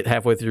 I get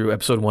halfway through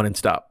episode 1 and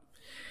stop.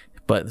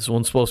 But this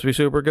one's supposed to be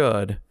super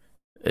good.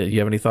 You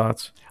have any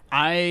thoughts?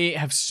 I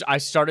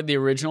started the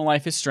original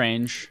Life is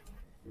Strange,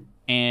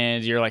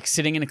 and you're like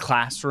sitting in a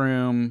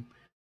classroom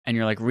and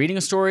you're like reading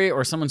a story,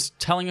 or someone's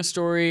telling a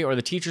story, or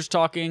the teacher's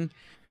talking.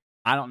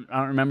 I don't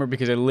remember,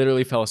 because I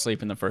literally fell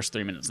asleep in the first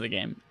 3 minutes of the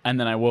game. And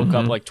then I woke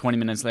up like 20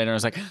 minutes later. I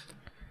was like,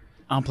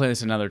 I'll play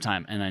this another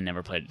time. And I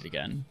never played it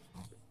again.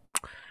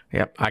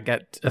 Yep. I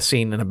got a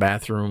scene in a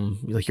bathroom.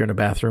 Like, you're in a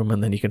bathroom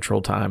and then you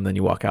control time. Then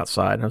you walk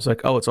outside. And I was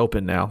like, oh, it's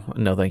open now.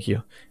 No, thank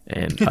you.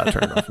 And turned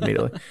it off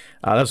immediately.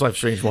 That was Life is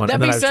Strange 1. That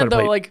and then being said,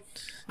 though, like,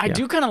 I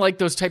do kind of like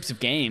those types of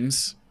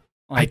games.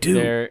 Like, I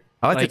do.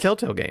 I like the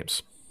Telltale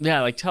games.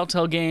 Yeah, like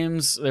Telltale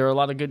games. There are a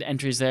lot of good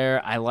entries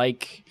there. I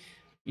like,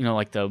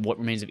 like the What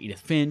Remains of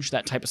Edith Finch,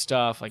 that type of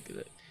stuff. Like,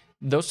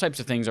 those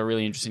types of things are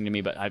really interesting to me.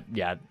 But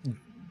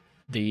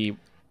the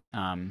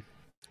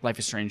Life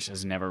is Strange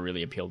has never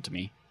really appealed to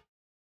me.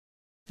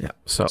 Yeah,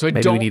 so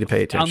maybe we need to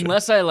pay attention.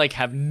 Unless I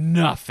have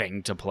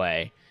nothing to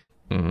play,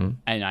 and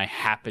I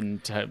happen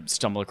to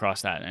stumble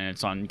across that and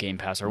it's on Game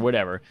Pass or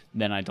whatever,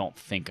 then I don't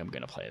think I'm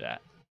going to play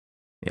that.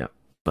 Yeah,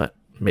 but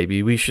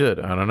maybe we should.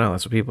 I don't know.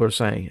 That's what people are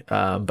saying.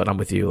 But I'm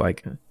with you.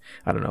 Like,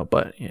 I don't know.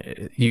 But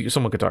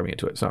someone could talk me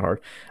into it. It's not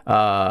hard.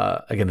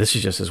 Again, this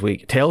is just this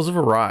week. Tales of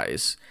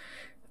Arise.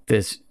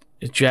 This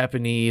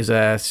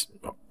Japanese-ass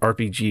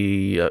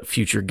RPG,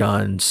 future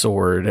gun,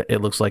 sword. It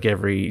looks like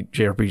every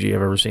JRPG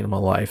I've ever seen in my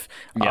life.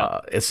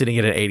 Yeah. It's sitting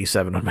at an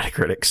 87 on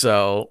Metacritic,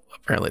 so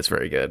apparently it's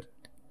very good.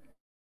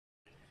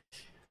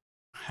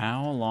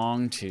 How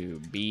long to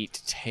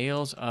beat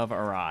Tales of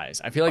Arise?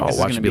 I feel like this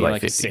is going to be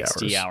like a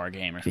 60-hour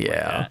game or something like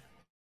that.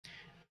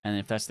 And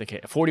if that's the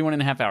case, 41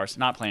 and a half hours,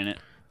 not playing it.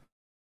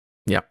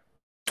 Yeah.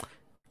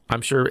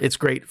 I'm sure it's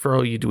great for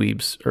all you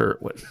dweebs, or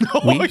what?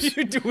 All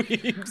you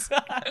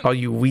dweebs. All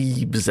you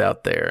weebs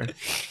out there.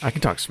 I can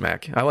talk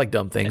smack. I like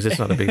dumb things. It's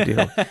not a big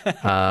deal.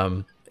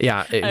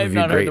 Yeah, I have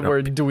not heard the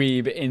word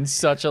dweeb in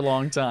such a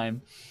long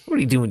time. What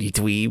are you doing, you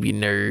dweeb, you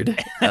nerd?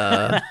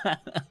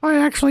 I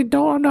actually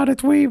don't. I'm not a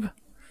dweeb.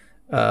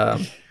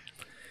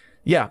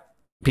 Yeah,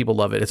 people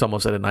love it. It's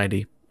almost at a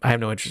 90. I have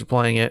no interest in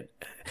playing it.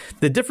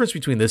 The difference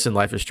between this and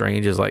Life is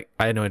Strange is, like,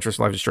 I had no interest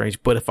in Life is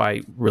Strange, but if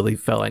I really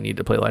felt I needed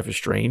to play Life is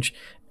Strange,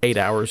 8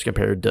 hours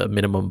compared to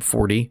minimum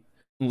 40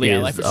 yeah,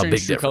 is Life is a big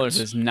Strange True Colors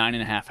difference. is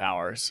 9.5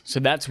 hours.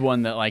 So that's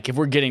one that, like, if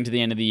we're getting to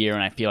the end of the year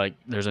and I feel like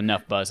there's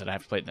enough buzz that I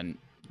have to play it, then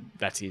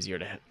that's easier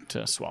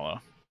to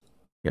swallow.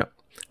 Yeah.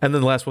 And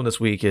then the last one this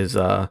week is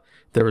there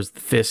was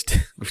Fist,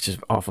 which is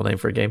an awful name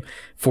for a game,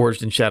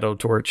 Forged in Shadow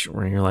Torch,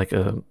 where you're like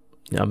a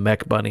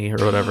mech bunny or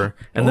whatever,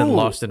 and then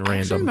Lost in I actually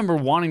Random. remember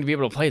wanting to be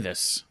able to play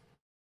this.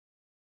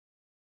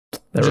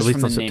 That Just released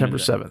from on the name September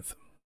of it. 7th.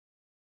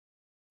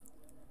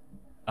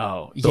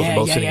 Oh, Those are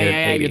both sitting at an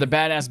yeah. 80. You're the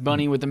badass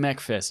bunny with the mech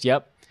fist.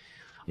 Yep.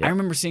 Yep. I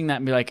remember seeing that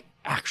and be like,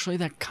 actually,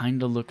 that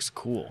kind of looks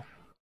cool.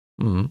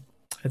 Mm-hmm.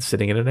 It's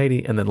sitting at an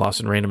 80. And then Lost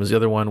in Random is the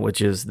other one,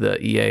 which is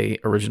the EA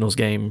Originals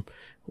game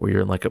where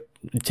you're in like a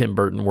Tim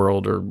Burton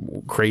world or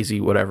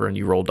crazy whatever, and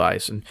you roll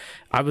dice. And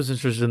I was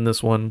interested in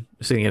this one,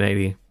 sitting at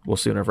 80. We'll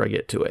see whenever I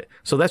get to it.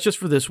 So that's just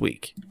for this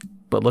week.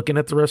 But looking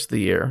at the rest of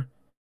the year,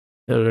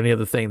 is there any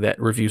other thing that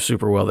reviews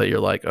super well that you're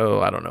like,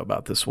 oh, I don't know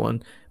about this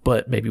one,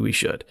 but maybe we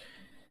should?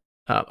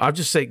 I'll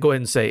just go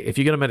ahead and say, if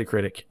you get a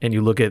Metacritic and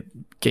you look at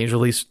games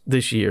released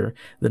this year,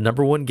 the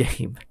number one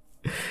game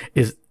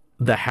is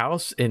The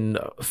House in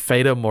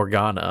Fata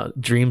Morgana,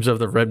 Dreams of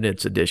the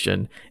Remnants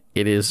edition.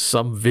 It is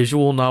some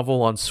visual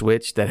novel on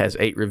Switch that has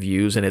 8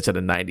 reviews and it's at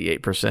a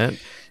 98%.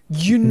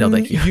 No,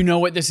 thank you. You know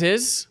what this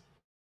is?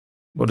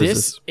 What is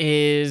this?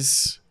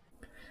 Is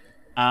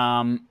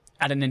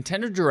at a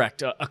Nintendo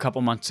Direct a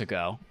couple months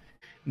ago,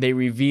 they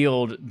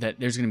revealed that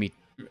there's going to be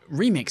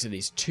remakes of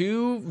these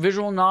 2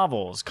 visual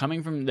novels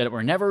coming from that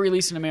were never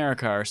released in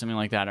America or something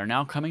like that, are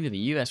now coming to the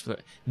US.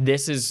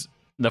 This is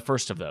the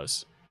first of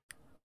those.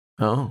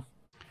 Oh,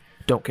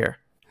 don't care.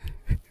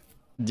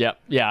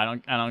 Yep. Yeah,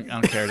 I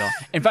don't care at all.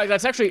 In fact,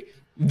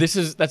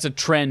 that's a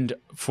trend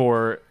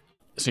for.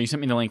 So you sent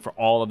me the link for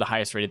all of the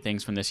highest rated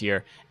things from this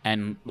year,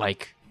 and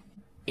like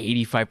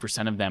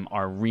 85% of them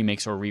are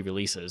remakes or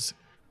re-releases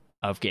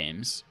of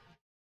games.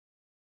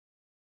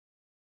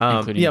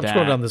 I'm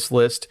scrolling down this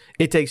list.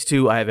 It Takes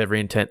Two, I have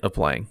every intent of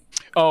playing.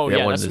 Oh,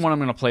 yeah, that's the one I'm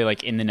going to play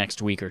like in the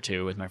next week or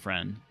two with my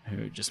friend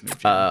who just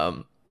moved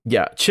in.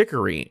 Yeah,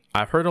 Chicory.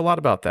 I've heard a lot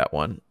about that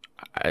one.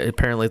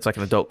 Apparently, it's like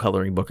an adult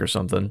coloring book or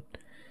something.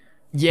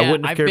 Yeah, I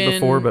wouldn't have cared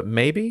before, but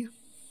maybe.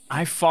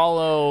 I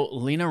follow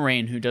Lena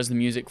Raine, who does the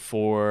music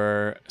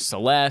for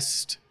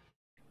Celeste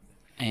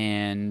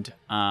and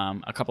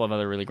a couple of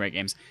other really great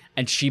games.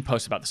 And she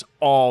posts about this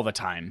all the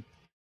time.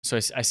 So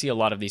I see a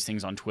lot of these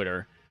things on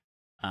Twitter.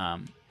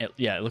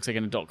 It looks like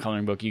an adult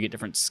coloring book. You get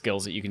different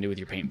skills that you can do with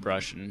your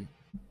paintbrush, and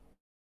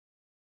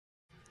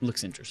it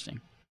looks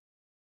interesting.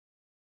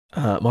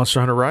 Monster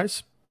Hunter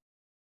Rise.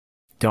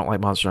 Don't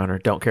like Monster Hunter.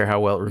 Don't care how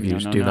well it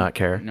reviews. Do not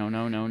care.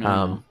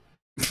 No.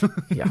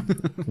 Yeah.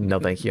 No,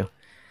 thank you.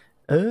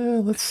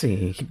 Let's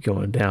see. Keep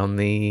going down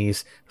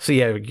these. So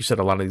yeah, you said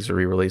a lot of these are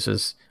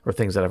re-releases or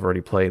things that I've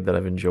already played that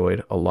I've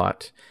enjoyed a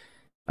lot.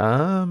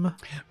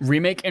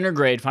 Remake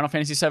Intergrade, Final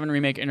Fantasy VII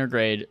Remake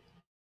Intergrade.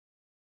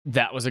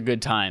 That was a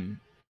good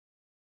time.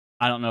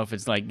 I don't know if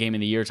it's like Game of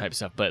the Year type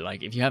stuff, but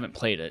like if you haven't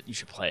played it, you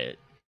should play it.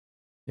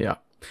 Yeah.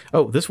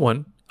 Oh, this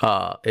one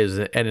is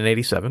at an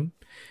 87.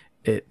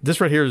 This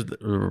right here is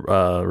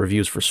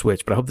reviews for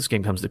Switch, but I hope this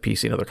game comes to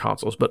PC and other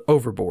consoles. But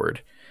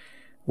Overboard,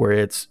 where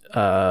it's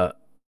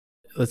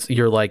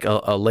you're like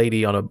a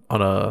lady on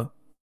a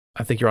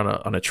I think you're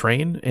on a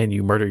train and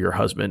you murder your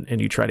husband and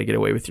you try to get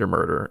away with your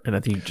murder, and I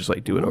think you just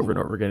like do it over and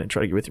over again and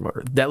try to get with your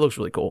murder. That looks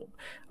really cool.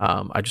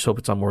 I just hope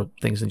it's on more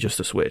things than just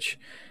the Switch.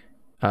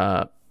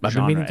 I've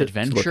been meaning to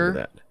adventure, look into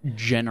that.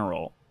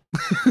 general.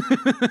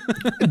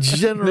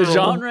 General. The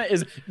genre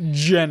is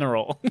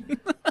general.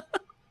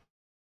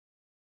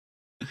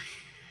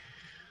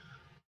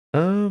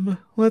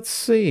 Let's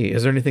see.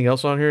 Is there anything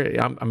else on here?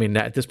 I mean,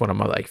 at this point,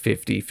 I'm at like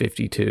 50,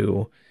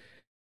 52,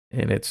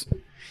 and it's,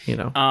 you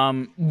know.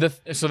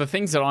 So the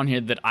things that are on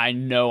here that I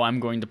know I'm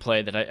going to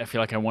play that I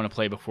feel like I want to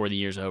play before the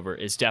year's over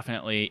is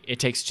definitely It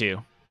Takes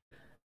Two.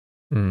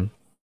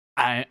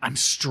 I'm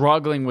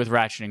struggling with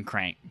Ratchet and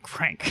Crank.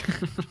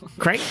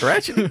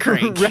 Ratchet and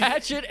Crank.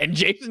 Ratchet and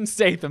Jason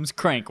Statham's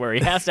Crank, where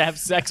he has to have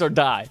sex or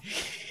die.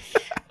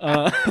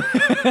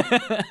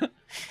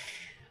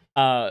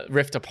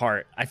 Rift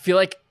Apart. I feel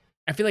like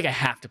I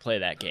have to play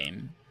that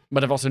game,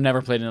 but I've also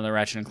never played another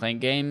Ratchet and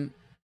Clank game.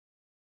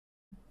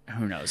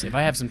 Who knows? If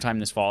I have some time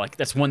this fall, like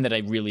that's one that I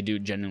really do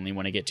genuinely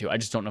want to get to. I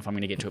just don't know if I'm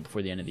going to get to it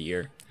before the end of the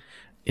year.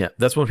 Yeah,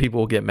 that's when people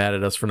will get mad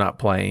at us for not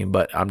playing,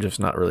 but I'm just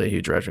not really a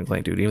huge Ratchet and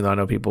Clank dude. Even though I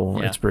know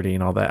people, it's pretty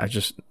and all that, I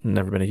just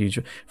never been a huge...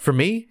 For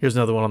me, here's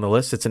another one on the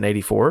list. It's an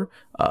 84,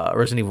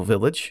 Resident Evil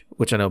Village,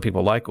 which I know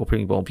people like, or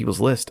people on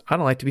people's list. I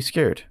don't like to be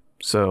scared,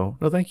 so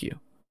no thank you.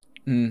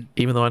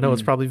 Even though I know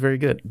it's probably very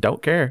good.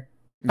 Don't care.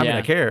 I mean,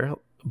 I care,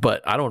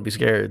 but I don't want to be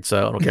scared,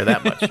 so I don't care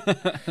that much.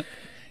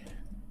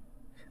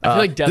 I feel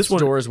like Death's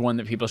Door is one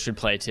that people should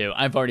play too.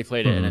 I've already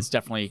played it, and it's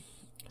definitely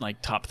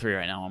like top 3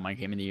 right now on my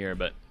Game of the Year,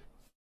 but...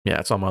 Yeah,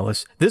 it's on my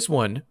list. This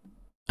one,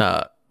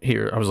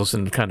 here, I was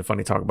listening to Kind of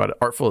Funny talk about it,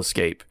 Artful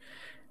Escape,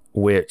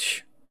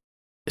 which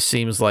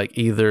seems like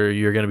either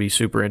you're going to be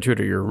super into it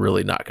or you're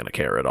really not going to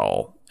care at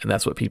all. And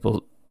that's what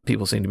people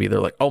seem to be.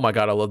 They're like, oh my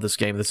God, I love this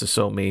game. This is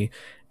so me.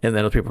 And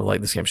then other people are like,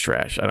 this game's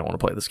trash. I don't want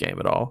to play this game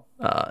at all.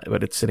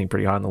 But it's sitting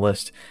pretty high on the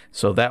list.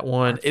 So that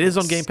one, it is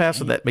on Game Pass,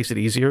 so that makes it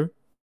easier.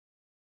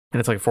 And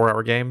it's like a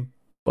 4-hour game.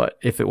 But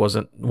if it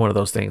wasn't one of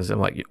those things, I'm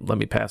like, let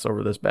me pass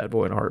over this bad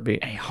boy in a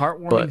heartbeat. A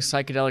heartwarming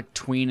psychedelic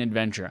tween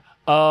adventure.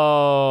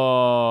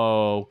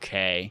 Oh,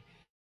 okay.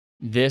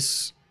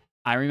 This,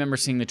 I remember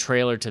seeing the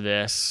trailer to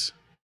this,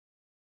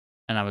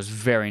 and I was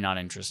very not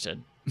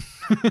interested.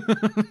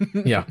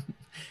 Yeah.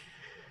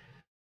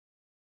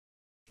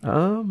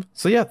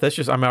 So yeah, that's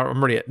just, I'm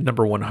already at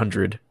number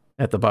 100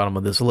 at the bottom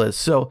of this list.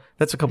 So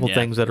that's a couple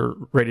things that are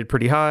rated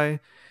pretty high.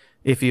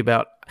 Iffy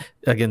about,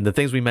 again, the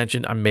things we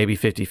mentioned, I'm maybe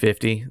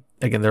 50-50.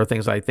 Again, there are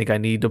things I think I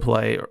need to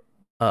play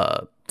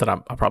that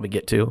I'll probably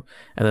get to.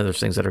 And then there's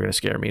things that are going to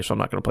scare me, so I'm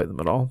not going to play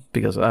them at all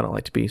because I don't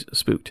like to be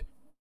spooked.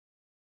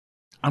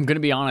 I'm going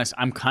to be honest,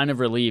 I'm kind of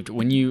relieved.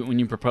 When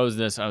you proposed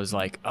this, I was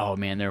like, oh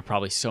man, there are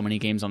probably so many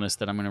games on this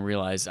that I'm going to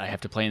realize I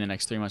have to play in the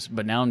next 3 months.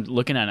 But now I'm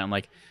looking at it, I'm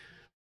like,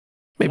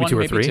 maybe 2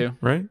 or 3, two.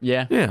 Right?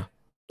 Yeah. Yeah.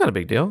 Not a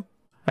big deal.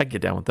 I can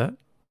get down with that.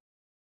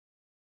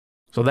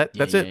 So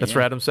that's it. That's for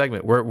Adam's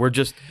segment. We're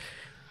just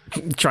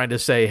trying to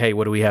say, hey,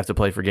 what do we have to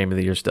play for Game of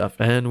the Year stuff?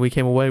 And we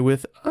came away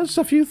with just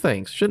a few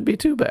things. Shouldn't be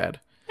too bad.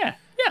 Yeah.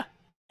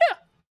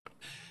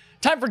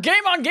 Time for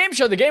Game On Game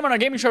Show. The Game On our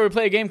Gaming Show, we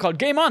play a game called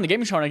Game On. The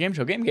Gaming Show on our Game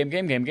Show.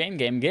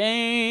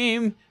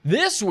 Game.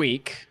 This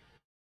week,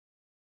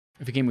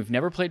 we have a game we've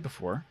never played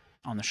before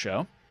on the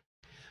show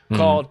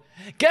called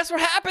Guess What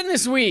Happened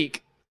This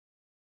Week?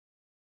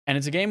 And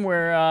it's a game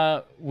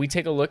where we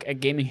take a look at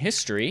gaming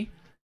history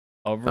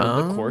over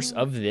the course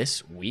of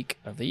this week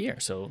of the year.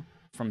 So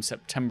from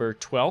September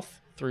 12th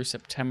through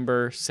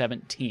September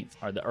 17th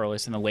are the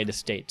earliest and the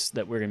latest dates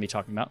that we're going to be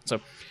talking about. So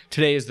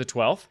today is the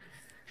 12th.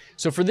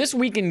 So for this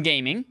week in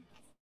gaming,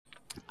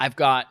 I've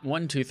got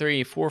 7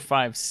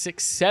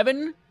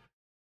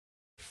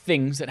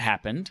 things that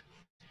happened.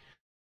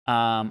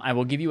 I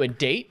will give you a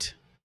date,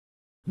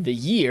 the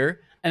year,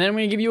 and then I'm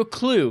going to give you a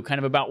clue kind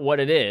of about what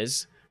it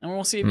is. And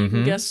we'll see if you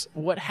can guess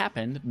what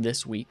happened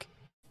this week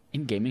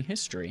in gaming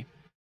history.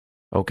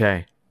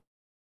 Okay.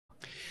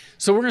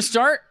 So we're going to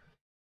start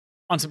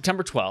on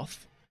September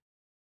 12th.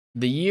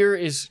 The year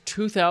is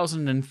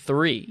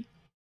 2003.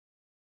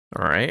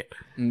 All right.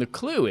 And the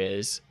clue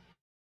is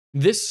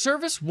This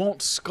service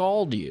won't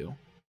scald you,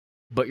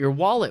 but your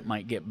wallet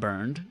might get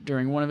burned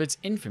during one of its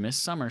infamous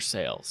summer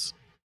sales.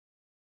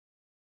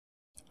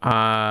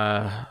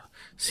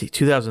 See,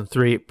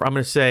 2003. I'm going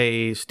to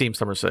say Steam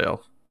Summer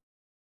Sale.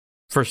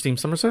 First Steam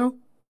Summer Sale?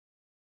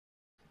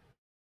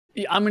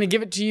 I'm going to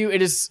give it to you.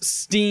 It is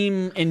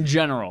Steam in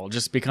general,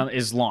 just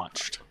is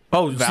launched.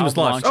 Oh, Steam was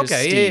launched.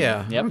 Okay,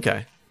 yeah. Yep.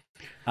 Okay.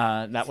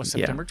 That was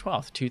September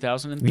 12th,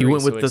 2003. You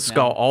went with the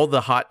skull. All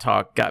the hot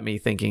talk got me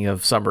thinking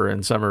of summer,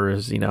 and summer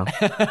is,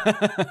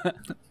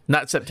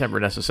 not September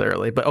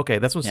necessarily, but okay,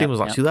 that's when Steam was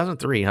launched.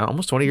 2003, huh?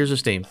 Almost 20 years of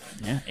Steam.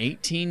 Yeah,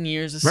 18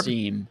 years of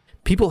Steam.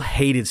 People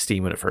hated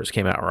Steam when it first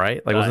came out,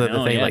 right? Like, wasn't that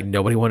the thing? Yeah. Like,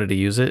 nobody wanted to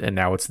use it, and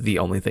now it's the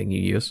only thing you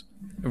use.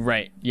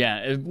 Right. Yeah.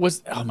 It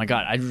was. Oh my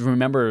God. I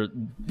remember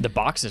the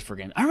boxes for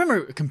games. I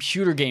remember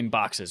computer game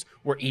boxes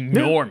were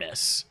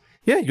enormous.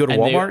 Yeah, you go to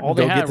Walmart and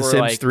go get the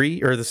Sims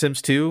 3 or the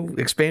Sims 2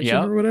 expansion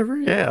or whatever.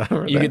 Yeah.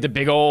 You get the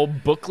big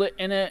old booklet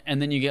in it,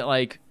 and then you get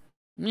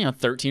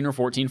 13 or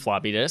 14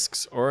 floppy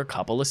disks or a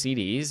couple of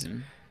CDs.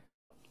 And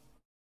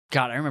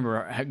God, I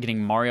remember getting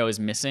Mario is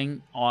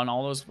Missing on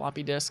all those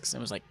floppy disks. It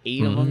was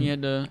 8 of them you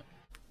had to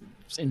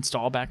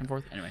install back and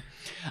forth. Anyway,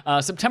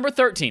 September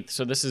 13th.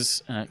 So this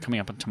is coming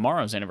up on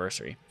tomorrow's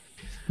anniversary.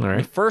 All right.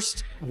 The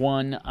first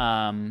one,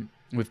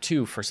 we have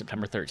two for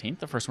September 13th.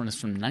 The first one is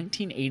from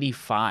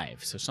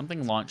 1985. So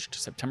something launched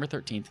September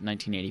 13th,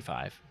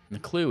 1985. And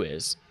the clue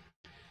is,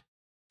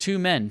 2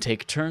 men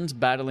take turns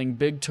battling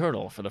Big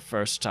Turtle for the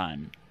first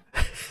time.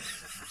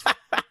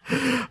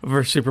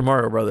 For Super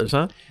Mario Brothers,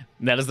 huh?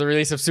 That is the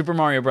release of Super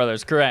Mario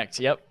Brothers. Correct.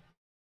 Yep.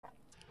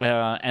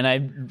 And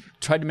I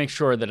tried to make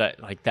sure that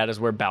that is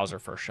where Bowser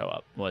first showed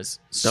up, was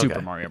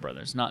Super Mario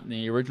Brothers, not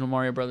the original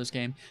Mario Brothers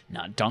game,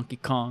 not Donkey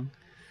Kong.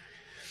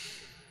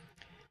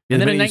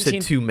 And then you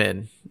said 2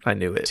 men, I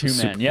knew it. 2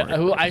 men,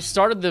 yeah. I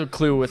started the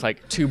clue with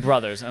 2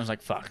 brothers, and I was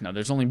like, fuck, no,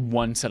 there's only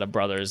one set of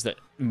brothers that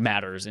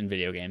matters in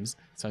video games.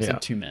 So I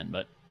said 2 men,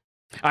 but...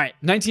 All right,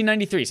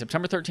 1993,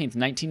 September 13th,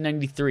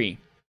 1993.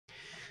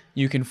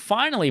 You can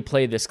finally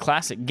play this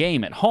classic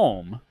game at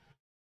home,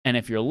 and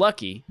if you're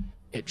lucky,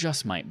 it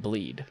just might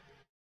bleed.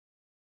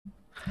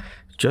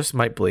 Just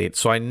might bleed.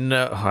 So I don't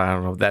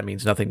know if that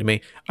means nothing to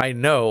me. I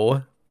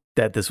know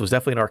that this was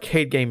definitely an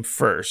arcade game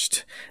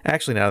first.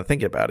 Actually, now that I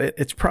think about it,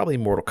 it's probably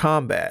Mortal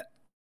Kombat.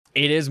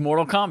 It is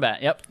Mortal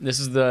Kombat. Yep. This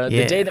is the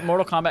day that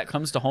Mortal Kombat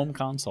comes to home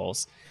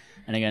consoles.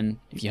 And again,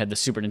 if you had the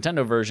Super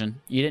Nintendo version,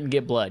 you didn't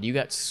get blood. You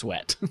got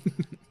sweat.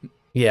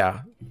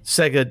 Yeah.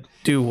 Sega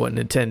do what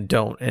Nintendo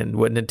don't, and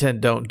what Nintendo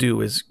don't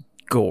do is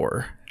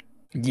gore.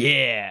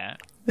 Yeah.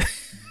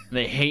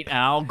 They hate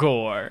Al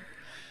Gore.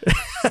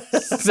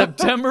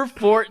 September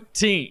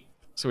 14th.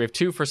 So we have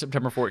 2 for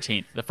September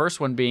 14th. The first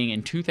one being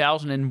in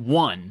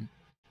 2001.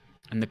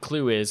 And the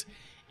clue is,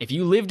 if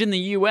you lived in the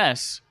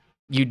U.S.,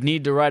 you'd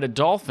need to ride a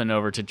dolphin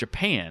over to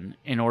Japan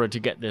in order to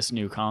get this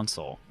new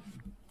console.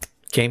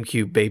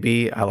 GameCube,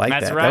 baby. I like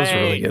that. Right. That was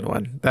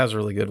a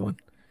really good one.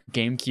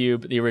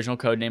 GameCube, the original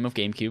code name of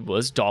GameCube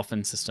was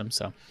Dolphin System.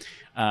 So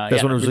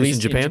that's when it was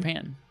released in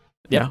Japan?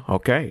 Yep. Yeah,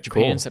 okay,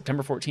 Japan, cool.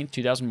 September 14th,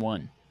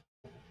 2001.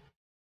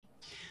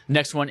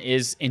 Next one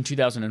is in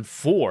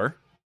 2004.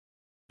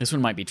 This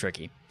one might be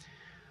tricky.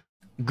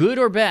 Good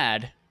or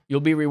bad, you'll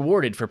be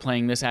rewarded for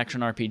playing this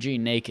action RPG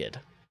naked.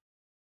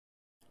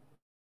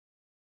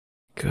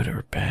 Good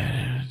or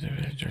bad,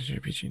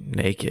 RPG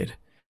naked.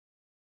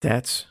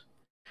 That's...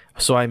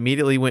 So I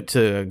immediately went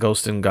to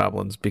Ghosts and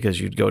Goblins because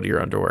you'd go to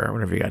your underwear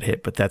whenever you got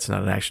hit, but that's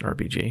not an action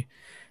RPG.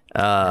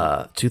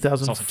 2004.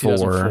 It's also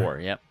 2004,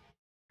 yep.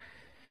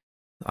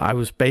 I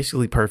was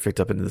basically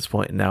perfect up until this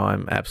point, and now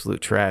I'm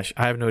absolute trash.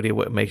 I have no idea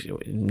what makes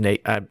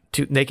naked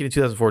in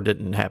 2004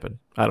 didn't happen.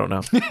 I don't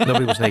know.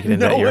 Nobody was naked in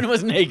that year. No one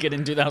was naked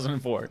in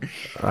 2004.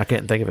 I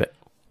can't think of it.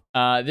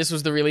 This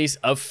was the release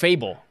of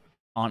Fable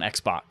on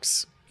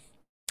Xbox.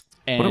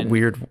 And what a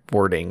weird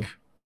wording.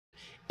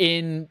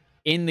 In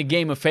the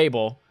game of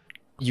Fable,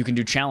 you can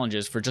do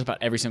challenges for just about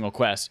every single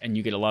quest, and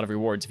you get a lot of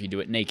rewards if you do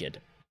it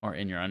naked or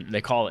in your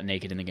they call it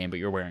naked in the game, but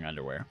you're wearing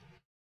underwear.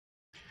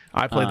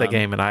 I played that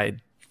game, and I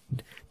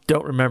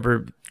don't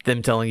remember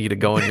them telling you to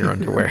go in your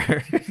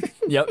underwear.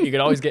 Yep,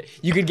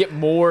 you could get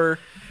more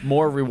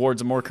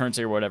rewards and more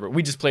currency or whatever.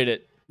 We just played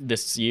it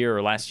this year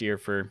or last year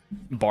for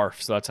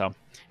Barf, so that's how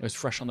it was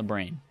fresh on the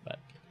brain. But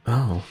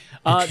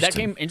that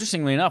game,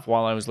 interestingly enough,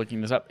 while I was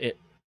looking this up, it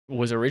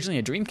was originally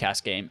a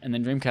Dreamcast game, and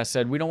then Dreamcast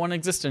said, we don't want to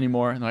exist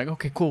anymore. And they're like,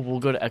 okay, cool, we'll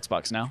go to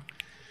Xbox now.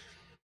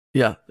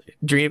 Yeah.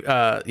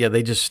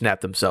 They just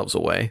snapped themselves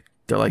away.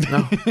 They're like,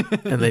 no.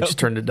 And they just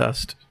turned to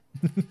dust.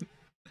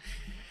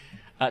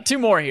 2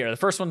 more here. The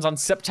first one's on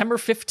September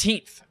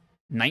 15th,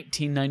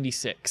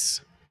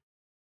 1996.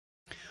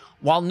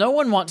 While no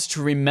one wants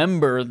to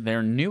remember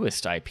their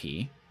newest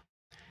IP,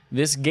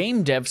 this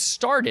game dev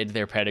started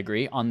their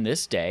pedigree on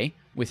this day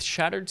with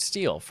Shattered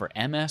Steel for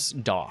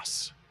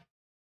MS-DOS.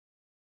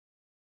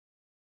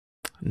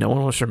 No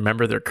one wants to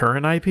remember their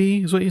current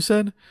IP, is what you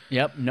said?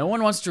 Yep. No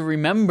one wants to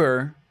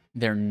remember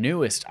their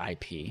newest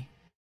IP.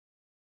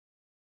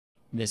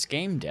 This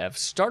game dev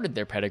started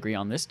their pedigree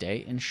on this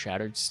day in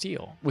Shattered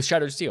Steel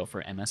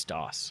for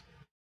MS-DOS.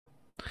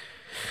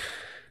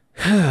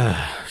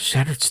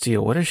 Shattered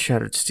Steel. What is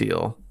Shattered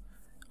Steel?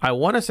 I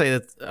want to say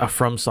that's a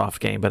FromSoft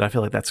game, but I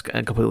feel like that's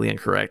completely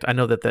incorrect. I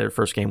know that their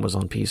first game was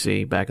on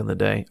PC back in the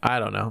day. I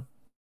don't know.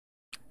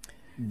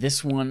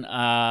 This one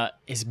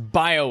is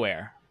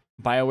BioWare.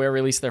 BioWare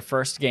released their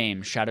first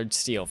game, Shattered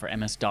Steel, for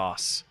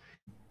MS-DOS.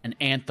 And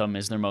Anthem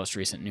is their most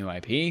recent new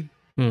IP.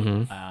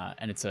 Mm-hmm.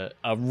 And it's a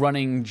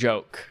running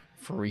joke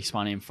for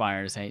Respawn Aim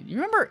Fire to say, you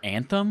remember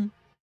Anthem?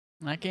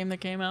 That game that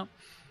came out?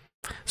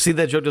 See,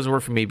 that joke doesn't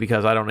work for me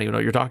because I don't even know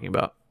what you're talking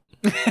about.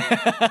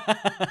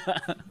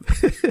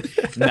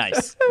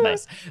 Nice.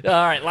 All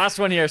right, last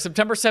one here.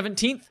 September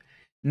 17th,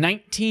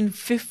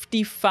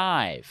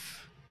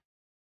 1955.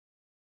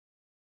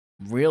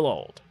 Real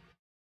old.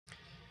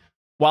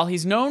 While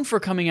he's known for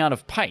coming out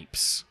of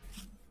pipes,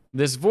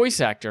 this voice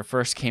actor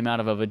first came out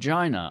of a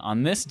vagina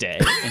on this day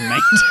in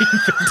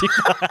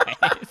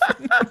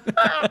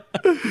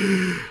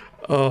 1955.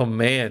 Oh,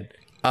 man.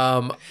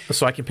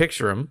 So I can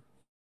picture him.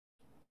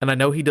 And I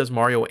know he does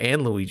Mario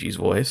and Luigi's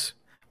voice.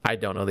 I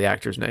don't know the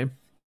actor's name.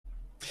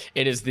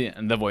 It is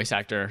the voice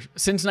actor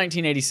since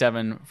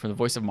 1987 for the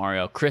voice of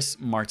Mario, Chris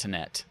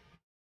Martinet.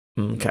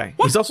 Okay.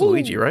 He's also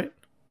Luigi, right?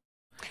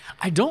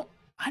 I don't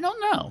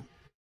know.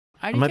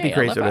 I might be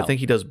crazy, but I think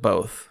he does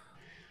both.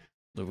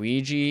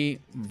 Luigi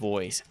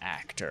voice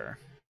actor.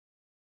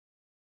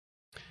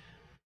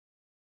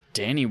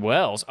 Danny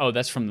Wells. Oh,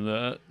 that's from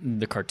the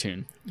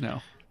cartoon.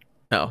 No.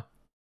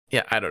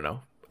 Yeah, I don't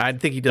know. I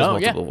think he does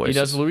multiple voices.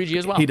 He does Luigi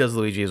as well. He does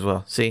Luigi as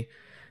well. See?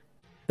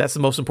 That's the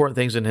most important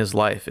things in his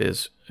life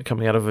is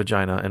coming out of a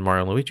vagina and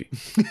Mario and Luigi.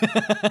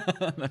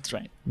 That's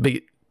right.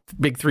 Big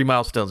 3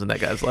 milestones in that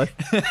guy's life.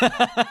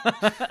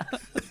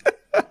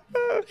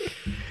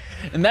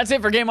 And that's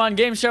it for Game On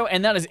Game Show,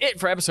 and that is it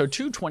for episode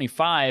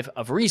 225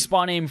 of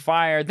Respawn Aim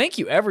Fire. Thank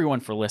you,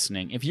 everyone, for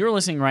listening. If you're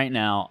listening right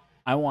now,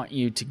 I want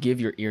you to give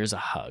your ears a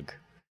hug.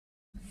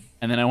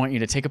 And then I want you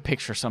to take a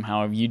picture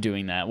somehow of you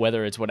doing that,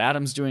 whether it's what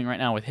Adam's doing right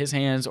now with his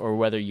hands or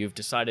whether you've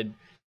decided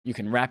you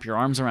can wrap your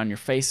arms around your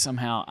face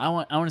somehow. I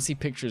want to see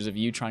pictures of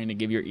you trying to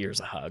give your ears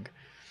a hug.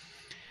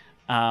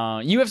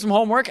 You have some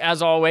homework,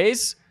 as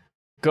always.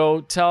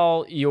 Go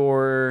tell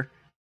your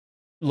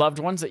loved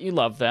ones that you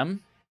love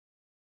them.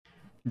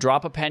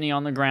 Drop a penny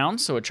on the ground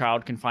so a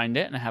child can find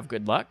it and have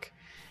good luck.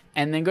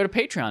 And then go to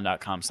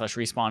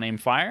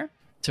patreon.com/respawnaimfire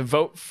to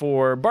vote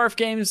for Barf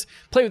Games,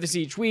 play with us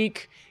each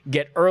week,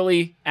 get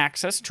early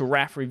access to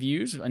RAF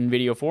reviews in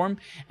video form,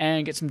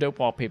 and get some dope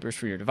wallpapers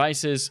for your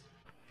devices.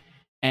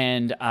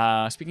 And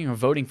speaking of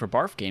voting for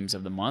Barf Games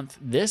of the month,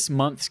 this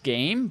month's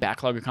game,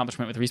 Backlog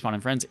Accomplishment with Respawn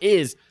and Friends,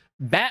 is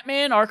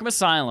Batman Arkham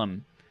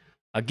Asylum.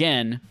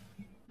 Again,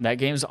 that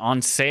game's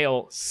on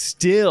sale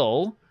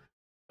still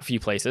a few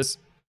places.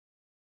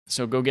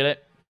 So go get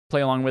it,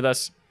 play along with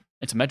us.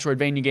 It's a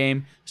Metroidvania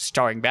game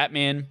starring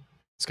Batman.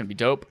 It's going to be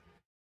dope.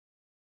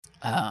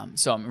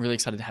 So I'm really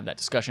excited to have that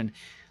discussion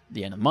at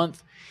the end of the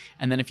month.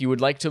 And then if you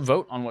would like to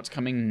vote on what's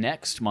coming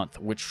next month,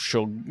 which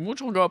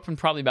will go up in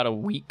probably about a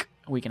week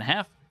and a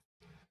half,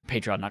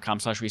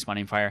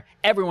 patreon.com/respawnaimfire.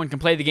 Everyone can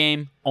play the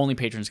game. Only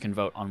patrons can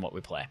vote on what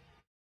we play.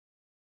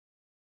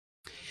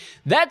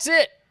 That's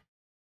it.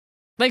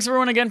 Thanks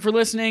everyone again for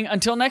listening.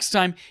 Until next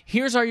time,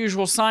 here's our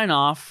usual sign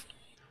off.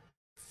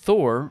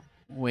 Thor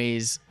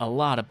weighs a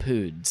lot of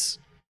poods.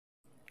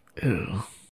 Ew.